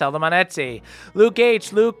Faychella and sell them on Etsy. Luke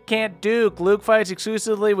H., Luke can't duke. Luke fights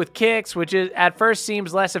exclusively with kicks, which at first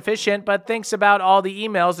seems less efficient, but thinks about all the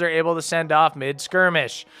emails they're able to send off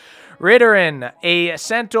mid-skirmish. Ritterin, a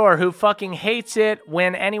centaur who fucking hates it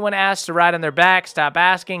when anyone asks to ride on their back. Stop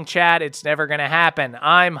asking, Chad. It's never going to happen.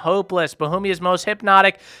 I'm Hopeless, Bohemia's most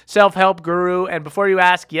hypnotic self-help guru. And before you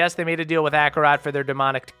ask, yes, they made a deal with Akarat for their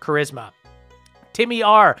demonic charisma. Timmy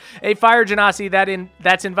R., a fire genasi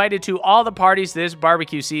that's invited to all the parties this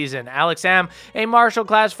barbecue season. Alex M., a martial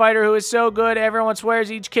class fighter who is so good everyone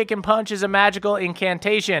swears each kick and punch is a magical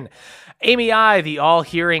incantation. Amy I., the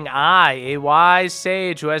all-hearing eye, a wise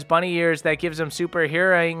sage who has bunny ears that gives him super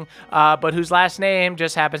hearing, but whose last name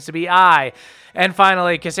just happens to be I. And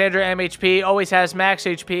finally, Cassandra MHP always has max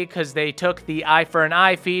HP because they took the eye for an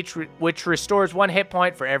eye feat, which restores 1 hit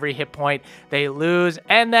point for every hit point they lose.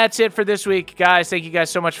 And that's it for this week, guys. Thank you guys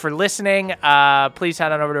so much for listening. Please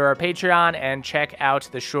head on over to our Patreon and check out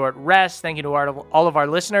the short rest. Thank you to all of our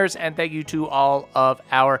listeners, and thank you to all of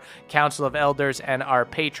our Council of Elders and our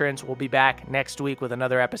patrons. We'll be back next week with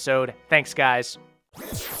another episode. Thanks, guys.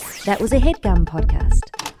 That was a HeadGum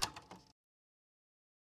podcast.